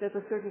 there's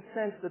a certain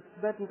sense that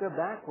Tibetans are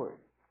backward.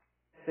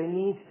 They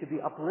need to be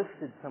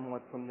uplifted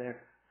somewhat from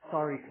their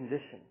sorry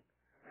condition,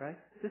 right?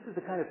 This is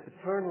the kind of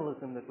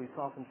paternalism that we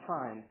often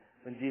find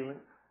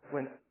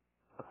when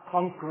a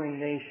conquering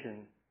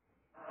nation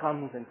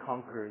comes and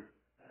conquers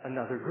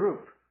another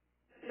group.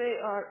 They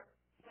are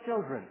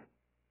children,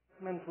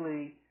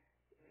 mentally,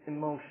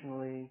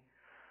 emotionally,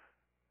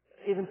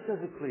 even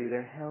physically.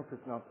 Their health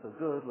is not so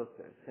good. Look,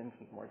 there's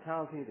infant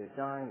mortality, they're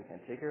dying, they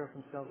can't take care of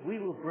themselves. We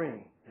will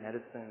bring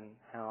medicine,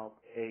 help,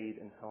 aid,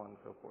 and so on and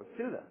so forth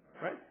to them,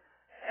 right?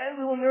 And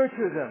we will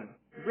nurture them,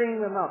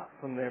 bring them up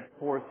from their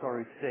poor,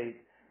 sorry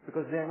state,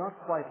 because they're not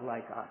quite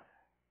like us.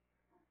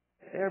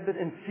 They're a bit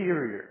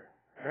inferior,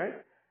 right?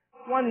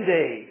 One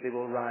day they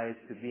will rise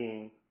to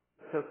being.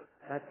 So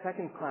that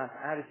second-class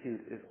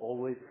attitude is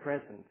always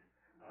present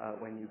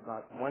when you've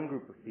got one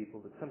group of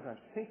people that sometimes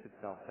thinks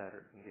itself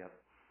better than the other.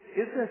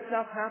 Is there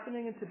stuff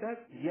happening in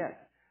Tibet? Yes.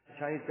 The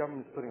Chinese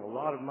government is putting a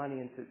lot of money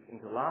into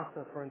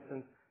Lhasa, for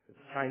instance. It's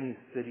a Chinese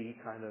city,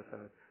 kind of.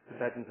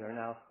 Tibetans are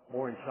now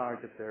more in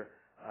charge of their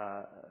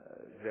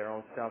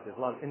own stuff. There's a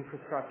lot of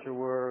infrastructure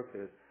work.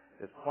 There's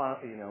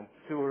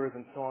sewers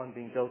and so on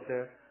being built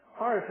there.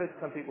 Part of it,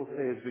 some people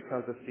say, is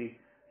because of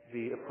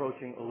the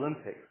approaching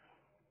Olympics.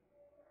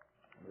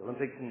 The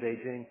Olympics in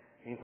Beijing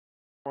means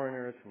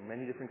foreigners from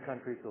many different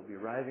countries will be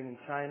arriving in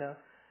China.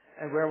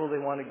 And where will they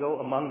want to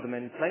go? Among the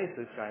many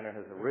places, China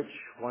has a rich,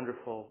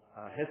 wonderful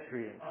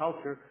history and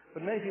culture,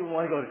 but many people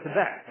want to go to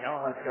Tibet. You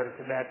know, let's go to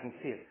Tibet and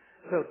see it.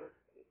 So,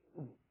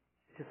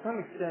 to some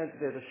extent,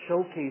 there's a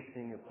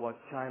showcasing of what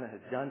China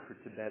has done for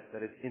Tibet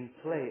that is in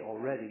play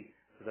already,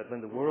 so that when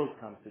the world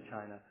comes to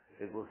China,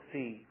 it will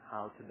see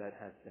how Tibet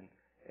has been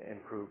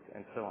improved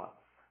and so on.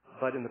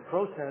 But in the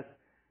process,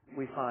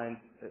 we find,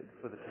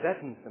 for the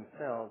Tibetans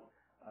themselves,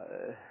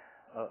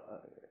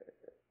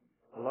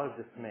 a lot of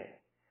dismay.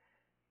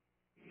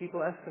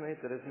 People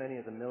estimate that as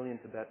many as 1 million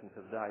Tibetans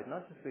have died,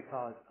 not just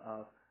because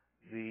of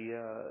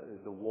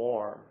the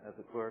war, as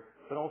it were,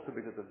 but also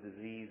because of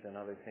disease and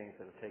other things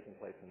that have taken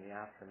place in the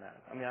aftermath.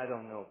 I mean, I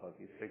don't know about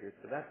these figures,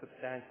 but that's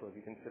substantial if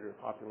you consider a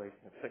population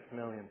of 6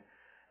 million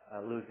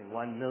losing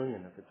 1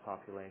 million of its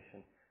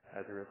population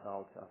as a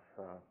result of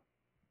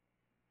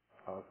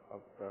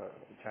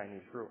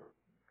Chinese rule.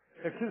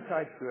 There are two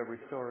sides to every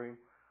story.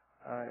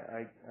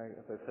 As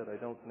I said, I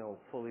don't know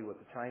fully what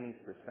the Chinese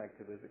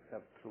perspective is,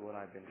 except through what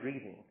I've been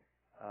reading.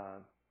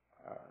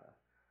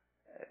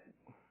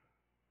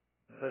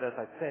 But as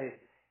I say,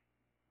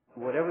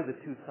 whatever the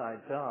two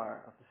sides are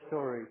of the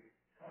story,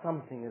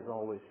 something is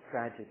always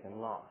tragic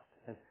and lost.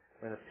 And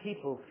when a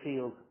people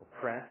feels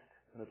oppressed,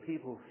 when a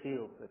people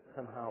feels that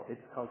somehow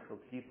its cultural,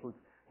 people's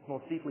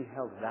most deeply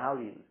held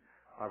values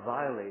are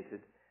violated,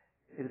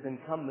 it is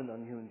incumbent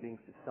on human beings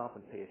to stop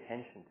and pay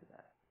attention to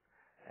that.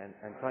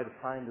 And try to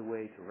find a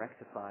way to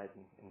rectify it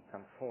in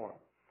some form.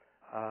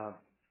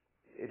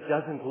 It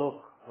doesn't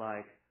look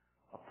like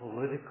a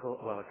political,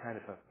 a kind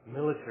of a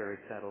military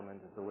settlement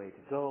is the way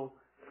to go,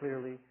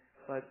 clearly,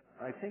 but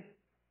I think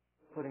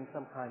putting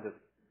some kind of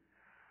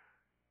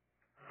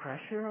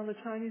pressure on the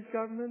Chinese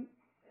government,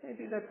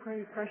 maybe that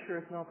pressure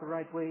is not the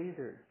right way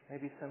either.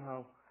 Maybe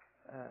somehow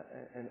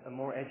a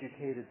more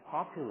educated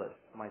populace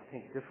might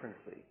think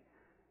differently.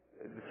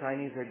 The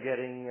Chinese are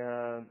getting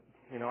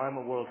I'm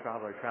a world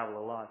traveler. I travel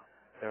a lot.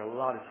 There are a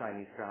lot of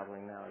Chinese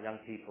traveling now. Young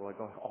people are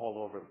going all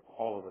over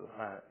the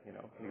planet. You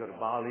know, you go to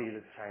Bali,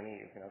 there's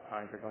Chinese. You know,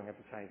 times are going up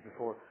to Chinese.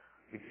 Before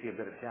we'd see a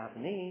bit of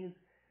Japanese.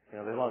 You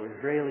know, there's a lot of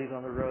Israelis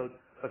on the road,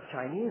 but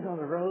Chinese on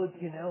the road.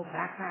 You know,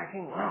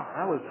 backpacking.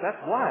 Wow,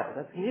 that's wild.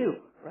 That's new,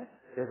 right?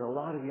 There's a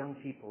lot of young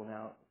people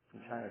now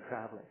from China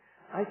traveling.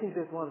 I think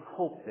there's a lot of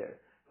hope there,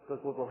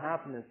 because what will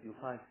happen is you'll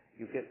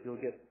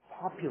get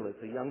populace,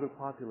 a younger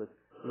populace,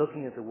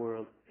 looking at the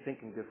world,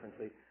 thinking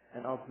differently,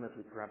 and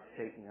ultimately perhaps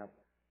taking up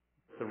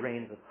the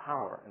reins of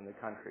power in the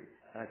country.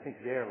 And I think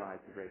there lies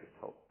the greatest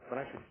hope. But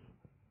I should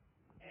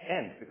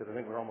end, because I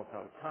think we're almost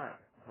out of time,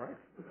 right?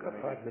 We've got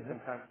 5 minutes.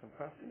 Some time for some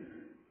questions.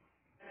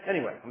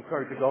 Anyway, I'm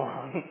sorry to go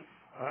on.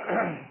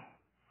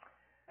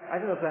 I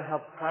don't know if that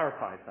helps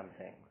clarify some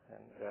things.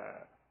 And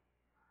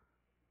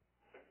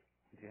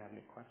do you have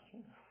any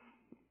questions?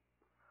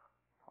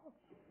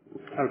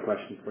 I have a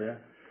question for you.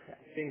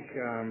 I think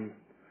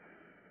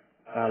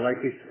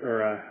likely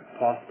or a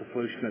possible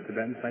solution that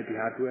Tibetans might be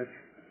happy with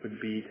would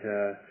be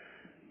to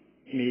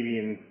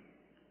maybe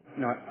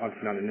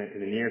obviously not in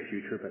the near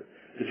future, but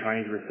the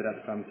Chinese were set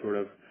up some sort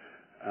of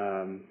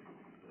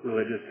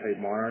religious type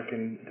monarch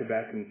in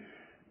Tibet, and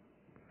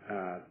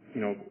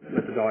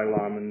let the Dalai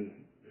Lama and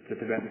the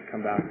Tibetans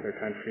come back to their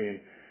country and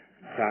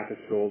practice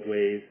their old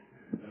ways,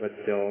 but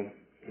still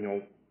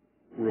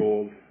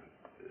ruled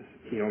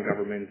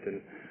government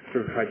and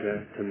sort of tried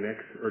to mix?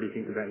 Or do you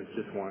think Tibetans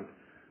just want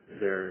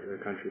their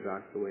country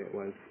back the way it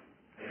was,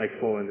 like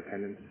full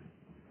independence?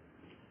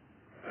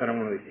 I don't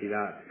really see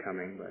that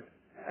coming, but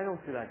I don't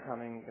see that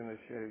coming in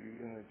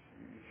the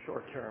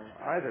short term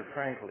either,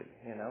 frankly.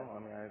 I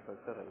mean, as I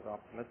said, I was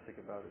optimistic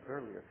about it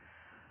earlier.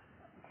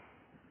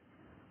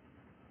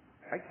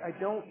 I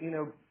don't,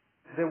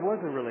 there was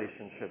a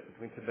relationship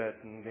between Tibet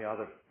and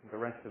the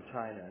rest of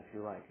China, if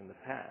you like, in the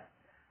past.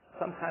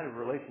 Some kind of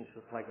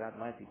relationship like that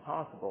might be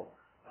possible,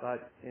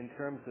 but in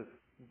terms of,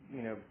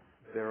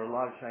 there are a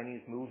lot of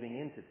Chinese moving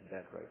into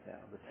Tibet right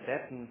now. The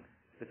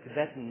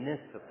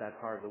Tibetanness of that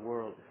part of the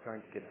world is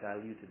starting to get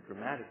diluted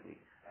dramatically.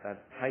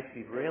 That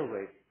high-speed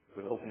railway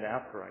was opened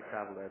after I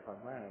traveled there. I thought,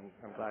 man,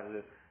 I'm glad it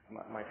is.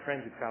 My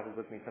friend who travels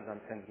with me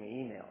sometimes sends me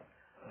emails.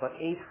 But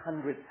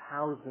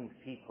 800,000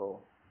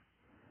 people,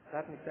 is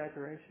that an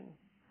exaggeration?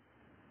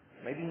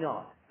 Maybe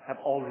not, have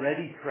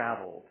already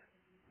traveled.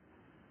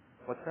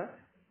 What's that?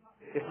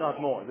 If not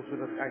more. This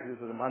was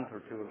a month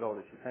or two ago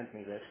that she sent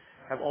me this.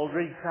 Have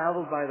already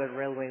traveled by that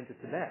railway into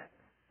Tibet.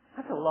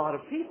 That's a lot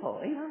of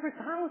people.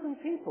 800,000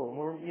 people,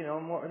 more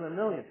than a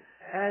million.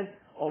 And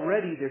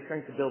already they're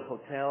starting to build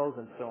hotels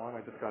and so on.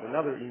 I just got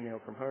another email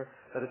from her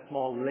that a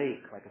small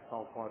lake, like a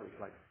saltwater,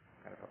 like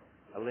kind of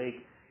a lake,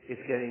 is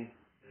getting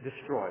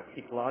destroyed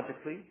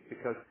ecologically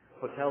because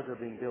hotels are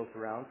being built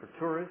around for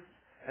tourists,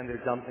 and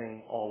they're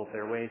dumping all of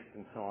their waste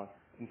and so on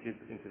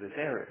into this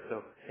area.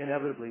 So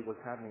inevitably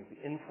what's happening is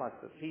the influx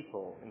of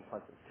people,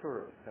 influx of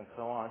tourists and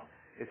so on,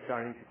 is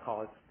starting to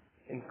cause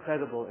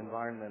incredible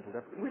environmental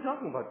deficit. We're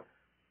talking about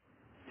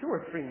 2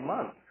 or 3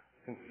 months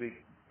since the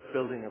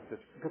building of this,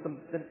 because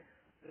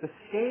the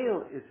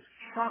scale is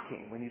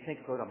shocking when you think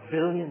about 1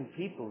 billion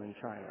people in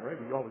China, right?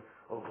 We always,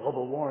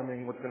 global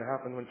warming, what's going to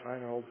happen when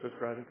China all starts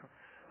driving cars?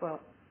 Well,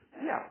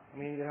 yeah, I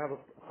mean, you have a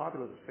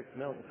populace of 6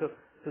 million. So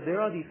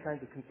there are these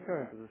kinds of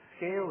concerns. The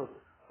scale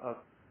of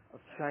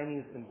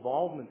Chinese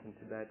involvement in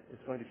Tibet is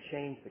going to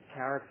change the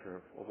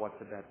character of what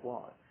Tibet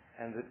was.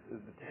 And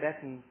the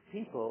Tibetan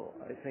people,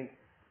 I think,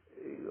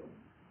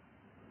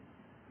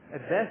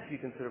 at best you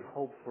can sort of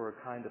hope for a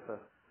kind of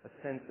a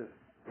sense of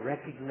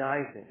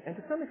recognizing, and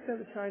to some extent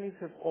the Chinese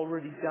have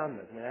already done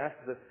this. I mean,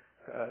 after the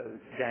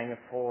Gang of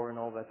Four and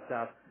all that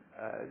stuff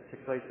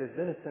took place, there's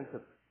been a sense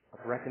of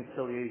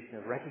reconciliation,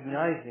 of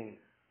recognizing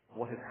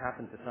what has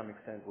happened to some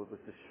extent, what was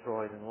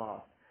destroyed and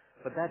lost.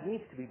 But that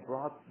needs to be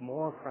brought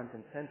more front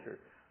and center.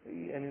 I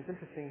mean, it's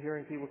interesting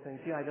hearing people saying,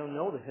 gee, I don't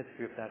know the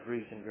history of that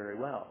region very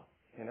well.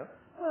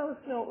 Well,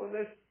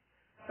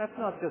 that's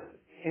not just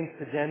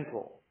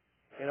incidental.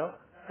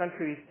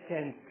 Countries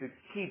tend to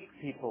keep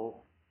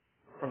people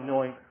from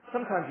knowing.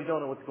 Sometimes you don't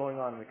know what's going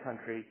on in the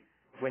country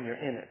when you're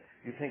in it.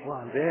 You think,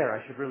 well, I'm there. I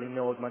should really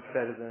know it much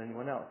better than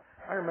anyone else.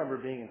 I remember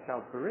being in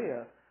South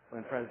Korea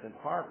when President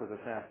Park was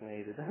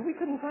assassinated, and we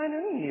couldn't find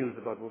any news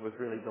about what was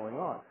really going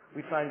on.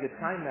 We tried to get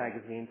Time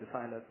magazine to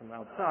find out from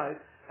outside,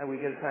 and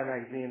we get Time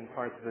magazine, and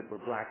parts of it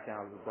were blacked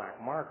out with black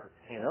markers,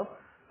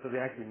 So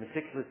they actually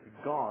meticulously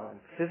gone and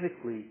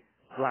physically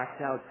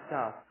blacked out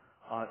stuff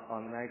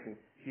on the magazine.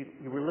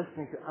 You were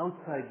listening to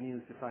outside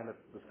news to find out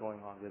what was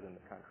going on within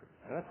the country.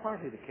 And that's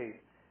partly the case,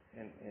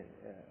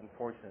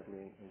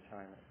 unfortunately, in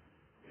China.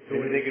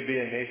 Maybe they could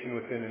be a nation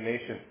within a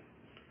nation.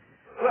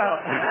 Well,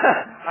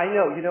 I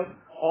know,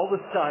 all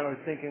this time I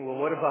was thinking, well,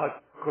 what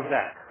about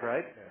Quebec,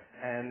 right?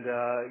 Yeah. And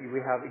we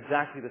have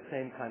exactly the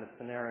same kind of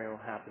scenario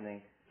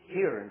happening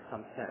here in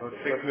some sense. Well,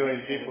 6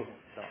 million people.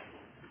 So.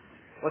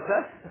 What's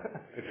that?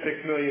 It's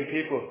 6 million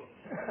people.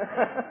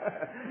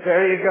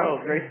 There you go.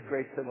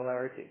 Great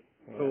similarity.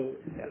 So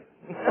that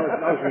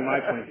was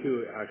my point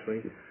too,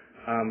 actually.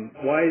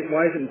 Why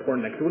is it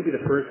important? Because it wouldn't be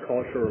the first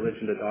culture or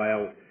religion to die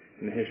out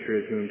in the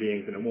history of human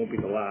beings, and it won't be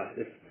the last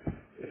if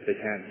they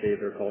can't save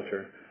their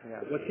culture.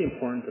 Yeah. What's the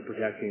importance of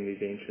protecting these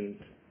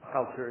ancient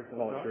cultures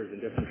and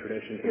different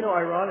traditions?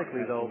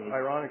 Ironically,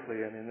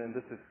 and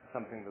this is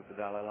something that the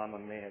Dalai Lama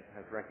may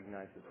have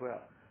recognized as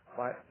well.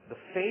 But the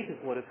fate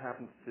of what has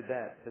happened to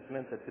Tibet has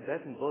meant that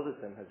Tibetan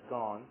Buddhism has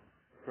gone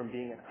from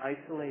being an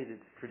isolated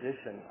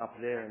tradition up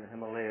there in the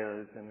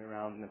Himalayas and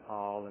around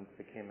Nepal and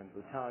Sikkim and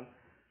Bhutan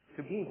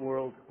to being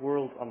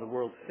on the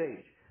world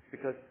stage,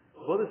 because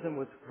Buddhism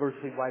was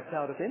virtually wiped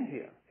out of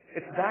India.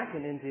 It's back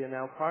in India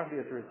now, partly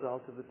as a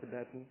result of the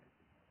Tibetan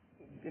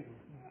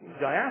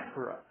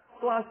diaspora.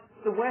 Plus,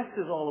 the West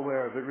is all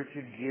aware of it,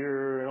 Richard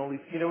Gere and all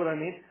these, you know what I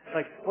mean?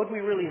 Like, what we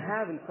really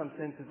have in some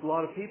sense is a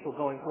lot of people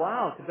going,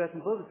 wow,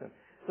 Tibetan Buddhism.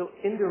 So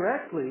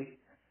indirectly,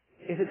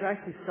 it has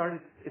actually started,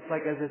 it's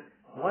like as if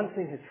one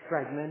thing has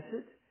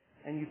fragmented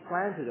and you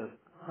planted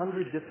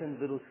 100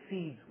 different little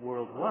seeds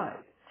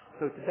worldwide.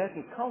 So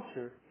Tibetan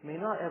culture may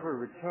not ever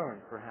return,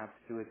 perhaps,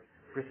 to its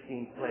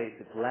pristine place,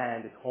 its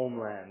land, its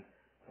homeland,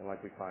 and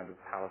like we find with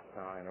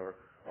Palestine or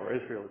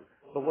Israel.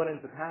 But what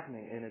ends up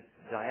happening in its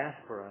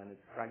diaspora and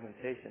its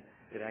fragmentation,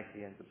 it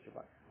actually ends up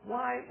surviving.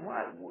 Why?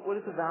 What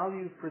is the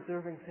value of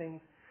preserving things?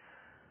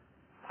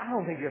 I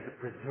don't think you have to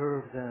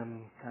preserve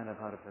them kind of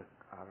out of a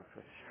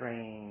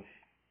strange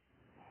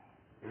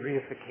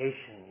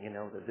reification, you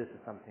know, that this is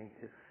something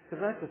to,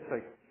 because that's just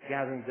like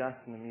gathering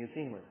dust in a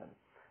museum or something.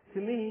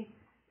 To me,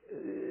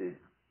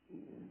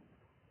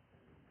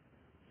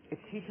 it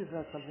teaches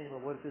us something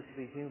about what it is to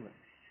be human.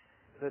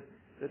 That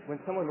when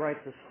someone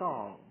writes a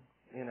song,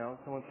 you know,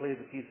 someone plays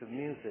a piece of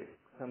music,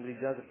 somebody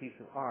does a piece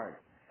of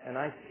art, and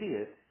I see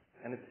it,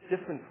 and it's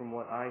different from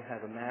what I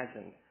have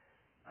imagined,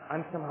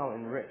 I'm somehow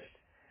enriched.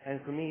 And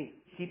for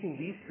me, keeping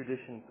these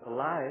traditions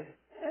alive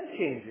and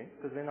changing,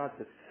 because they're not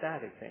just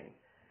static things,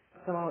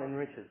 somehow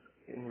enriches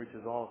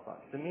all of us.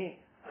 To me,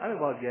 I'm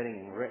about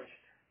getting enriched.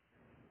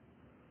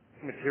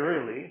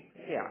 Materially,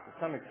 yeah, to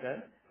some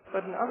extent,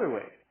 but in other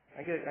ways.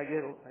 I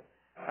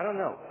don't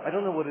know. I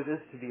don't know what it is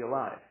to be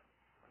alive,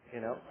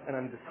 you know, and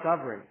I'm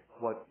discovering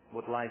what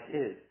life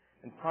is.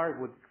 And part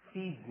of what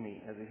feeds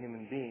me as a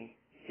human being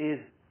is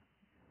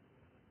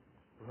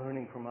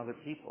learning from other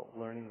people,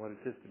 learning what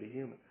it is to be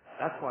human.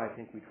 That's why I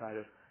think we try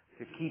to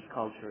keep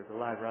cultures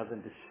alive rather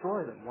than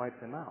destroy them, wipe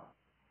them out.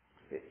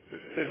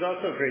 There's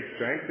also great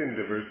strength in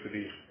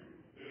diversity.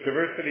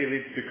 Diversity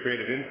leads to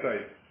creative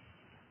insight.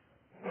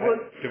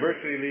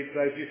 Diversity leads,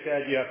 as you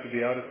said, you have to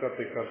be out of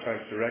something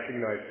sometimes to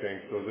recognize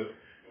things. So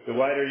the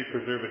wider you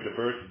preserve a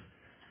diverse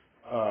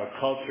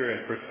culture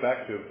and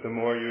perspective, the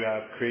more you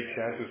create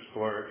chances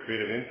for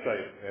creative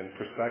insight and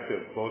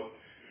perspective, both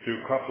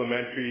through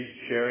complementary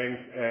sharing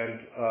and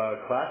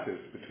clashes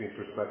between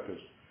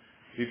perspectives.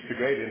 Leads to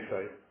great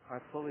insight. I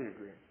fully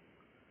agree.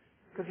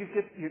 Because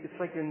it's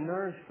like you're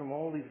nourished from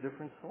all these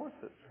different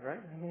sources,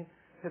 right? I mean,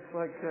 it's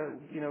like,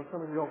 you know,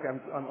 somebody goes, okay,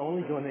 I'm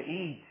only going to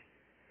eat,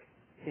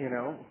 you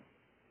know,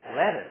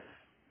 lettuce.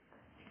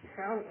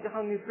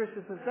 How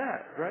nutritious is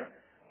that, right?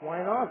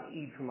 Why not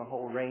eat from a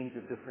whole range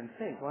of different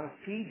things? Why not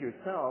feed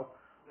yourself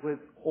with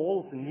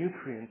all the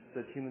nutrients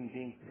that human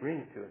beings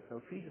bring to it?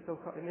 So feed yourself,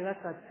 I mean,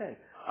 that's that sense.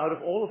 Out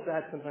of all of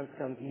that sometimes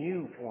comes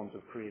new forms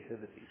of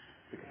creativity,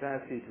 the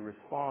capacity to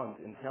respond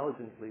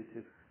intelligently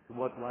to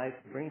what life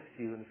brings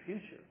to you in the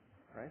future,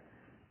 right?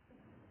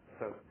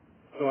 So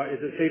is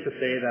it safe to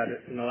say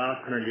that in the last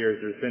 100 years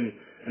there's been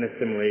an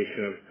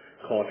assimilation of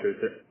cultures?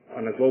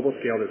 On a global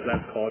scale, there's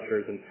less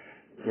cultures, and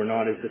we're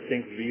not as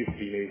distinct as we used to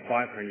be maybe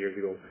 500 years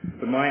ago.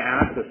 But my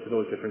access to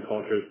those different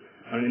cultures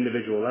on an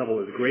individual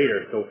level is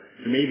greater. So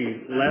there may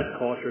be less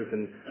cultures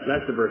and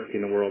less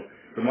diversity in the world,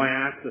 but my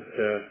access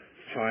to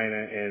China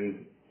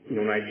and, you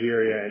know,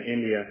 Nigeria and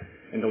India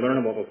and to learn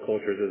about those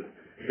cultures has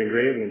been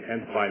greatly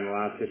intensified in the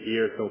last 50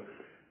 years. So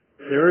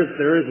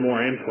there is more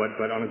input,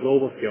 but on a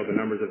global scale, the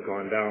numbers have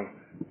gone down.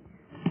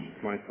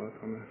 My thoughts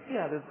on that.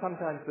 Yeah,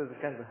 sometimes there's a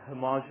kind of a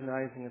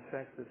homogenizing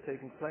effect that's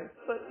taking place,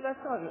 but that's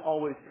not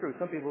always true.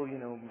 Some people, you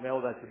know,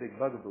 that's a big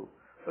bugaboo.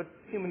 But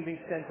human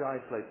beings tend to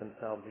isolate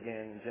themselves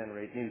again and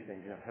generate new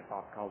things. You know,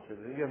 hip-hop culture.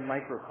 You have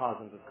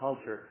microcosms of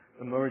culture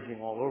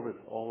emerging all over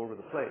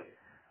the place.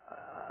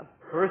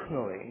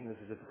 Personally, this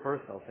is just a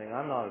personal thing,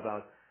 I'm not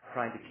about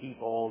trying to keep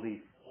all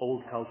these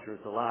old cultures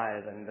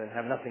alive and then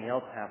have nothing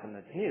else happen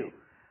that's new,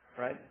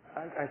 right?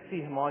 I see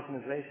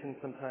homogenization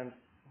sometimes.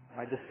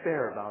 I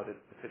despair about it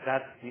if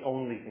that's the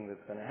only thing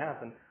that's going to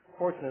happen.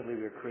 Fortunately,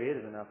 we're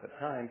creative enough at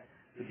times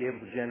to be able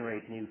to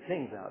generate new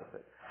things out of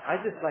it. I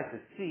just like to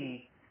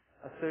see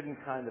a certain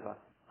kind of a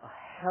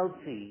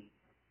healthy,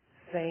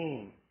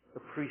 sane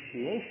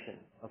appreciation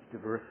of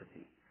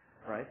diversity,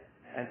 right?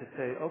 And to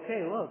say,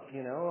 okay, look,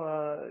 you know,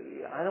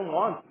 I don't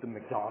want the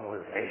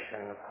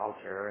McDonaldization of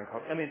culture.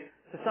 I mean,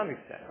 to some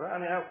extent, right? I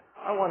mean,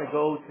 I want to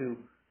go to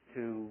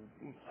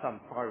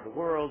some part of the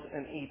world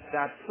and eat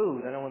that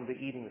food. I don't want to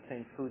be eating the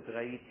same food that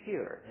I eat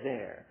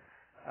there.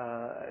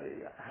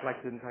 I'd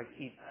like to, in fact,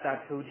 eat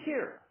that food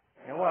here.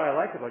 And what I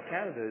like about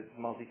Canada is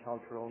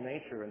multicultural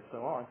nature and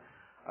so on.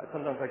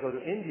 Sometimes I go to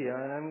India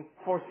and I'm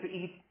forced to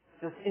eat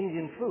just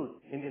Indian food.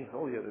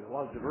 Oh yeah, there's a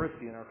lot of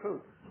diversity in our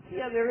food.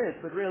 Yeah, there is,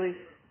 but really,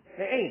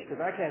 there ain't,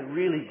 because I can't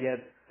really get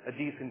a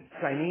decent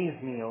Chinese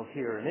meal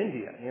here in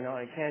India. You know,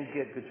 I can't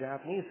get good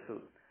Japanese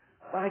food.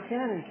 But I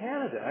can in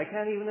Canada. I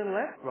can't even in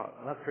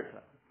not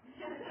Christmas.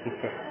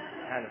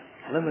 Kind of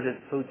limited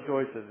food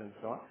choices and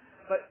so on.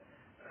 But,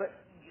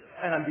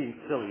 and I'm being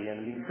silly and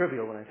I'm being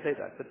trivial when I say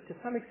that, but to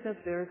some extent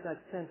there is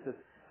that sense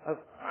of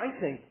I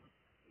think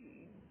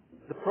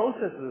the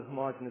processes of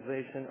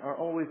homogenization are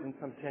always in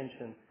some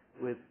tension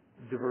with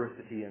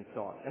diversity and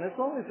so on. And as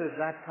long as there's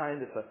that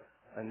kind of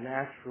a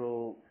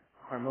natural,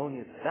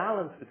 harmonious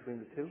balance between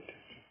the two,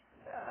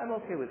 I'm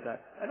okay with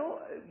that. I'm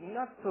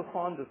not so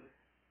fond of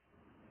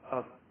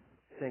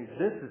saying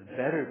this is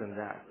better than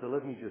that, so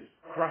let me just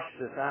crush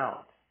this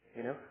out.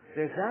 You know,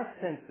 there's that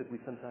sense that we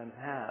sometimes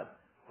have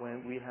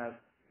when we have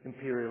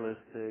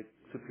imperialistic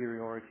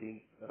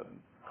superiority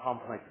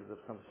complexes of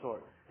some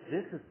sort.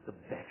 This is the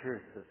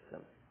better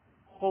system.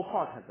 Pol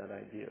Pot had that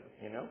idea,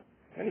 you know.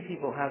 Many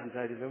people have these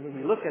ideas, and when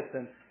we look at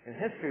them in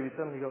history, we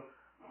suddenly go,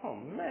 oh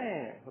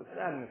man, was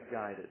that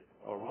misguided?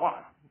 Or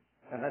what?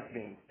 And that's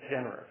being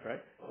generous,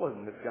 right? It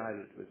wasn't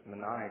misguided, it was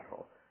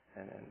maniacal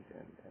and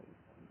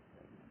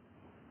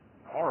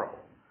horrible.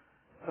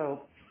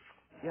 So,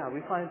 yeah,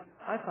 I find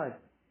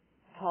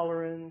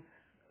tolerance,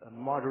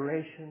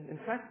 moderation. In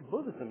fact,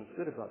 Buddhism is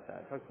good about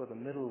that. It talks about the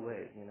middle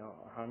way, you know,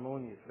 a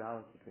harmonious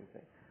balance between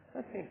things.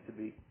 That seems to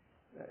be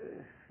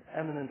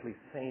eminently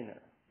saner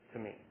to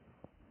me.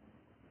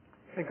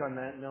 I think on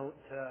that note,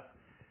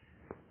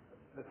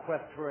 the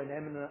quest for an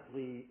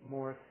eminently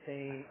more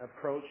sane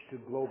approach to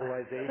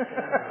globalization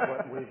is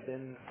what we've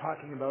been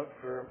talking about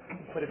for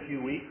quite a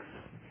few weeks.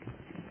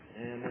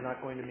 And we're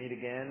not going to meet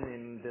again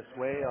in this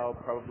way. I'll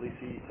probably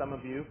see some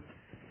of you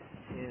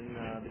in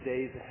the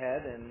days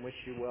ahead and wish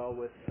you well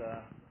with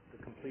the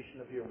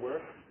completion of your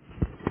work.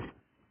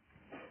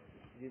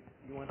 You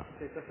want to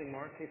say something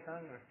more,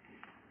 Kei-san?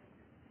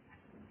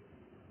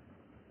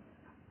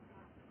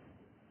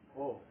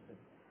 Oh,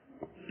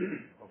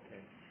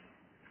 okay.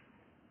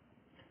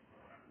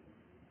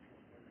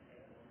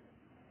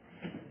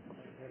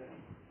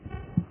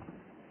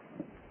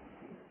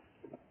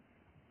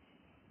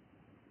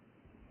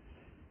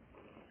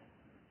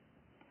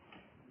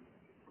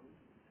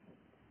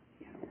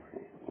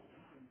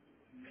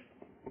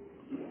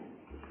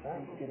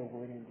 Let's get a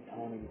word into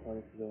Tony before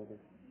this is over.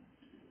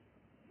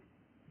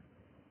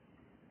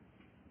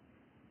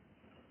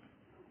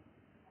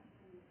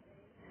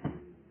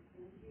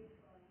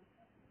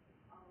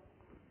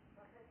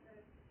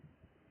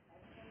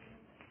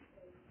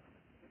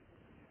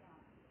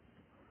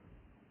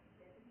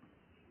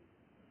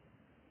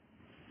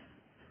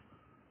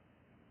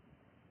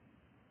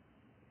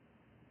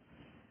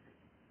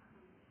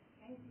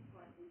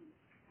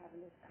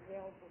 Having this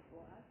available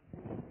for us.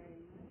 Thank you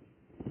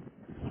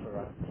very much. For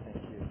us, thank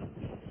you so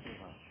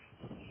much.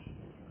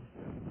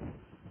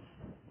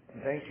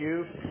 Thank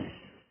you.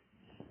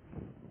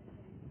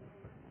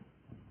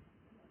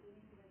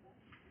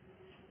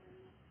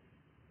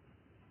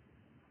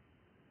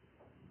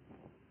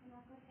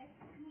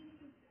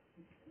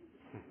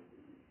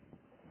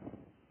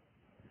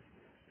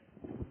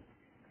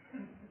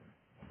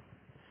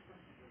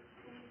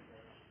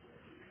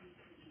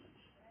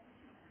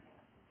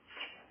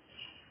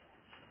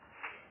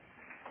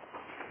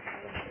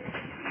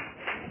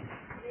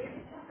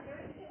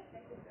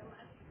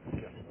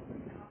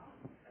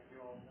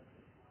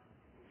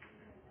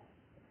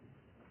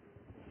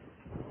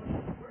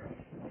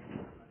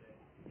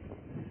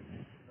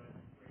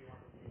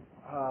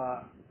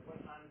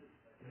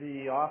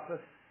 The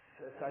office,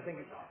 I think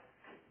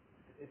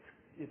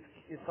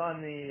it's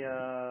on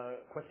the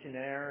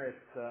questionnaire.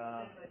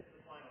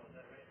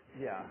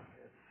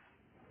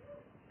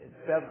 It's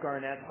Bev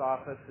Garnett's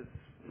office. It's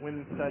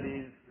Women's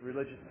Studies,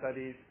 Religious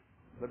Studies,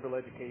 Liberal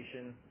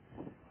Education.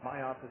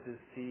 My office is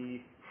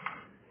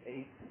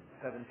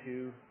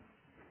C872.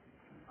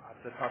 Off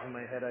the top of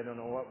my head, I don't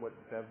know what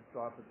Bev's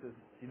office is.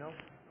 Do you know? Do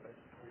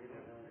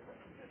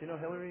you know,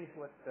 Hillary,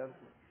 what Bev's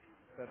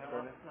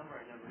Garnett's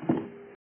number?